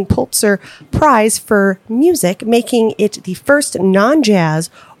 2018 Pulitzer Prize for music, making it the first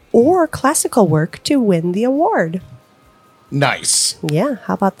non-jazz or classical work to win the award. Nice. Yeah,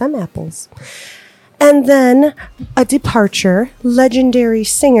 how about them apples? And then a departure. Legendary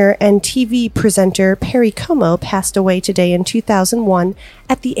singer and TV presenter Perry Como passed away today in 2001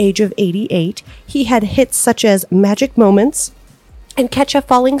 at the age of 88. He had hits such as Magic Moments and Catch a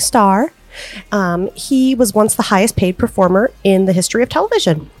Falling Star. He was once the highest paid performer in the history of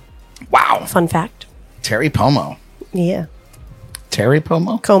television. Wow. Fun fact. Terry Pomo. Yeah. Terry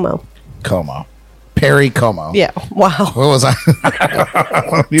Pomo? Como. Perry Como. Yeah. Wow. What was I? I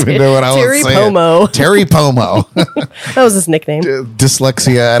don't even know what I was saying. Terry Pomo. Terry Pomo. That was his nickname.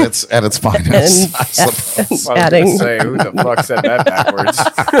 Dyslexia at its finest. I suppose. I was Adding gonna say, who the fuck said that backwards?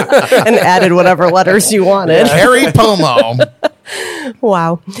 and added whatever letters you wanted. Terry Pomo.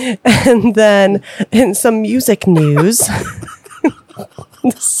 Wow. And then in some music news,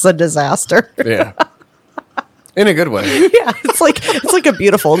 this is a disaster. Yeah. In a good way. Yeah, it's like a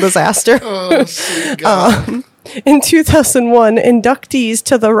beautiful disaster. Oh, sweet God. In 2001, inductees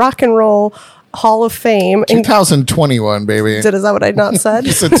to the Rock and Roll Hall of Fame. 2021, baby. Is that what I not said?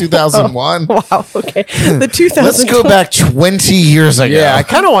 You said 2001? Oh, wow, okay. The 2000. Let's go back 20 years ago. Yeah, I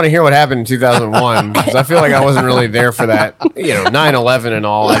kind of want to hear what happened in 2001 because I feel like I wasn't really there for that, 9/11 and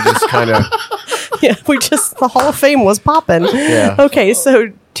all. I just kind of... Yeah, the Hall of Fame was popping. Yeah. Okay,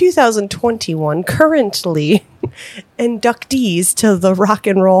 so 2021, currently inductees to the Rock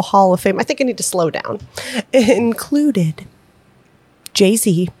and Roll Hall of Fame. I think I need to slow down. Included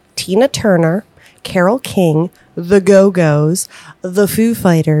Jay-Z, Tina Turner, Carole King, The Go-Go's, The Foo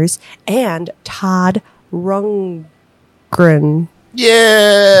Fighters, and Todd Rundgren.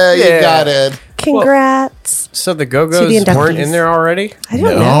 Yeah, you got it. Congrats. So the To Go-Go's the inductees. weren't in there already? I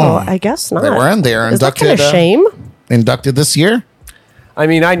don't know. I guess not. They were in there. Is that kind of Inducted, shame? Inducted this year. I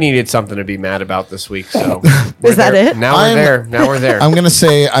mean, I needed something to be mad about this week, so... Is that it? Now we're there. I'm going to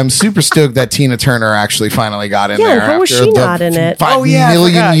say I'm super stoked that Tina Turner actually finally got in Yeah, there. how was after she the not in it? 5 Oh, yeah, I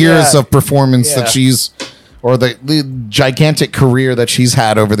million forgot, years yeah. of performance Yeah. that she's... Or the gigantic career that she's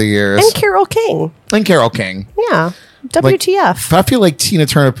had over the years. And Carole King. And Carole King. Yeah. Like, WTF. But I feel like Tina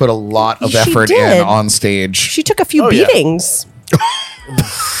Turner put a lot of She effort did. in on stage. She took a few yeah. beatings.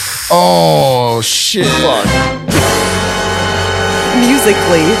 Oh, shit.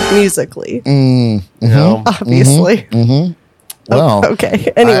 Musically. No. Obviously. Well,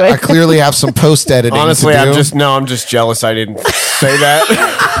 Okay. Anyway. I clearly have some post-editing Honestly, to do. I'm just jealous I didn't say that.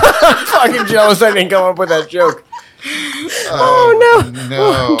 I'm fucking jealous I didn't come up with that joke. Oh no.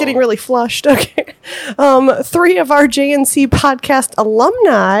 no. I'm getting really flushed. Okay. 3 of our JNC podcast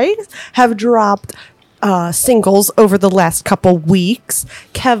alumni have dropped singles over the last couple weeks.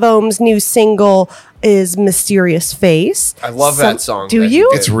 Kev Ohm's new single is Mysterious Face. I love that song. Do that you?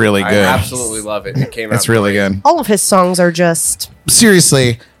 he did. It's really I good. absolutely love it. It came out It's really great. good. All of his songs are just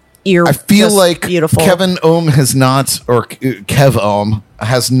Seriously, I feel just like beautiful. Kevin Ohm has not, or Kev Ohm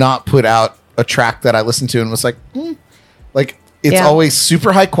has not put out a track that I listened to and was like, like it's Yeah. always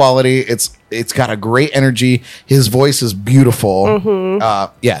super high quality. It's got a great energy. His voice is beautiful.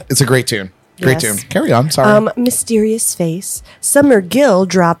 Yeah, it's a great tune. Great Yes. tune. Carry on. Sorry. Mysterious Face. Summer Gill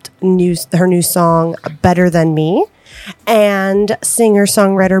dropped her new song Better Than Me, and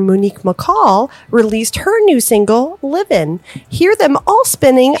singer-songwriter Monique McCall released her new single Livin'. Hear them all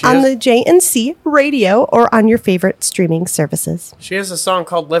spinning on the JNC radio or on your favorite streaming services. She has a song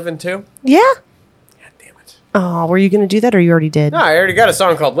called Livin' too? Yeah. God damn it. Oh, were you going to do that or you already did? No, I already got a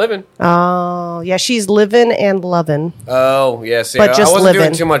song called Livin'. Oh, yeah, she's living and loving. Oh, yes. But I just wasn't doing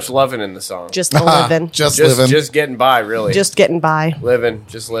livin'. too much loving in the song. Just living. Just living. Just getting by, really. Just getting by. living.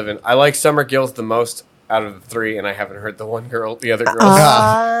 Just living. I like Summer Gills the most out of the 3, and I haven't heard the other girl.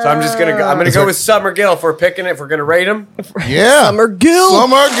 So I'm just gonna go. I'm gonna go with Summer Gill if we're picking it. If we're gonna rate them. yeah. Summer Gill.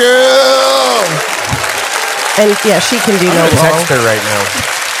 Summer Gill. And yeah, she can do no Text wrong. her right now.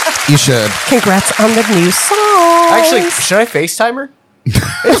 You should. Congrats on the new song. Actually, should I FaceTime her?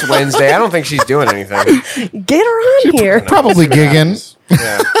 It's Wednesday. I don't think she's doing anything. Get her on here. Probably gigging.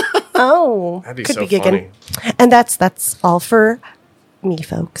 Yeah. Oh, That'd be could so be gigging. funny. And that's all for me,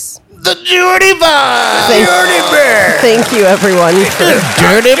 folks. The Dirty Files. Thank you, everyone.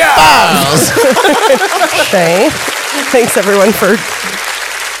 Dirty Files. Thanks, everyone, for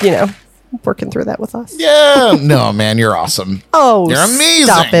working through that with us. Yeah. No, man, you're awesome. Oh, You're amazing.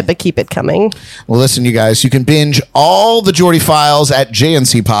 Stop it, but keep it coming. Well, listen, you guys, you can binge all the Geordie Files at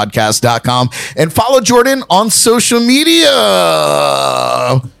jncpodcast.com and follow Jordan on social media.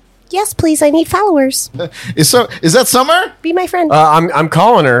 Yes, please. I need followers. Is that Summer? Be my friend. I'm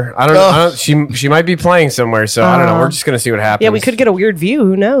calling her. I don't know. She might be playing somewhere, so I don't know. We're just gonna see what happens. yeah, we could get a weird view.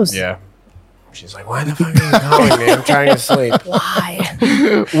 Who knows? Yeah. She's like, why the fuck are you calling me? I'm trying to sleep. Why?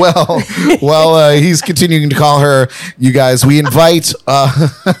 Well, while he's continuing to call her, you guys, we invite...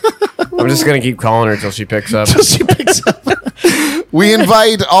 I'm just gonna keep calling her until she picks up. she picks up. We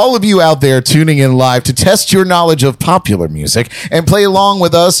invite all of you out there tuning in live to test your knowledge of popular music and play along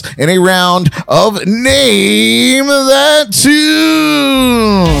with us in a round of Name That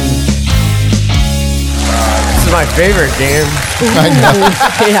Tune. This is my favorite game. I know.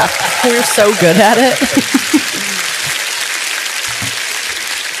 Yeah, we're so good at it.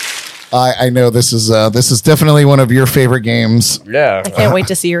 I know this is definitely one of your favorite games. Yeah. I can't wait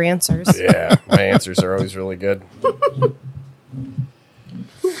to see your answers. Yeah. My answers are always really good.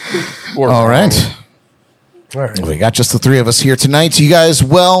 All right. All right. We got just the three of us here tonight. You guys,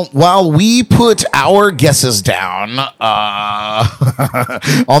 well, while we put our guesses down on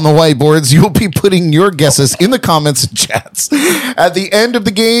the whiteboards, you'll be putting your guesses in the comments and chats. At the end of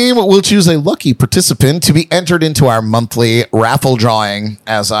the game, we'll choose a lucky participant to be entered into our monthly raffle drawing,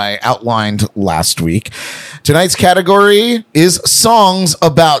 as I outlined last week. Tonight's category is songs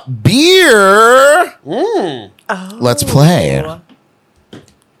about beer. Let's play.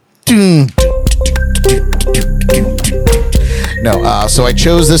 No, so I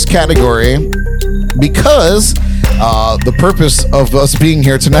chose this category because the purpose of us being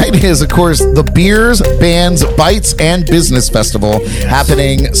here tonight is, of course, the Beers, Bands, Bites, and Business Festival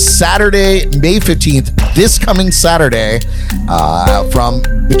happening Saturday, May 15th, this coming Saturday, from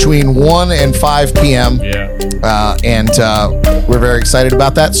between 1 and 5 p.m. Yeah. And we're very excited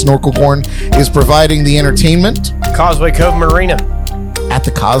about that. Snorkel Corn is providing the entertainment Causeway Cove Marina. at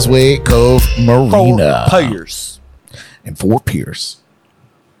the Causeway Cove Marina. Piers. And 4 Piers.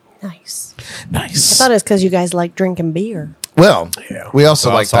 Nice. Nice. I thought it's because you guys like drinking beer. Well, we also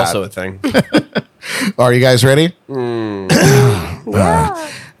Well, like it's that. also a thing. Are you guys ready? No.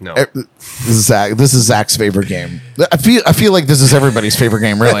 This is Zach's favorite game. I feel like this is everybody's favorite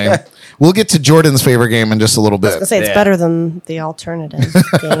game, really. We'll get to Jordan's favorite game in just a little I was bit. gonna say it's Yeah. better than the alternative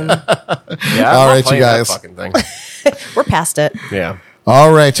game. Yeah, I'm All not right, you playing that guys. fucking thing. We're past it. Yeah.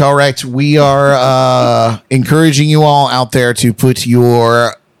 All right. We are encouraging you all out there to put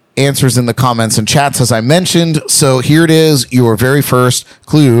your answers in the comments and chats, as I mentioned. So here it is, your very first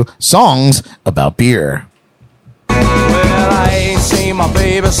clue: songs about beer. Well, I ain't seen my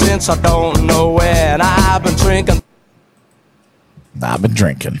baby since I don't know when. I've been drinking. I've been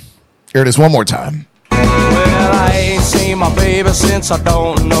drinking. Here it is one more time. Well, I ain't seen my baby since I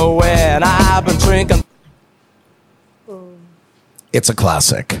don't know when. I've been drinking. It's a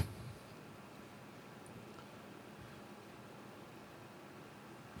classic.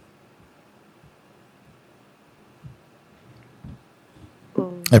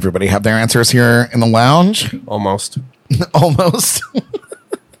 Everybody have their answers here in the lounge? Almost. Almost.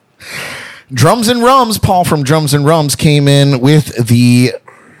 Drums and Rums, Paul from Drums and Rums came in with the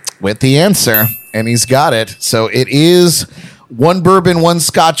answer, and he's got it. So it is 1 bourbon, 1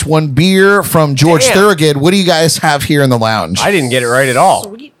 scotch, 1 beer from George Damn. Thorogood. What do you guys have here in the lounge? I didn't get it right at all.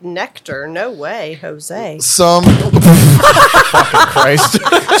 Sweet nectar. No way, Jose. Some Christ.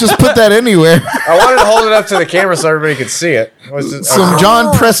 just put that anywhere. I wanted to hold it up to the camera so everybody could see it. Some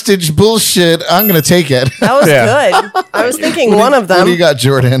John Prestige bullshit. I'm gonna take it. That was Yeah. good. I was thinking one of them. What do you got,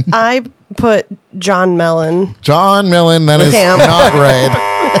 Jordan? I put John Mellon. John Millen. That is Damn. not right.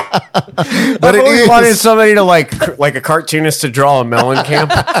 But I it always wanted is. somebody to like a cartoonist to draw a melon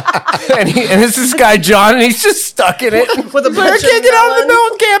camp, and it's this guy John, and he's just stuck in it. With a bunch I can't of get out of the melons.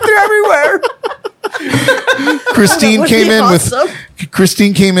 melon camp; they're everywhere. Christine That would came be in awesome. with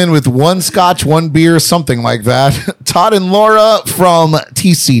Christine came in with 1 scotch, 1 beer, something like that. Todd and Laura from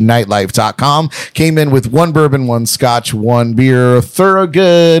tcnightlife.com came in with 1 bourbon, 1 scotch, 1 beer.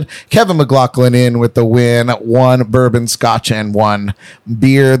 Thorogood. Kevin McLaughlin in with the win, 1 bourbon, scotch, and 1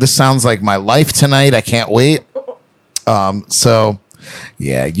 beer. This sounds like my life tonight. I can't wait. So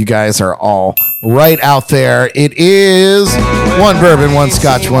yeah, you guys are all right out there. It is 1 bourbon, 1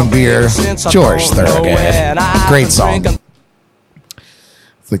 scotch, 1 beer. George Thorogood. Great song.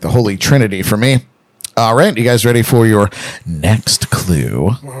 It's like the Holy Trinity for me. All right, you guys ready for your next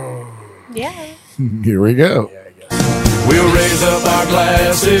clue? Yeah. Here we go. We'll raise up our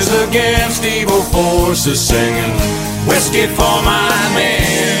glasses against evil forces, singing whiskey for my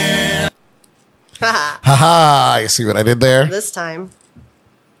man. Haha, you see what I did there? This time.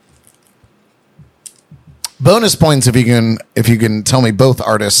 Bonus points if you can tell me both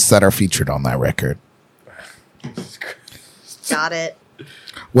artists that are featured on that record. Got it.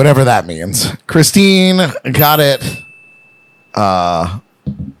 Whatever that means. Christine got it.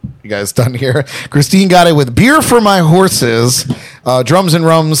 You guys done here? Christine got it with Beer for My Horses. Drums and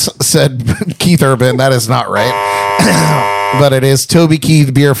Rums said Keith Urban. That is not right. But it is Toby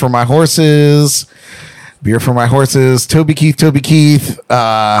Keith, Beer for My Horses. Beer for My Horses. Toby Keith.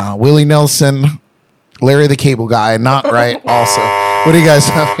 Willie Nelson. Larry the Cable Guy. Not right also. What do you guys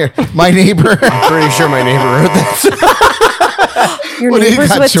have here? My Neighbor. I'm pretty sure my neighbor wrote this. Your What do you neighbors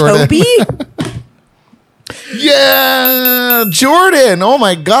got, with Jordan? Toby? Yeah, Jordan. Oh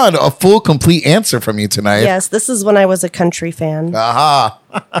my God, a full, complete answer from you tonight. Yes, this is when I was a country fan. Aha.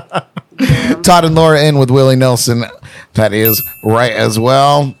 Todd and Laura in with Willie Nelson. That is right as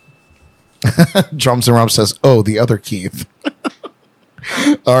well. Drums and Rump says, oh, the other Keith.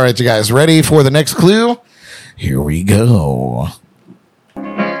 All right, you guys ready for the next clue? Here we go.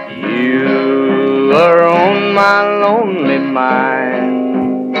 You are on my lonely mind.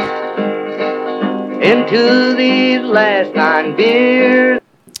 Into these last 9 beers.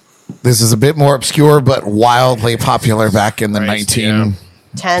 This is a bit more obscure, but wildly popular back in the Christ, yeah.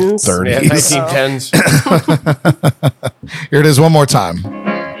 1930s. Yeah, 1910s. Here it is one more time.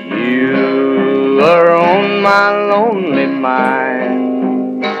 You are on my lonely mind.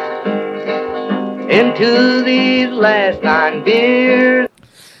 Into these last 9 beers.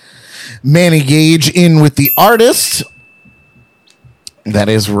 Manny Gage in with the artist. That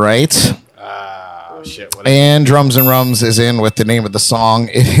is right. Oh, shit. What And Drums and Rums is in with the name of the song.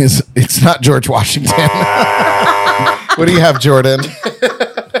 It's not George Washington. What do you have, Jordan?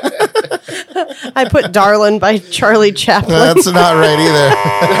 I put Darlin' by Charlie Chaplin. That's not right either.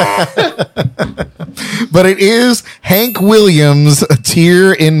 But it is Hank Williams, A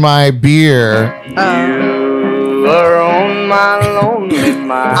Tear in My Beer. You are on my lonely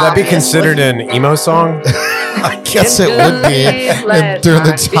mind. Would that be considered an emo song? I guess it would be during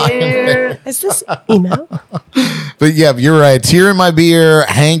the time. Is this emo? But yeah, you're right. Tear in My Beer,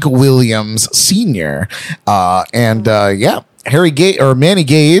 Hank Williams Sr. Yeah, Manny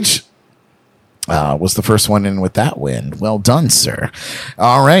Gage was the first one in with that win. Well done, sir.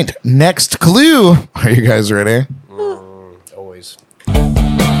 All right, next clue. Are you guys ready? Always. Baby,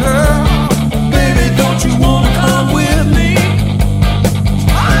 don't you wanna come with me?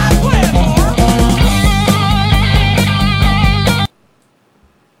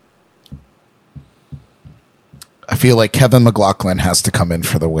 I feel like Kevin McLaughlin has to come in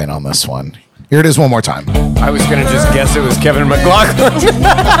for the win on this one. Here it is one more time. I was going to just guess it was Kevin McLaughlin.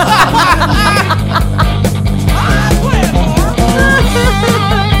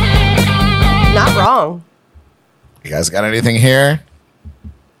 Not wrong. You guys got anything here?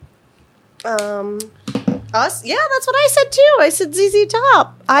 Us? Yeah, that's what I said too. I said ZZ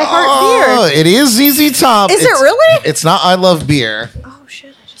Top. I Oh, heart beer. it is ZZ Top. Is it really? It's not I Love Beer. Oh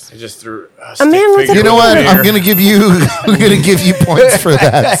shit! I just threw A man with a You know what? beer. I'm gonna give you points for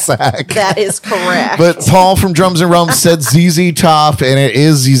that, Zack. That is correct. But Paul from Drums and Rumps said ZZ Top, and it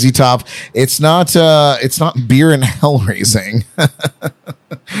is ZZ Top. It's not beer and hell raising,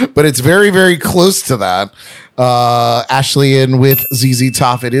 but it's very, very close to that. Ashley in with ZZ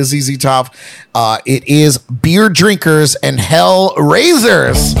Top. It is ZZ Top. It is Beer Drinkers and Hell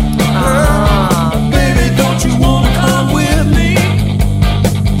Raisers. Baby, don't you wanna come with me?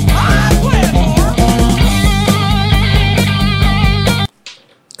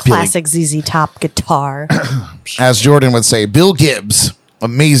 Classic ZZ Top guitar. As Jordan would say, Bill Gibbs,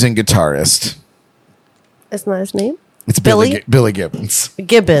 amazing guitarist. Isn't that his name? It's Billy? Billy Gibbons.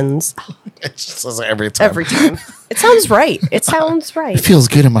 Gibbons. It just says it every time. Every time. It sounds right. It sounds right. It feels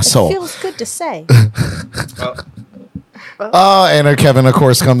good in my soul. Feels good to say. And Kevin, of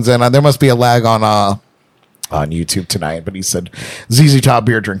course, comes in. There must be a lag on YouTube tonight, but he said ZZ Top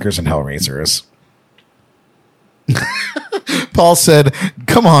beer drinkers and Hellraisers. Paul said,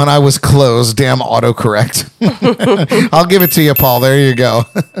 come on, I was close. Damn autocorrect. I'll give it to you, Paul. There you go.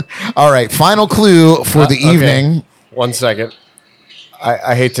 All right. Final clue for the evening. 1 second.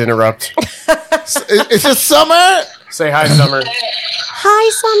 I hate to interrupt. It's just Summer. Say hi, Summer. Hi,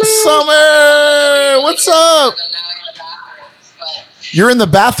 Summer. Summer, what's up? You're in the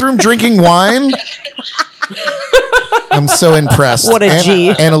bathroom drinking wine? I'm so impressed. What a G.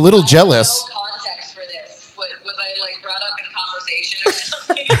 And a little jealous. Context for this. Was I like brought up in conversation or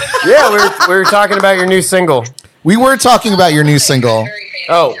something? Yeah, we were talking about your new single. We were talking about your new single.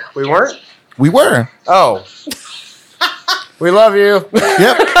 Oh, we weren't? We were. Oh. We love you.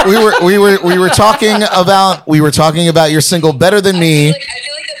 Yep. We were talking about your single Better Than Me. I feel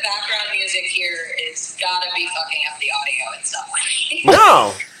like the background music here is gotta be fucking up the audio in some way.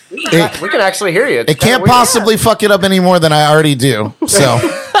 No. We can actually hear you. It can't possibly fuck it up any more than I already do. So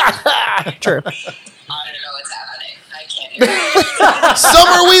True. I don't know what's happening. I can't hear it.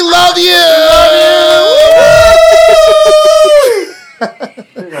 Summer, we love you.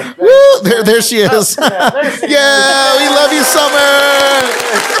 Woo! There she is. Yeah, we love you, Summer.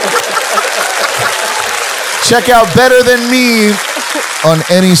 Check out Better Than Me on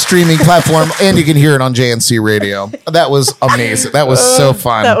any streaming platform, and you can hear it on JNC Radio. That was amazing. That was so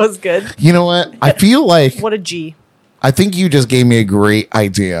fun. That was good. You know what? I feel like What a G. I think you just gave me a great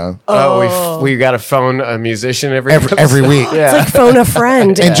idea We got to phone a musician every week. It's like phone a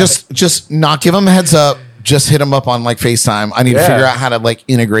friend. And just not give them a heads up. Just hit them up on like FaceTime. I need to figure out how to like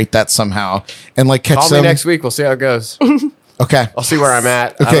integrate that somehow and like catch Call them me next week. We'll see how it goes. Okay. I'll see where I'm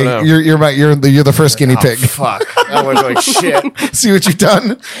at. I Okay, don't know. you're the first guinea pig. Fuck. That was like shit. See what you've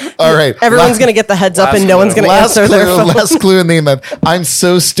done? All right. Everyone's going to get the heads up and no one's going to answer their phone. Last clue in the email. I'm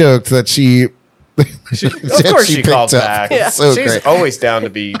so stoked that she Of course she picked called up. back. It's so She's great. always down to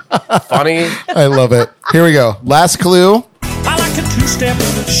be funny. I love it. Here we go. Last clue. I like to two-step,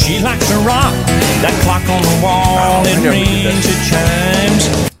 she likes to rock. That clock on the wall, it rings, it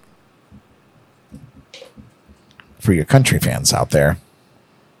chimes. For your country fans out there.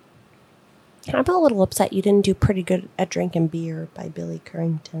 I'm a little upset you didn't do Pretty Good at Drinking Beer by Billy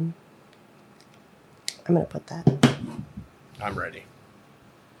Currington. I'm going to put that. I'm ready.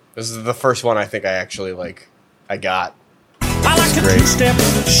 This is the first one I think I actually I got. I like to two-step,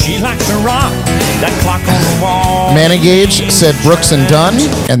 she likes to rock. That clock on the wall. Manigage said Brooks and Dunn,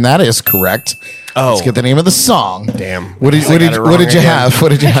 and that is correct. Oh. Let's get the name of the song. Damn. What did you have? What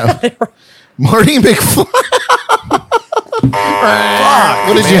did you have? Marty McFly.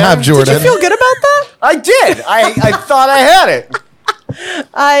 What did you have, Jordan? Did you feel good about that? I did. I thought I had it.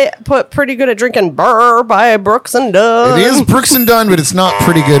 I put Pretty Good at Drinking Beer by Brooks and Dunn. It is Brooks and Dunn, but it's not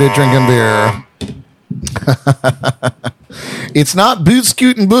Pretty Good at Drinking Beer. It's not Boot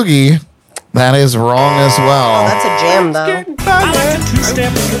Scoot and Boogie. That is wrong as well. That's a jam, though. I like to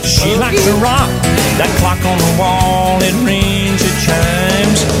two-step, she likes to rock. That clock on the wall, it rings, it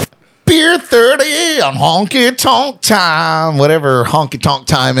chimes. Beer 30 on honky tonk time, whatever honky tonk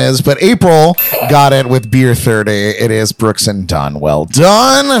time is. But April got it with Beer 30. It is Brooks and Dunn. Well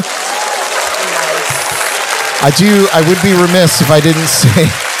done. I would be remiss if I didn't say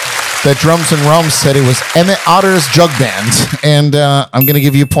that Drums and Rums said it was Emmett Otter's Jug Band. And I'm going to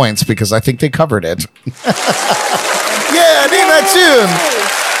give you points because I think they covered it. Yeah, name that tune.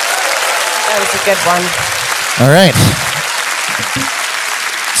 That was a good one. All right.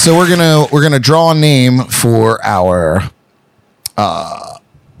 So we're gonna draw a name for our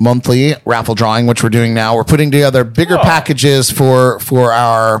monthly raffle drawing, which we're doing now. We're putting together bigger packages for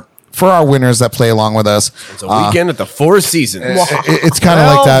our winners that play along with us. It's a weekend at the Four Seasons. It's kind of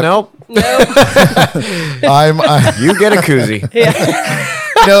like that. Nope. You get a koozie.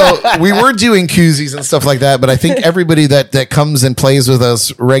 No, we were doing koozies and stuff like that, but I think everybody that comes and plays with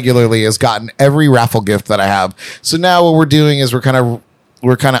us regularly has gotten every raffle gift that I have. So now what we're doing is we're kind of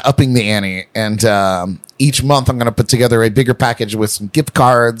upping the ante, and each month I'm going to put together a bigger package with some gift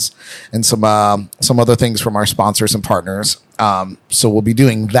cards and some other things from our sponsors and partners. So we'll be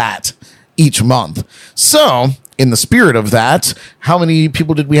doing that each month. So in the spirit of that, how many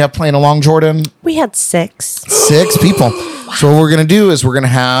people did we have playing along, Jordan? We had 6. 6 people. So what we're going to do is we're going to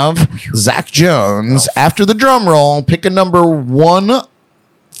have Zack Jones, after the drum roll, pick a number 1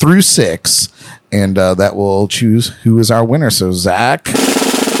 through 6, and that will choose who is our winner. So Zack. 4.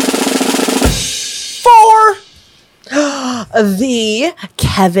 The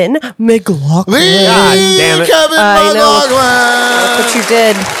Kevin McLaughlin. God damn it. Kevin I know. McLaughlin. That's what you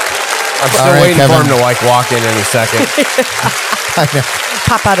did. I'm still All right, waiting Kevin. for him to like walk in any second.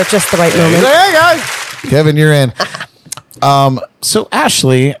 Pop out at just the right He's moment. like, hey guys. Kevin, you're in. So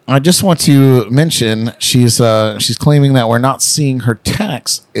Ashley, I just want to mention she's claiming that we're not seeing her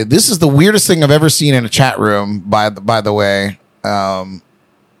text. This is the weirdest thing I've ever seen in a chat room. By the way,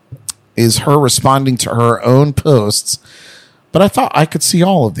 is her responding to her own posts. But I thought I could see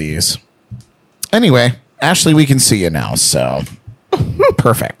all of these. Anyway, Ashley, we can see you now. So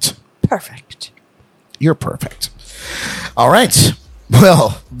perfect. Perfect. You're perfect. All right.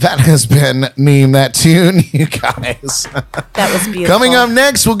 Well, that has been Name That Tune, you guys. That was beautiful. Coming up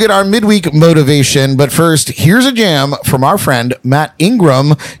next, we'll get our midweek motivation. But first, here's a jam from our friend Matt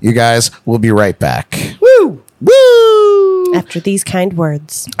Ingram. You guys, we'll be right back. Woo! Woo! After these kind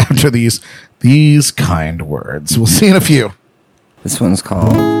words. After these kind words. We'll see you in a few. This one's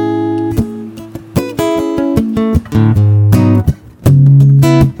called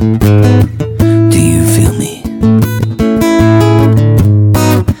Do You Feel Me?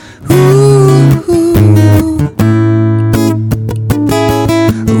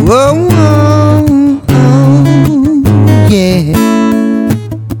 Whoa, whoa, oh, yeah.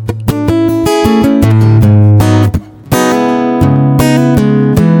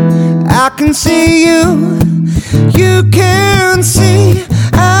 I can see you, you can see,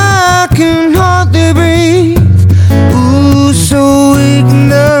 I can hardly breathe. Ooh, so weak in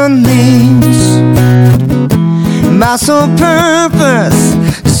the knees. My sole purpose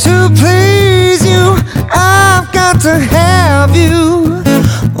is to please you. I've got to have you.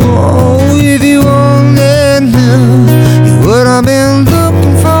 Oh, if you only knew what I've been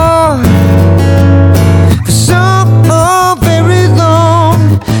looking for so very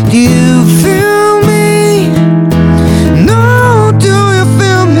long. Do you feel me? No, do you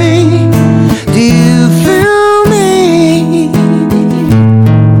feel me? Do you feel me?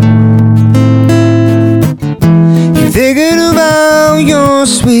 You're thinking about your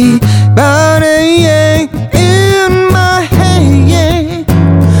sweet body in my head,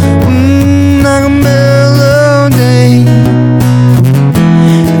 like a melody.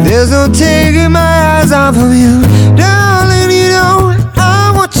 There's no taking my eyes off of you, darling. You know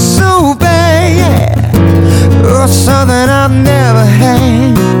I want you so bad. Oh, something I've never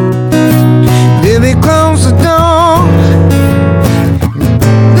had. Baby, close the door.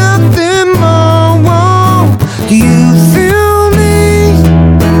 Nothing more. Do you feel me?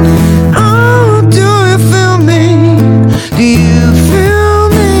 Oh, do you feel me? Do you feel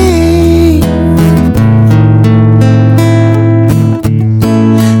me?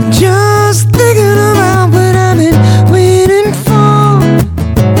 Just thinking about what I've been waiting for.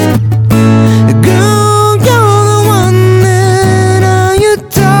 Girl, you're the one that I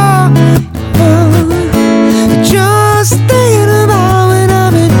adore. Just thinking about what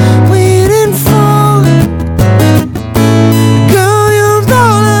I've been waiting for. Girl, you're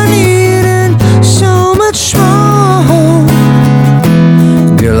all I need and so much more.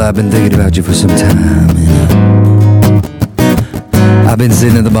 Girl, I've been thinking about you for some time, I've been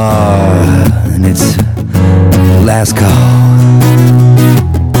sitting at the bar, and it's last call.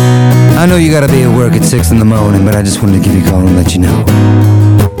 I know you gotta be at work at 6 in the morning, but I just wanted to give you a call and let you know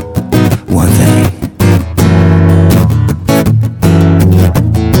one thing.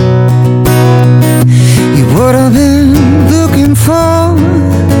 You're what I've been looking for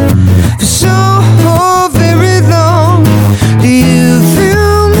so very long. Do you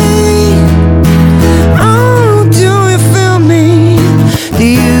feel me? Oh, do you feel me? Do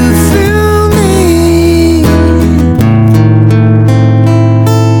you feel me?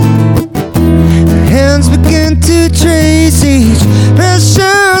 Hands begin to trace each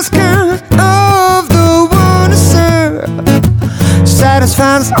precious count of the one to serve.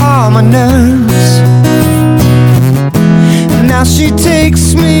 Satisfies all my nerves. Now she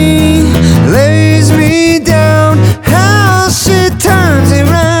takes me, lays me down. How she turns it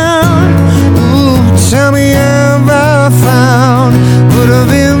round. Ooh, tell me have I found what I've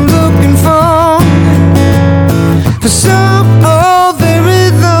been looking for so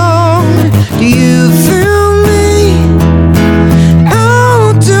very long. Do you feel me?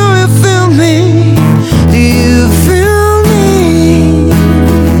 Oh, do you feel me? Do you feel me?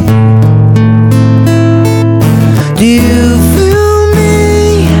 Do you feel me?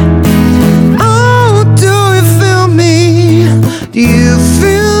 Oh, do you feel me? Do you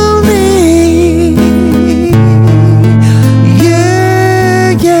feel me?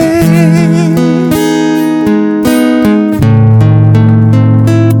 Yeah, yeah.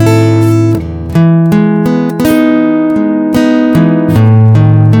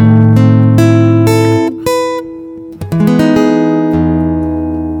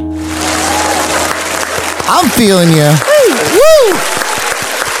 I'm feeling you. Woo!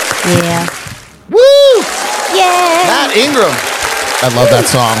 Yeah. Woo! Yeah. Matt Ingram. I love that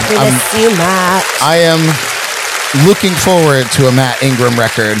song. We miss you, Matt. I am looking forward to a Matt Ingram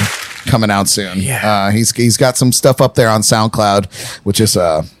record coming out soon. Yeah. He's got some stuff up there on SoundCloud, which is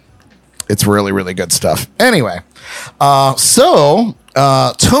it's really, really good stuff. Anyway, so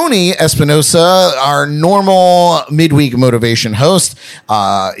Tony Espinosa, our normal midweek motivation host,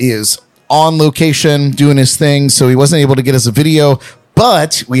 is on location doing his thing, so he wasn't able to get us a video.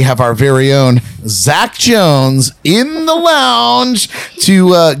 But we have our very own Zack Jones in the lounge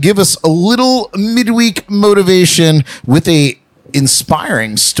to give us a little midweek motivation with a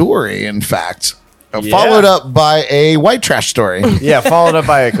inspiring story, in fact. Followed up by a white trash story. Yeah, followed up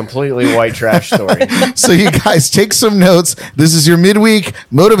by a completely white trash story. So you guys take some notes. This is your midweek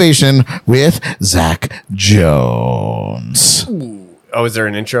motivation with Zack Jones. Oh, is there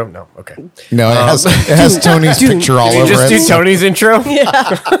an intro? No. Okay. No, it has Tony's picture all over it. Just do Tony's intro?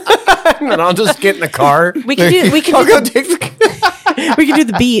 Yeah. And I'll just get in the car. We can do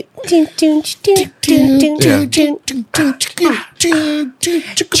the beat.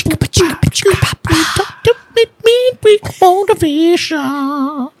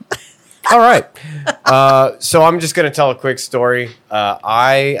 All right. So I'm just going to tell a quick story.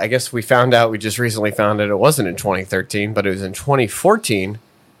 I guess we just recently found out it wasn't in 2013, but it was in 2014.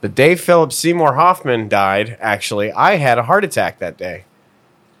 The day Philip Seymour Hoffman died, actually, I had a heart attack that day.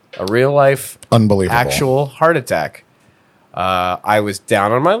 A real life, unbelievable, actual heart attack. I was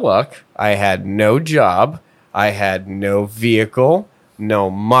down on my luck. I had no job. I had no vehicle, no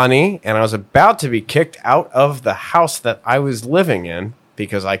money, and I was about to be kicked out of the house that I was living in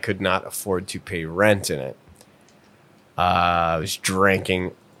because I could not afford to pay rent in it. I was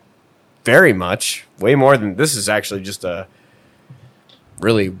drinking very much, way more than this is actually just this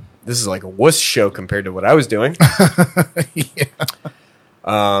is like a wuss show compared to what I was doing. Yeah.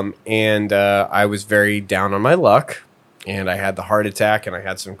 And I was very down on my luck, and I had the heart attack, and I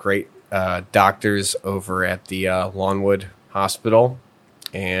had some great doctors over at the Lawnwood Hospital.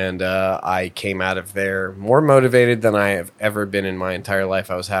 And I came out of there more motivated than I have ever been in my entire life.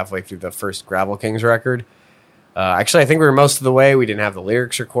 I was halfway through the first Gravel Kings record. Actually, I think we were most of the way. We didn't have the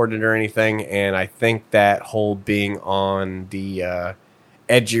lyrics recorded or anything. And I think that whole being on the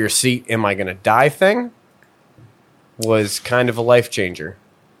edge of your seat, am I going to die thing, was kind of a life changer.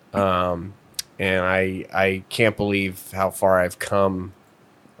 And I can't believe how far I've come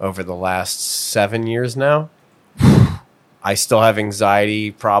over the last 7 years now. I still have anxiety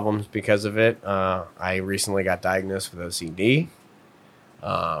problems because of it. I recently got diagnosed with OCD.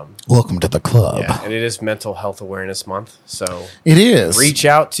 Welcome to the club. Yeah, and it is Mental Health Awareness Month. So it is. Reach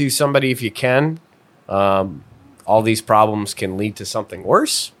out to somebody if you can. All these problems can lead to something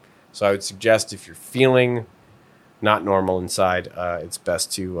worse. So I would suggest if you're feeling not normal inside, it's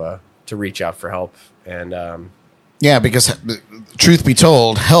best to reach out for help. And yeah, because truth be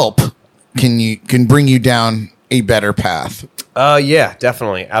told, help can bring you down a better path. Yeah,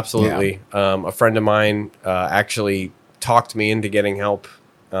 definitely. Absolutely. Yeah. A friend of mine actually talked me into getting help.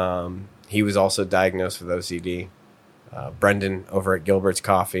 He was also diagnosed with OCD. Brendan over at Gilbert's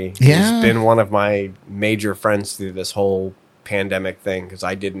Coffee. Yeah. He's been one of my major friends through this whole pandemic thing because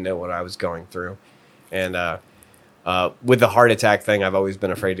I didn't know what I was going through. And with the heart attack thing, I've always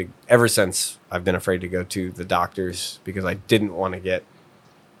been afraid to, ever since I've been afraid to go to the doctors because I didn't want to get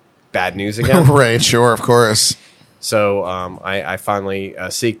bad news again. Right, sure, of course. So I finally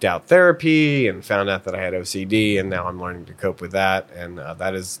seeked out therapy and found out that I had OCD, and now I'm learning to cope with that. And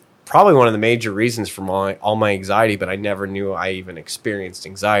that is probably one of the major reasons for all my anxiety, but I never knew I even experienced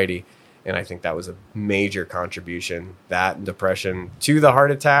anxiety. And I think that was a major contribution, that and depression, to the heart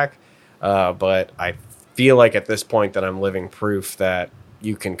attack. But I feel like at this point that I'm living proof that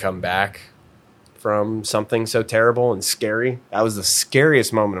you can come back from something so terrible and scary. That was the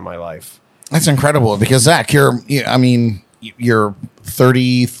scariest moment of my life. That's incredible because Zach, you're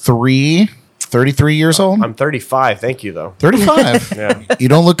 33 years old. I'm 35. Thank you, though. 35. Yeah. You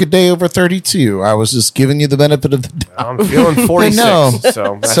don't look a day over 32. I was just giving you the benefit of the doubt. I'm feeling 46.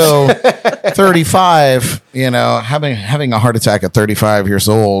 No. So 35. Having a heart attack at 35 years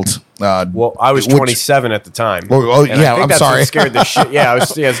old. Well, I was 27 at the time. Oh, yeah. I'm sorry. What scared the shit. Yeah,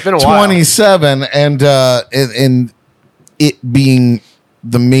 it's been a while. 27, and it being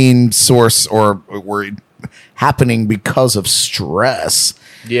the main source or happening because of stress.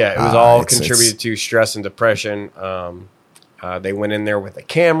 Yeah, it was all contributed to stress and depression. They went in there with the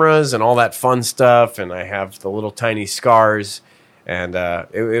cameras and all that fun stuff, and I have the little tiny scars, and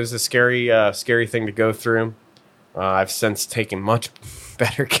it was a scary thing to go through. I've since taken much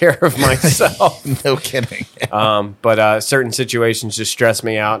better care of myself. No kidding. But certain situations just stress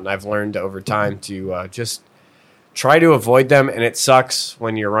me out, and I've learned over time to just try to avoid them. And it sucks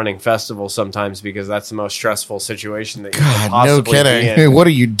when you're running festivals sometimes because that's the most stressful situation that you can possibly no be kidding. in. Hey, what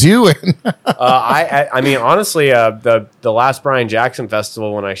are you doing? I mean, honestly, the last Brian Jackson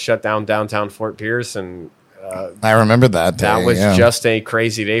festival when I shut down downtown Fort Pierce, and I remember that day. that was just a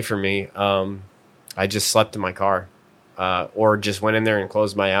crazy day for me. I just slept in my car. Or just went in there and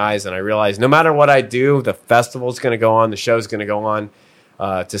closed my eyes, and I realized no matter what I do, the festival's going to go on, the show's going to go on.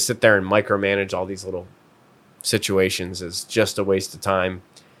 To sit there and micromanage all these little situations is just a waste of time.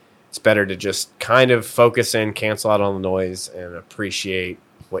 It's better to just kind of focus in, cancel out all the noise, and appreciate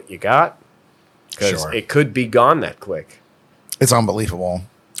what you got, because it could be gone that quick. It's unbelievable.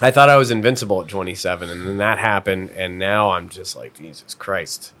 I thought I was invincible at 27, and then that happened, and now I'm just like, Jesus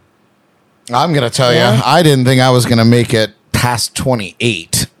Christ. I'm going to tell you, I didn't think I was going to make it past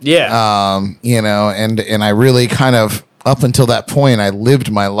 28. Yeah. And I really kind of, up until that point, I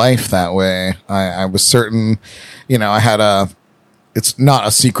lived my life that way. I was certain, I had it's not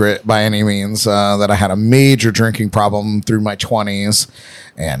a secret by any means, that I had a major drinking problem through my 20s.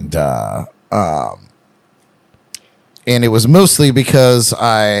 And it was mostly because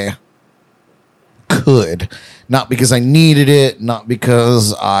I could, not because I needed it, not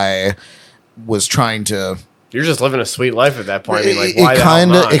because I was trying to. You're just living a sweet life at that point. I mean, like, why the hell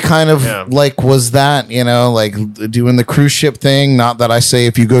not? It kind of like was that, like doing the cruise ship thing. Not that I say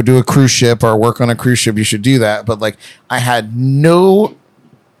if you go do a cruise ship or work on a cruise ship, you should do that. But like, I had no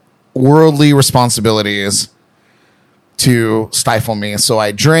worldly responsibilities to stifle me, so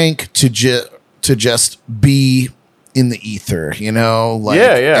I drank to just be in the ether, like,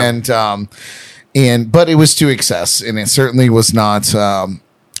 but it was to excess, and it certainly was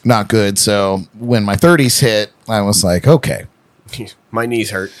not good. So when my 30s hit, I was like, okay. My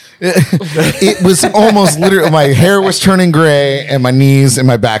knees hurt. It was almost literally, my hair was turning gray and my knees and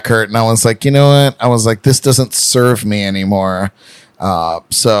my back hurt. And I was like, you know what? I was like, this doesn't serve me anymore.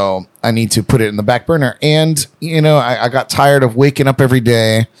 So I need to put it in the back burner. And, I got tired of waking up every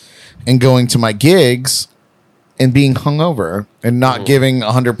day and going to my gigs and being hungover and not giving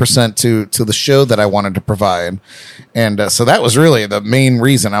 100% to the show that I wanted to provide. And so that was really the main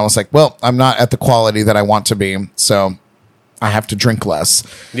reason. I was like, well, I'm not at the quality that I want to be, so I have to drink less.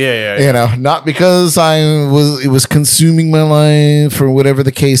 Yeah. Not because it was consuming my life or whatever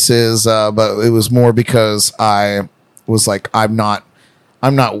the case is, but it was more because I was like, I'm not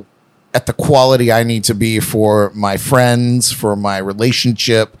at the quality I need to be for my friends, for my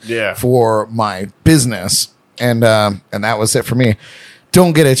relationship, for my business. And that was it for me.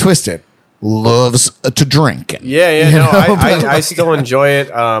 Don't get it twisted. Loves to drink. I still enjoy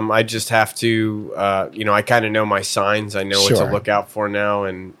it. I just have to, I kind of know my signs. I know what to look out for now.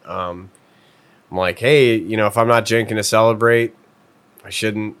 And I'm like, hey, if I'm not drinking to celebrate, I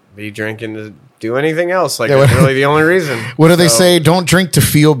shouldn't be drinking to do anything else. Like, that's really the only reason. What do they say? Don't drink to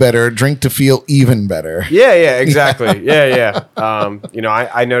feel better. Drink to feel even better. Yeah, exactly. Yeah.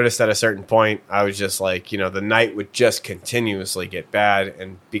 I noticed at a certain point, I was just like, the night would just continuously get bad.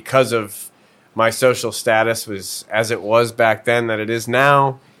 And because of my social status was as it was back then that it is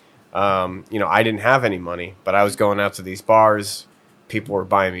now, I didn't have any money, but I was going out to these bars. People were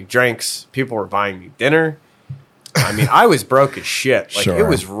buying me drinks. People were buying me dinner. I mean, I was broke as shit. Like, it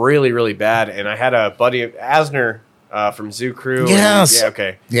was really, really bad. And I had a buddy, Asner, from Zoo Crew. Yes.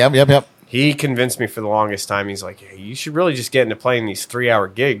 Yep. He convinced me for the longest time. He's like, hey, you should really just get into playing these 3-hour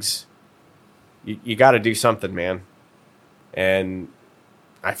gigs. You got to do something, man. And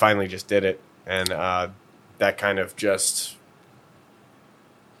I finally just did it. And that kind of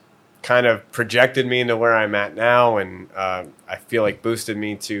projected me into where I'm at now, and I feel like boosted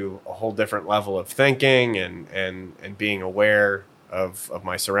me to a whole different level of thinking and being aware of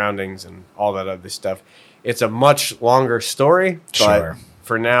my surroundings and all that other stuff. It's a much longer story, but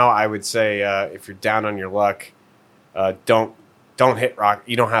for now, I would say if you're down on your luck, don't hit rock.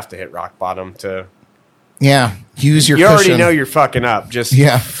 You don't have to hit rock bottom to. Yeah, use your. You cushion. already know you're fucking up. Just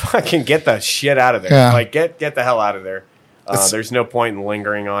fucking get the shit out of there. Yeah. Like get the hell out of there. There's no point in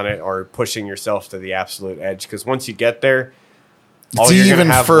lingering on it or pushing yourself to the absolute edge, because once you get there, it's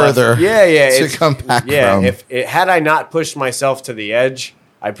even further. To come back. From. Had I not pushed myself to the edge,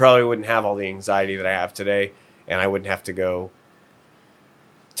 I probably wouldn't have all the anxiety that I have today, and I wouldn't have to go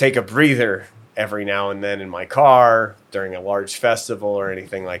take a breather every now and then in my car during a large festival or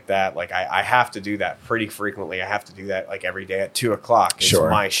anything like that. Like I have to do that pretty frequently. I have to do that like every day at 2:00 is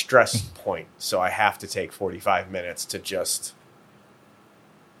my stress point. So I have to take 45 minutes to just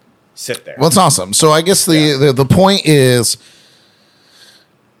sit there. Well, it's awesome. So I guess the point is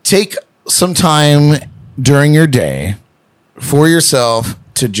take some time during your day for yourself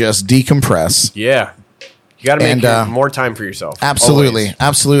to just decompress. Yeah. You got to make more time for yourself. Absolutely. Always.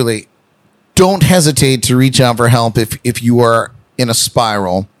 Absolutely. Don't hesitate to reach out for help if you are in a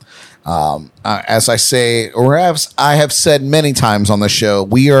spiral. As I say, or as I have said many times on the show,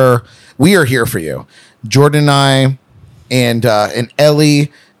 we are here for you. Jordan and I and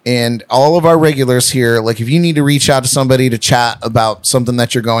Ellie and all of our regulars here. Like, if you need to reach out to somebody to chat about something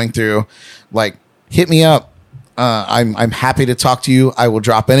that you're going through, like, hit me up. I'm happy to talk to you. I will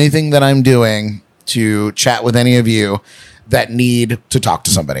drop anything that I'm doing to chat with any of you that need to talk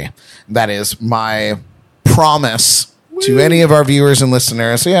to somebody. That is my promise to any of our viewers and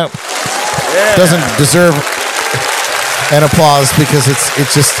listeners. Yeah. Doesn't deserve an applause because it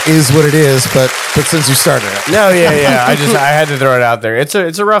just is what it is. But since you started it, no, yeah. I had to throw it out there. It's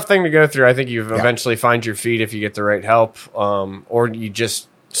a rough thing to go through. I think you eventually find your feet if you get the right help, or you just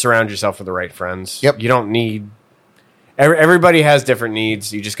surround yourself with the right friends. Yep. You don't need. Everybody has different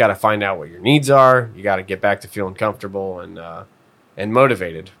needs. You just got to find out what your needs are. You got to get back to feeling comfortable and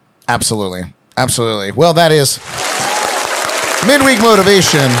motivated. Absolutely. Well, that is midweek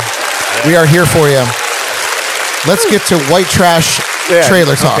motivation. We are here for you. Let's get to white trash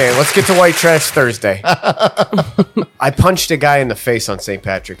trailer talk. Okay, let's get to white trash Thursday. I punched a guy in the face on St.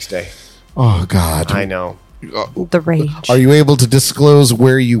 Patrick's Day. Oh, God. I know. The rage. Are you able to disclose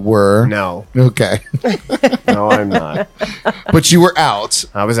where you were? No. Okay. No, I'm not. But you were out.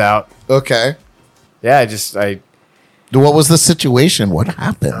 I was out. Okay. Yeah, What was the situation? What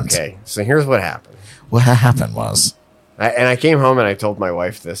happened? Okay, so here's what happened. What happened was... I came home and I told my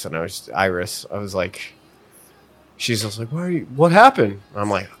wife this, and Iris, I was like, she's just like, what happened? I'm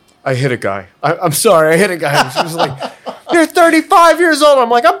like, I hit a guy. I'm sorry, I hit a guy. And she was like, you're 35 years old.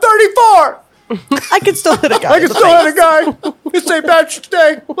 I'm like, I'm 34. I could still hit a guy. I can still hit a guy. It's St. Patrick's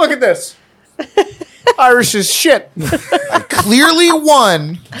Day. Look at this. Irish is shit. I clearly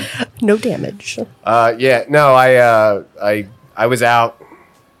won. No damage. Yeah, no, I was out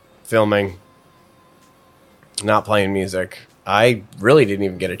filming, not playing music. I really didn't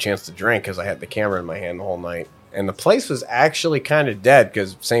even get a chance to drink because I had the camera in my hand the whole night. And the place was actually kind of dead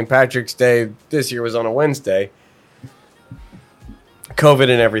because St. Patrick's Day this year was on a Wednesday. COVID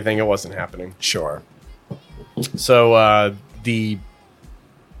and everything, it wasn't happening. Sure. So the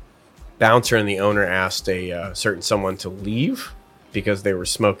bouncer and the owner asked a certain someone to leave because they were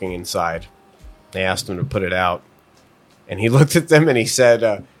smoking inside. They asked him to put it out. And he looked at them and he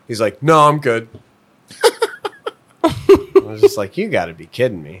said, he's like, no, I'm good. I was just like, you got to be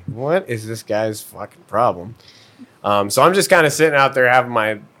kidding me. What is this guy's fucking problem? So I'm just kind of sitting out there having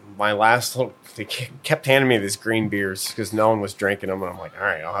my last little... They kept handing me these green beers because no one was drinking them. And I'm like, all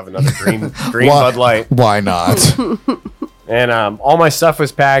right, I'll have another green Bud Light. Why not? And all my stuff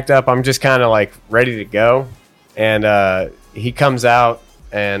was packed up. I'm just kind of like ready to go. And he comes out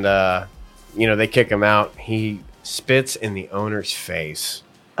and, they kick him out. He spits in the owner's face.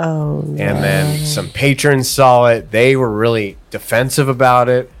 Oh, no. And then some patrons saw it. They were really defensive about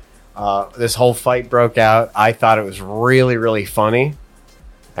it. This whole fight broke out. I thought it was really, really funny.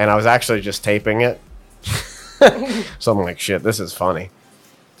 And I was actually just taping it. So I'm like, shit, this is funny.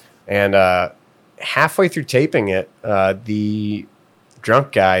 And halfway through taping it, the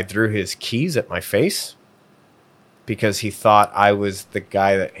drunk guy threw his keys at my face because he thought I was the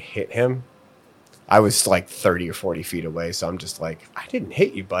guy that hit him. I was like 30 or 40 feet away. So I'm just like, I didn't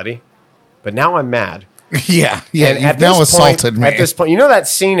hit you, buddy. But now I'm mad. Yeah. And You've now assaulted me. At this point, you know that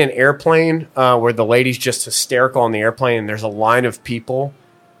scene in Airplane where the lady's just hysterical on the airplane and there's a line of people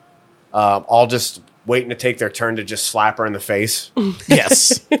all just waiting to take their turn to just slap her in the face?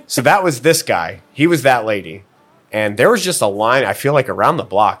 Yes. So that was this guy. He was that lady. And there was just a line, I feel like, around the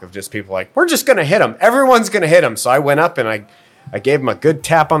block of just people like, we're just going to hit him. Everyone's going to hit him. So I went up and I gave him a good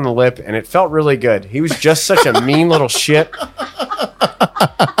tap on the lip, and it felt really good. He was just such a mean little shit.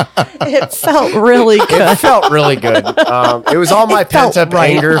 It felt really good. It felt really good. It was all my pent up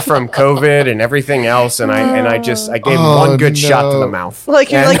anger from COVID and everything else, and I gave him one good shot to the mouth.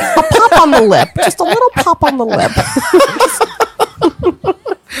 Like you're like a pop on the lip, just a little pop on the lip.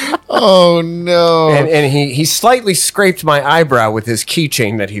 Oh no! And he slightly scraped my eyebrow with his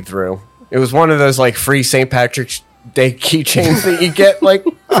keychain that he threw. It was one of those like free St. Patrick's Day keychains that you get like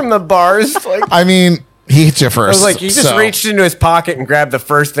from the bars. Like, I mean, he hit you first. I was like, he just reached into his pocket and grabbed the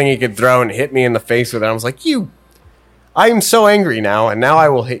first thing he could throw and hit me in the face with it. I was like, I am so angry now, and now I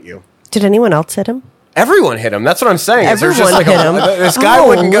will hit you. Did anyone else hit him? Everyone hit him. That's what I'm saying. Everyone just like hit him. This guy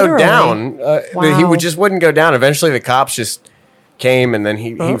wouldn't literally. go down. Wow. He just wouldn't go down. Eventually, the cops just came, and then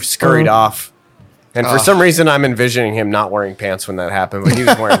he scurried off. And for some reason, I'm envisioning him not wearing pants when that happened, but he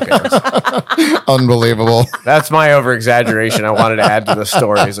was wearing pants. Unbelievable. That's my over-exaggeration I wanted to add to the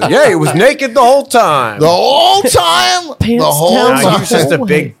story. He's like, yeah, he was naked the whole time. The whole time? Pants the whole down. time. He was just a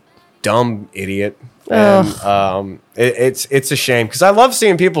big, dumb idiot. And it's a shame because I love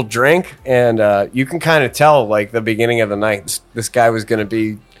seeing people drink, and you can kind of tell, like, the beginning of the night, this guy was going to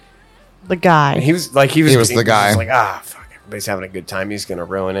be The guy. he was the guy. Like, fuck, everybody's having a good time. He's gonna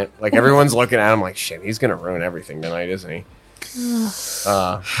ruin it. Like everyone's looking at him like, shit, he's gonna ruin everything tonight, isn't he?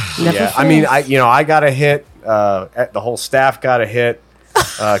 Yeah, I mean, I got a hit. The whole staff got a hit.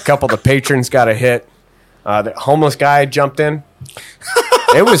 A couple of the patrons got a hit. The homeless guy jumped in.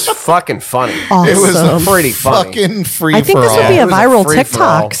 It was fucking funny. Awesome. It was pretty funny. Fucking free I think for this would all. be a It was viral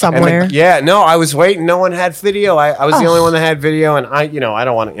free-for-all. TikTok somewhere. And I was waiting. No one had video. I was the only one that had video, and I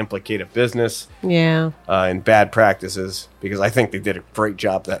don't want to implicate a business Yeah. in bad practices because I think they did a great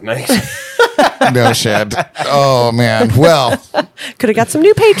job that night. No shit. Oh, man. Well, Could have got some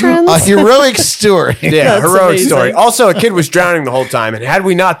new patrons. a heroic story. Yeah, That's heroic amazing. story. Also, a kid was drowning the whole time, and had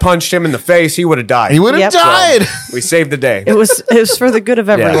we not punched him in the face, he would have died. He would have Yep. died. We saved the day. It was for the good of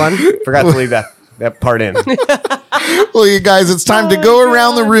everyone. Yeah. Forgot to leave that part in. Well, you guys, it's time to go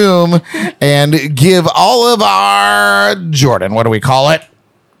around the room and give all of our Jordan, what do we call it?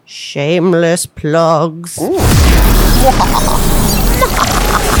 Shameless plugs.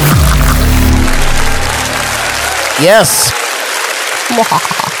 Yes.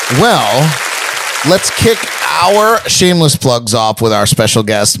 Well, let's kick our shameless plugs off with our special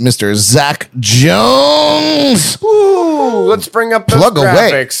guest, Mr. Zack Jones. Ooh, let's bring up those Plug away.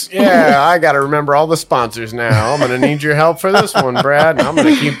 graphics. Yeah, I got to remember all the sponsors now. I'm going to need your help for this one, Brad. And I'm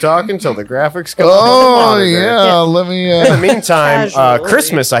going to keep talking until the graphics come up on the Oh, monitor. yeah. Let me. In the meantime, Casually.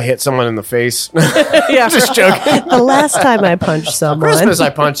 Christmas, I hit someone in the face. Yeah. Just joking. The last time I punched someone. Christmas, I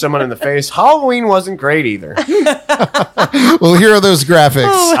punched someone in the face. Halloween wasn't great either. Well, here are those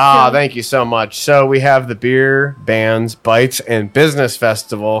graphics. Thank you so much. So we have the Beer, Bands, Bites, and Business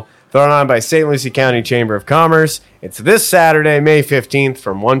Festival thrown on by St. Lucie County Chamber of Commerce. It's this Saturday, May 15th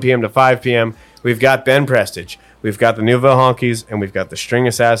from 1 p.m. to 5 p.m. We've got Ben Prestige, we've got the Nouveau Honkies, and we've got the String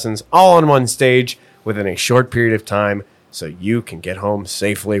Assassins all on one stage within a short period of time so you can get home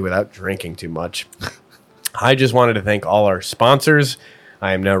safely without drinking too much. I just wanted to thank all our sponsors.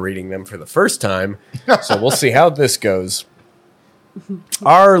 I am now reading them for the first time, so we'll see how this goes.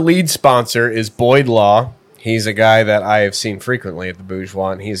 Our lead sponsor is Boyd Law. He's a guy that I have seen frequently at the Bourgeois,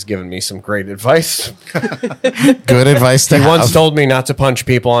 and he's given me some great advice. Good advice to He have. once told me not to punch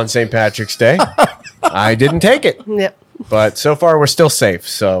people on St. Patrick's Day. I didn't take it, Yep. but so far we're still safe.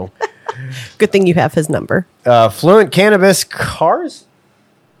 So, Good thing you have his number. Fluent Cannabis cars.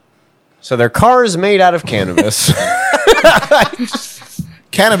 So they're cars made out of cannabis.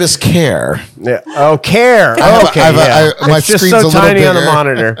 Cannabis Care. Yeah. Oh, Care. I have- Okay. I have a- yeah. I- my It's just screen's so a little tiny on the bigger.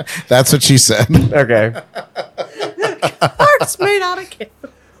 monitor. That's what she said. Okay. Parts made out of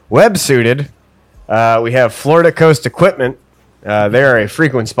cannabis. Web suited. We have Florida Coast Equipment. They are a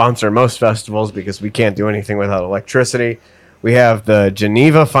frequent sponsor of most festivals because we can't do anything without electricity. We have the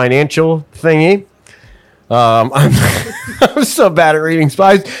Geneva Financial thingy. I'm so bad at reading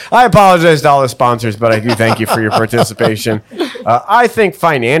spies. I apologize to all the sponsors, but I do thank you for your participation. I think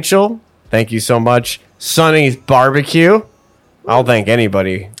Financial. Thank you so much. Sonny's Barbecue. I'll thank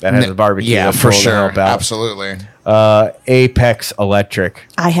anybody that has a barbecue. Yeah, that's for willing to sure. help out. Absolutely. Apex Electric.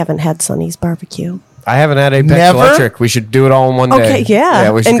 I haven't had Sonny's barbecue. I haven't had Apex Never? Electric. We should do it all in one day. Okay, yeah.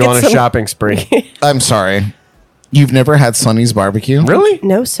 Yeah, we should And go get on a some- shopping spree. I'm sorry. You've never had Sonny's Barbecue? Really?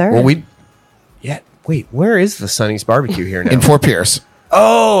 No, sir. Well, wait, where is the Sonny's Barbecue here now? In Fort Pierce.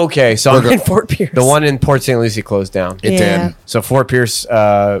 Oh, okay. So in Fort Pierce. the one in Port St. Lucie closed down. It Yeah. did. So Fort Pierce,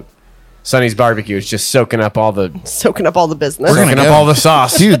 Sonny's Barbecue is just soaking up all the Soaking up all the business. We're gonna soaking up go. all the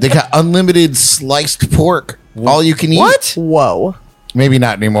sauce. Dude, they got unlimited sliced pork. All you can eat. What? Whoa. Maybe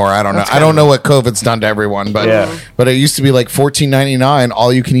not anymore. I don't know. I don't know what COVID's done to everyone, but Yeah. but it used to be like $14.99.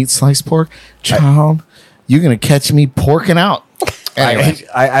 All you can eat sliced pork. Child, you're gonna catch me porking out. Anyway,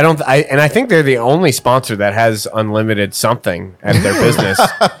 I think they're the only sponsor that has unlimited something at their business.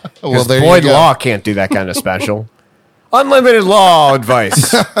 well, there Boyd you go. Law can't do that kind of special. Unlimited law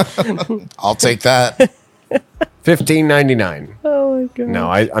advice. I'll take that. $15.99. Oh my god. No,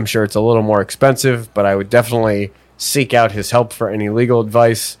 I'm sure it's a little more expensive, but I would definitely seek out his help for any legal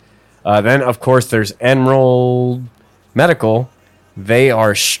advice. Then, of course, there's Emerald Medical. They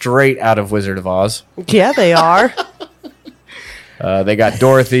are straight out of Wizard of Oz. Yeah, they are. They got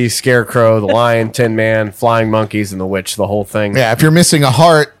Dorothy, Scarecrow, the Lion, Tin Man, Flying Monkeys, and the Witch, the whole thing. Yeah, if you're missing a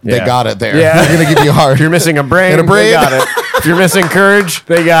heart, they Yeah. got it there. Yeah. They're gonna give you a heart. If you're missing a brain, And a brain. they got it. If you're missing courage,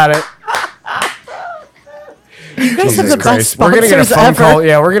 they got it. You guys have the best We're gonna get a sponsors phone ever. call.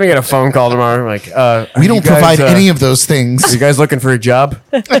 Yeah, we're gonna get a phone call tomorrow. Like, We don't provide any of those Are things. you guys looking for a job?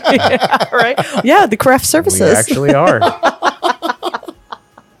 Yeah, right. Yeah, the craft We services. actually are.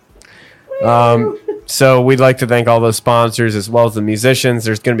 So we'd like to thank all those sponsors as well as the musicians.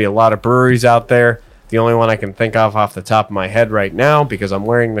 There's going to be a lot of breweries out there. The only one I can think of off the top of my head right now, because I'm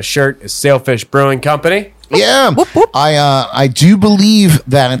wearing the shirt, is Sailfish Brewing Company. Yeah, I do believe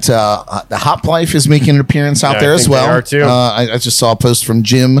that the Hop Life is making an appearance out Yeah, there I as think they well. are too. I just saw a post from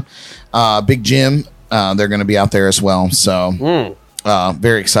Jim, Big Jim. They're going to be out there as well. So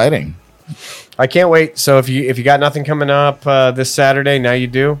very exciting. I can't wait. So if you got nothing coming up this Saturday, now you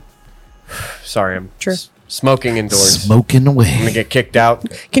do. Sorry, I'm smoking indoors. Smoking away. I'm gonna get kicked out.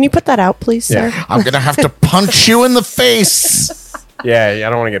 Can you put that out, please, sir? I'm going to have to punch you in the face. Yeah, I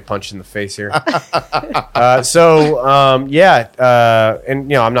don't want to get punched in the face here. And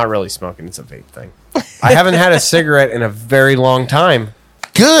I'm not really smoking. It's a vape thing. I haven't had a cigarette in a very long time.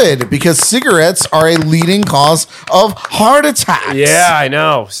 Good, because cigarettes are a leading cause of heart attacks. Yeah, I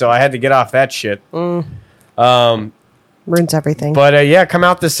know. So I had to get off that shit. Ruins everything. But come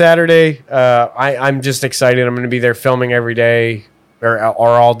out this Saturday. I'm just excited. I'm going to be there filming every day or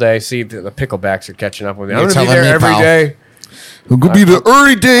all day. See, the picklebacks are catching up with me. I'm going to be there every day. It could be the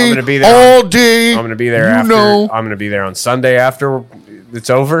early day, I'm gonna be there all day. I'm going to be there after. I'm going to be there on Sunday after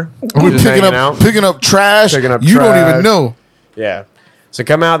it's over. We're Just picking hanging up, out. picking up trash. Picking up you don't trash. even know. Yeah. So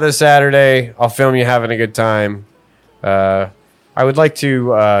come out this Saturday. I'll film you having a good time. I would like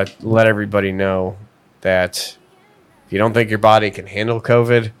to let everybody know that if you don't think your body can handle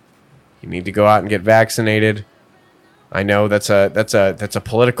COVID, you need to go out and get vaccinated. I know that's a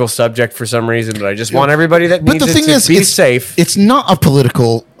political subject for some reason, but I just want everybody that needs it to be safe. It's not a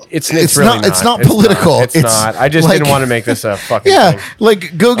political. It's really not. It's not political. It's not. I just didn't want to make this a fucking thing.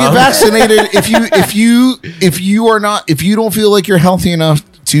 Like go get vaccinated if you don't feel like you're healthy enough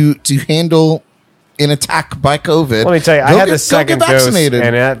to handle an attack by COVID. Let me tell you, I had the second dose, vaccinated.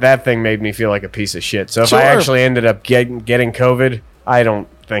 and that thing made me feel like a piece of shit. So if I Sure. actually ended up getting COVID, I don't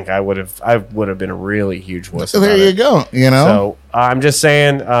think I would have. I would have been a really huge wuss. There about you it. go. You know. So I'm just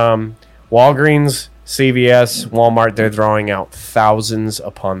saying, Walgreens, CVS, Walmart, they're throwing out thousands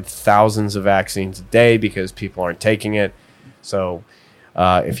upon thousands of vaccines a day because people aren't taking it. So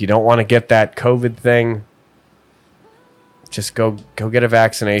if you don't want to get that COVID thing, just go get a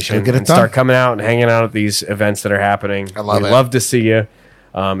vaccination Go get it and done. start coming out and hanging out at these events that are happening. I love We'd it. love to see you.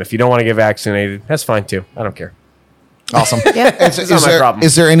 If you don't want to get vaccinated, that's fine too. I don't care. Awesome. It's not my problem.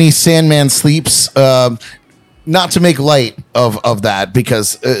 Is there any Sandman sleeps? Not to make light of that,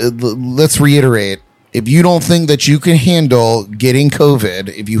 because let's reiterate: if you don't think that you can handle getting COVID,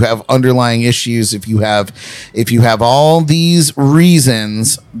 if you have underlying issues, if you have all these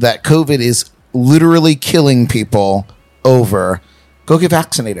reasons that COVID is literally killing people over, go get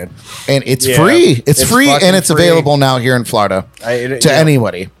vaccinated, and it's free. It's free, fucking and it's free. available now here in Florida to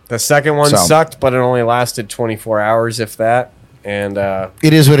anybody. The second one sucked, but it only lasted 24 hours, if that. And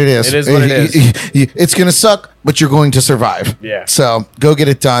it is what it is. It is what it is. It's going to suck, but you're going to survive. Yeah. So go get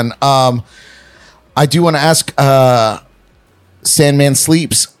it done. I do want to ask Sandman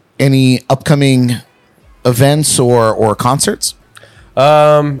Sleeps, any upcoming events or concerts?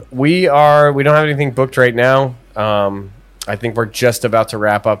 we don't have anything booked right now. I think we're just about to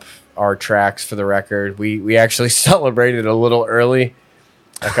wrap up our tracks for the record. We actually celebrated a little early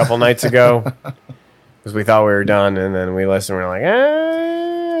a couple nights ago because we thought we were done, and then we listened and we're like,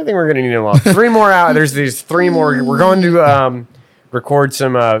 I think we're going to need a lot. 3 more hours. There's these 3 more. We're going to record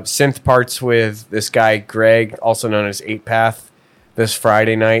some synth parts with this guy, Greg, also known as 8-Path, this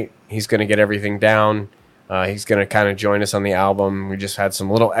Friday night. He's going to get everything down. He's going to kind of join us on the album. We just had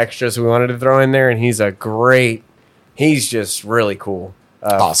some little extras we wanted to throw in there, and he's just really cool.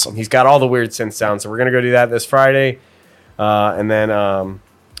 Awesome. He's got all the weird synth sounds, so we're going to go do that this Friday. And then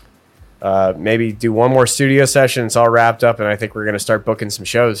maybe do one more studio session. It's all wrapped up, and I think we're going to start booking some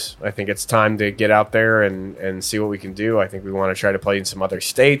shows. I think it's time to get out there and see what we can do. I think we want to try to play in some other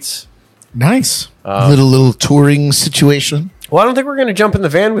states. Nice. Little touring situation. Well, I don't think we're going to jump in the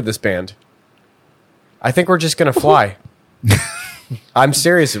van with this band. I think we're just going to fly. I'm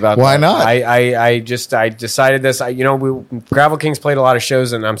serious about that. Why not? I decided this. Gravel Kings played a lot of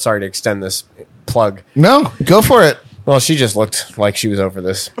shows, and I'm sorry to extend this plug. No, go for it. Well, she just looked like she was over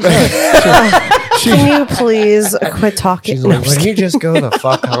this. Can you please quit talking? She's like, "Would you just go the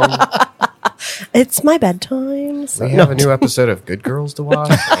fuck home?" It's my bedtime. So. We have a new episode of Good Girls to watch.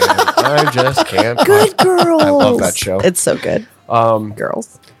 And I just can't. Good Girls. I love that show. It's so good.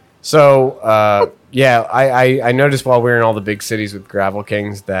 Girls. So Yeah, I noticed while we were in all the big cities with Gravel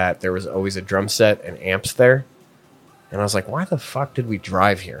Kings that there was always a drum set and amps there. And I was like, why the fuck did we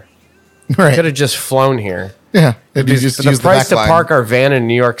drive here? Right. Could have just flown here. Yeah. The price to park our van in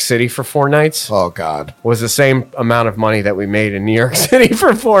New York City for 4 nights. Oh God. Was the same amount of money that we made in New York City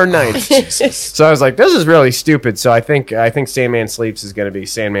for 4 nights. So I was like, this is really stupid. So I think Sandman Sleeps is going to be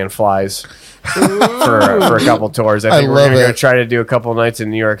Sandman Flies for a couple tours. I think we're going to try to do a couple nights in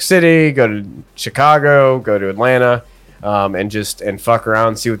New York City, go to Chicago, go to Atlanta, and fuck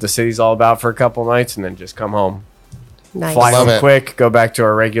around, see what the city's all about for a couple nights, and then just come home. Nice. Fly home quick, go back to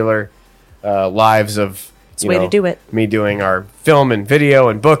our regular lives of way to do it. Me doing our film and video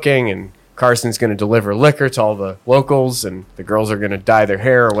and booking, and Carson's going to deliver liquor to all the locals, and the girls are going to dye their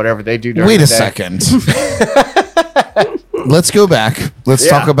hair or whatever they do during the day. Wait a second. Let's go back. Let's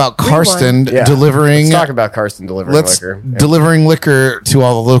talk about Karsten delivering. Let's talk about Karsten delivering liquor. Delivering liquor to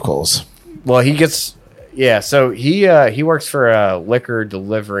all the locals. Well, he gets so he works for a liquor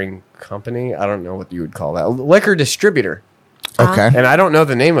delivering company. I don't know what you would call that. Liquor distributor. Okay. And I don't know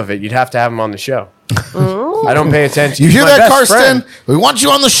the name of it. You'd have to have him on the show. I don't pay attention. You hear that, Karsten? We want you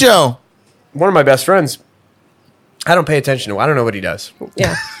on the show. One of my best friends. I don't pay attention to him. I don't know what he does.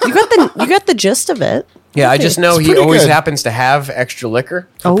 Yeah. You got the gist of it. Yeah, I just know he always happens to have extra liquor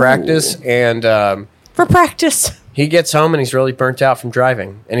for practice. And for practice. He gets home and he's really burnt out from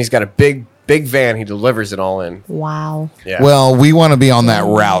driving. And he's got a big van. He delivers it all in. Wow. Yeah. Well, we want to be on that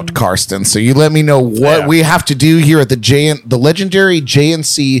route, Karsten. So you let me know what we have to do here at the legendary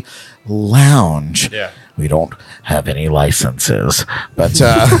JNC Lounge. Yeah. We don't have any licenses, but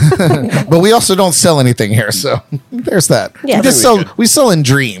but we also don't sell anything here. So there's that. Yeah, we sell in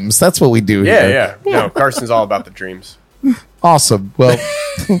dreams. That's what we do here. Yeah. No, Carson's all about the dreams. Awesome. Well,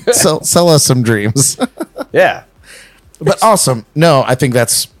 sell us some dreams. Yeah. But awesome. No, I think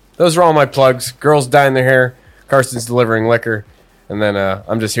those are all my plugs. Girls dyeing their hair. Carson's delivering liquor. And then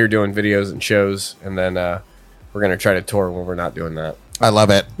I'm just here doing videos and shows. And then we're going to try to tour when we're not doing that. I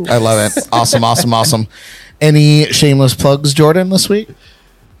love it. Awesome. Any shameless plugs, Jordan, this week?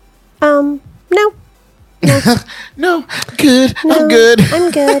 No. No. Good. No, I'm good.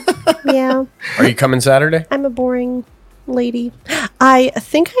 I'm good. Yeah. Are you coming Saturday? I'm a boring lady. I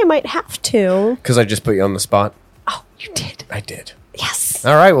think I might have to. Because I just put you on the spot. Oh, you did? I did. Yes.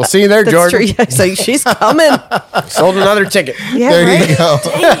 All right. We'll see you there, That's Jordan. true. Yeah, so she's coming. Sold another ticket. Yeah, there you go.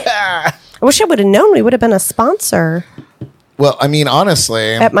 I wish I would have known we would have been a sponsor. Well, I mean,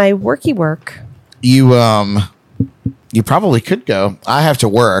 honestly, at my worky work, you probably could go. I have to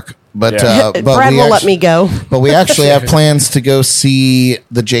work, but Brad will let me go. But we actually have plans to go see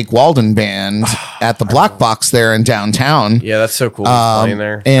the Jake Walden band at the Black Box there in downtown. Yeah, that's so cool. Playing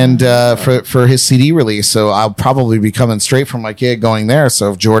there, and for his CD release. So I'll probably be coming straight from my gig going there.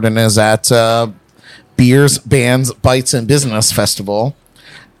 So if Jordan is at Beers, Bands, Bites, and Business Festival,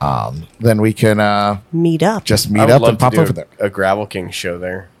 then we can meet up. Just meet up and pop over there. A Gravel King show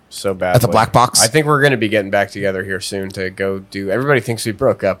there. So bad at the Black Box. I think we're going to be getting back together here soon to go do. Everybody thinks we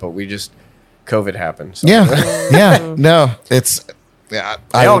broke up, but we just COVID happened. So. Yeah. No, it's they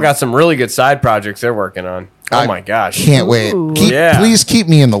all got some really good side projects they're working on. Oh my gosh! Can't wait. Please keep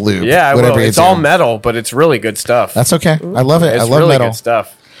me in the loop. Yeah, I will. It's all metal, but it's really good stuff. That's okay. I love it. It's I love really metal. Good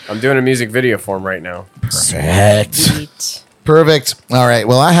stuff. I'm doing a music video for him right now. Perfect. All right.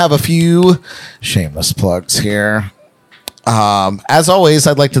 Well, I have a few shameless plugs here. As always,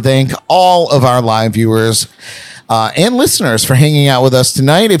 I'd like to thank all of our live viewers and listeners for hanging out with us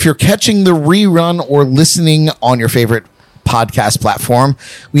tonight. If you're catching the rerun or listening on your favorite podcast platform,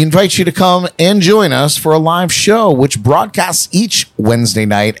 we invite you to come and join us for a live show, which broadcasts each Wednesday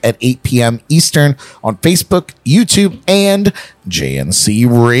night at 8 p.m. Eastern on Facebook, YouTube, and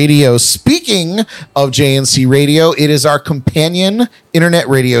JNC Radio. Speaking of JNC Radio, it is our companion internet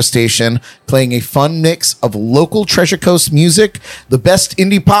radio station playing a fun mix of local Treasure Coast music, the best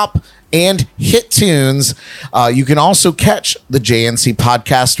indie pop, and hit tunes. You can also catch the JNC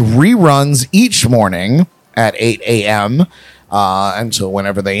podcast reruns each morning at 8 a.m. Until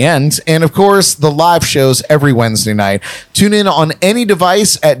whenever they end. And of course, the live shows every Wednesday night. Tune in on any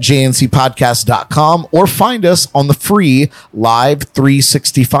device at jncpodcast.com or find us on the free Live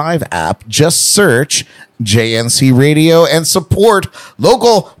 365 app. Just search JNC Radio and support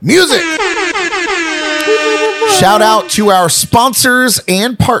local music. Shout out to our sponsors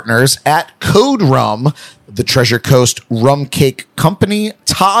and partners at Code Rum, the Treasure Coast Rum Cake Company,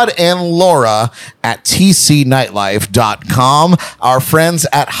 Todd and Laura at tcnightlife.com, our friends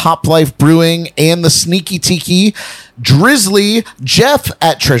at Hop Life Brewing and the Sneaky Tiki, Drizzly, Jeff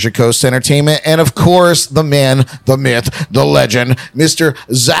at Treasure Coast Entertainment, and of course, the man, the myth, the legend, Mr.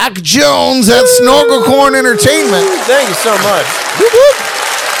 Zack Jones at Snorkel Corn Entertainment. Thank you so much.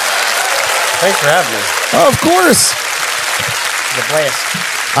 Thanks for having me. Of course. The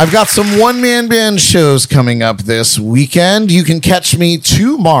blast. I've got some one-man band shows coming up this weekend. You can catch me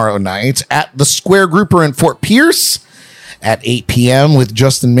tomorrow night at the Square Grouper in Fort Pierce at 8 p.m. with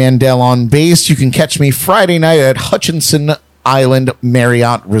Justin Mandel on bass. You can catch me Friday night at Hutchinson Island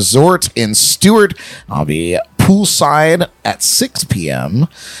Marriott Resort in Stewart. I'll be poolside at 6 p.m.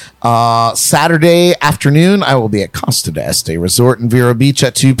 Saturday afternoon, I will be at Costa de Este Resort in Vero Beach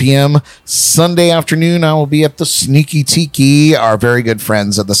at 2 p.m. Sunday afternoon, I will be at the Sneaky Tiki, our very good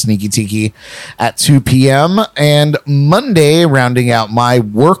friends at the Sneaky Tiki, at 2 p.m. And Monday, rounding out my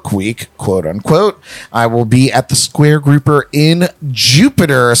work week, quote unquote, I will be at the Square Grouper in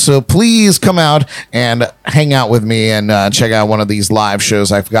Jupiter. So please come out and hang out with me and check out one of these live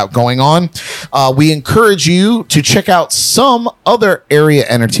shows I've got going on. We encourage you to check out some other area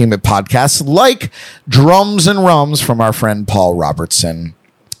entertainment podcasts like Drums and Rums from our friend Paul Robertson.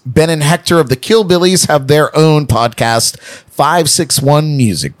 Ben and Hector of the Killbillies have their own podcast, 561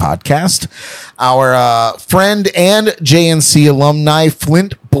 Music Podcast. Our friend and JNC alumni,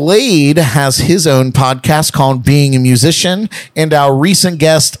 Flint Blade, has his own podcast called Being a Musician. And our recent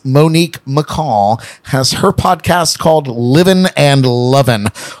guest, Monique McCall, has her podcast called Livin' and Lovin'.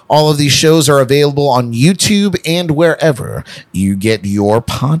 All of these shows are available on YouTube and wherever you get your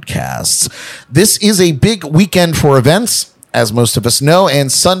podcasts. This is a big weekend for events, as most of us know,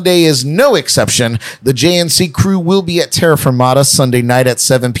 and Sunday is no exception. The JNC crew will be at Terra Firmata Sunday night at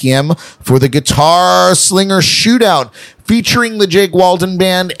 7 p.m. for the Guitar Slinger Shootout, featuring the Jake Walden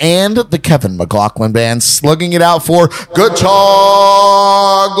Band and the Kevin McLaughlin Band, slugging it out for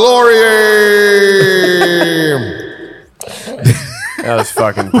Guitar Glory. That was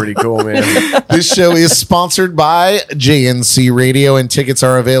fucking pretty cool, man. This show is sponsored by JNC Radio, and tickets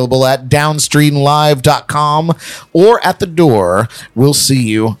are available at downstreamlive.com or at the door. We'll see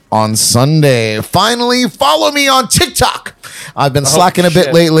you on Sunday. Finally, follow me on TikTok. I've been slacking a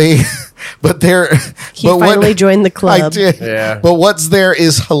bit lately, but He finally joined the club. I did. Yeah. But what's there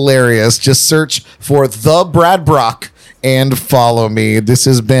is hilarious. Just search for The Brad Brock and follow me. This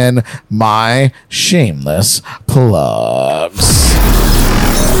has been my shameless plugs.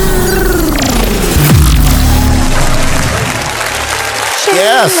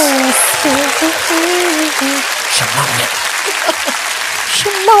 Yes.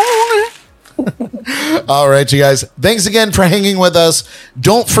 All right, you guys. Thanks again for hanging with us.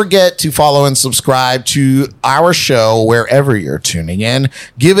 Don't forget to follow and subscribe to our show wherever you're tuning in.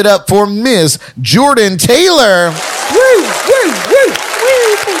 Give it up for Ms. Jordan Taylor. Woo, woo, woo, woo.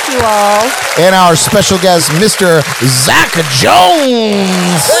 Thank you all. And our special guest, Mr. Zack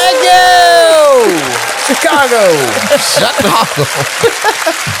Jones. Thank you! Chicago.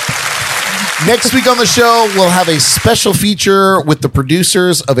 Next week on the show, we'll have a special feature with the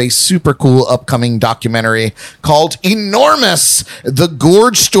producers of a super cool upcoming documentary called Enormous, The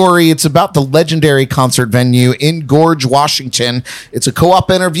Gorge Story. It's about the legendary concert venue in Gorge, Washington. It's a co-op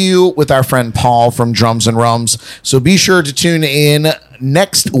interview with our friend Paul from Drums and Rums. So be sure to tune in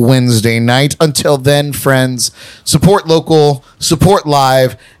next Wednesday night. Until then, friends, support local, support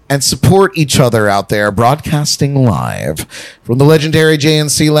live, and support each other out there, broadcasting live from the legendary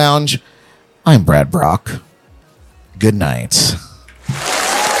JNC Lounge. I'm Brad Brock. Good night.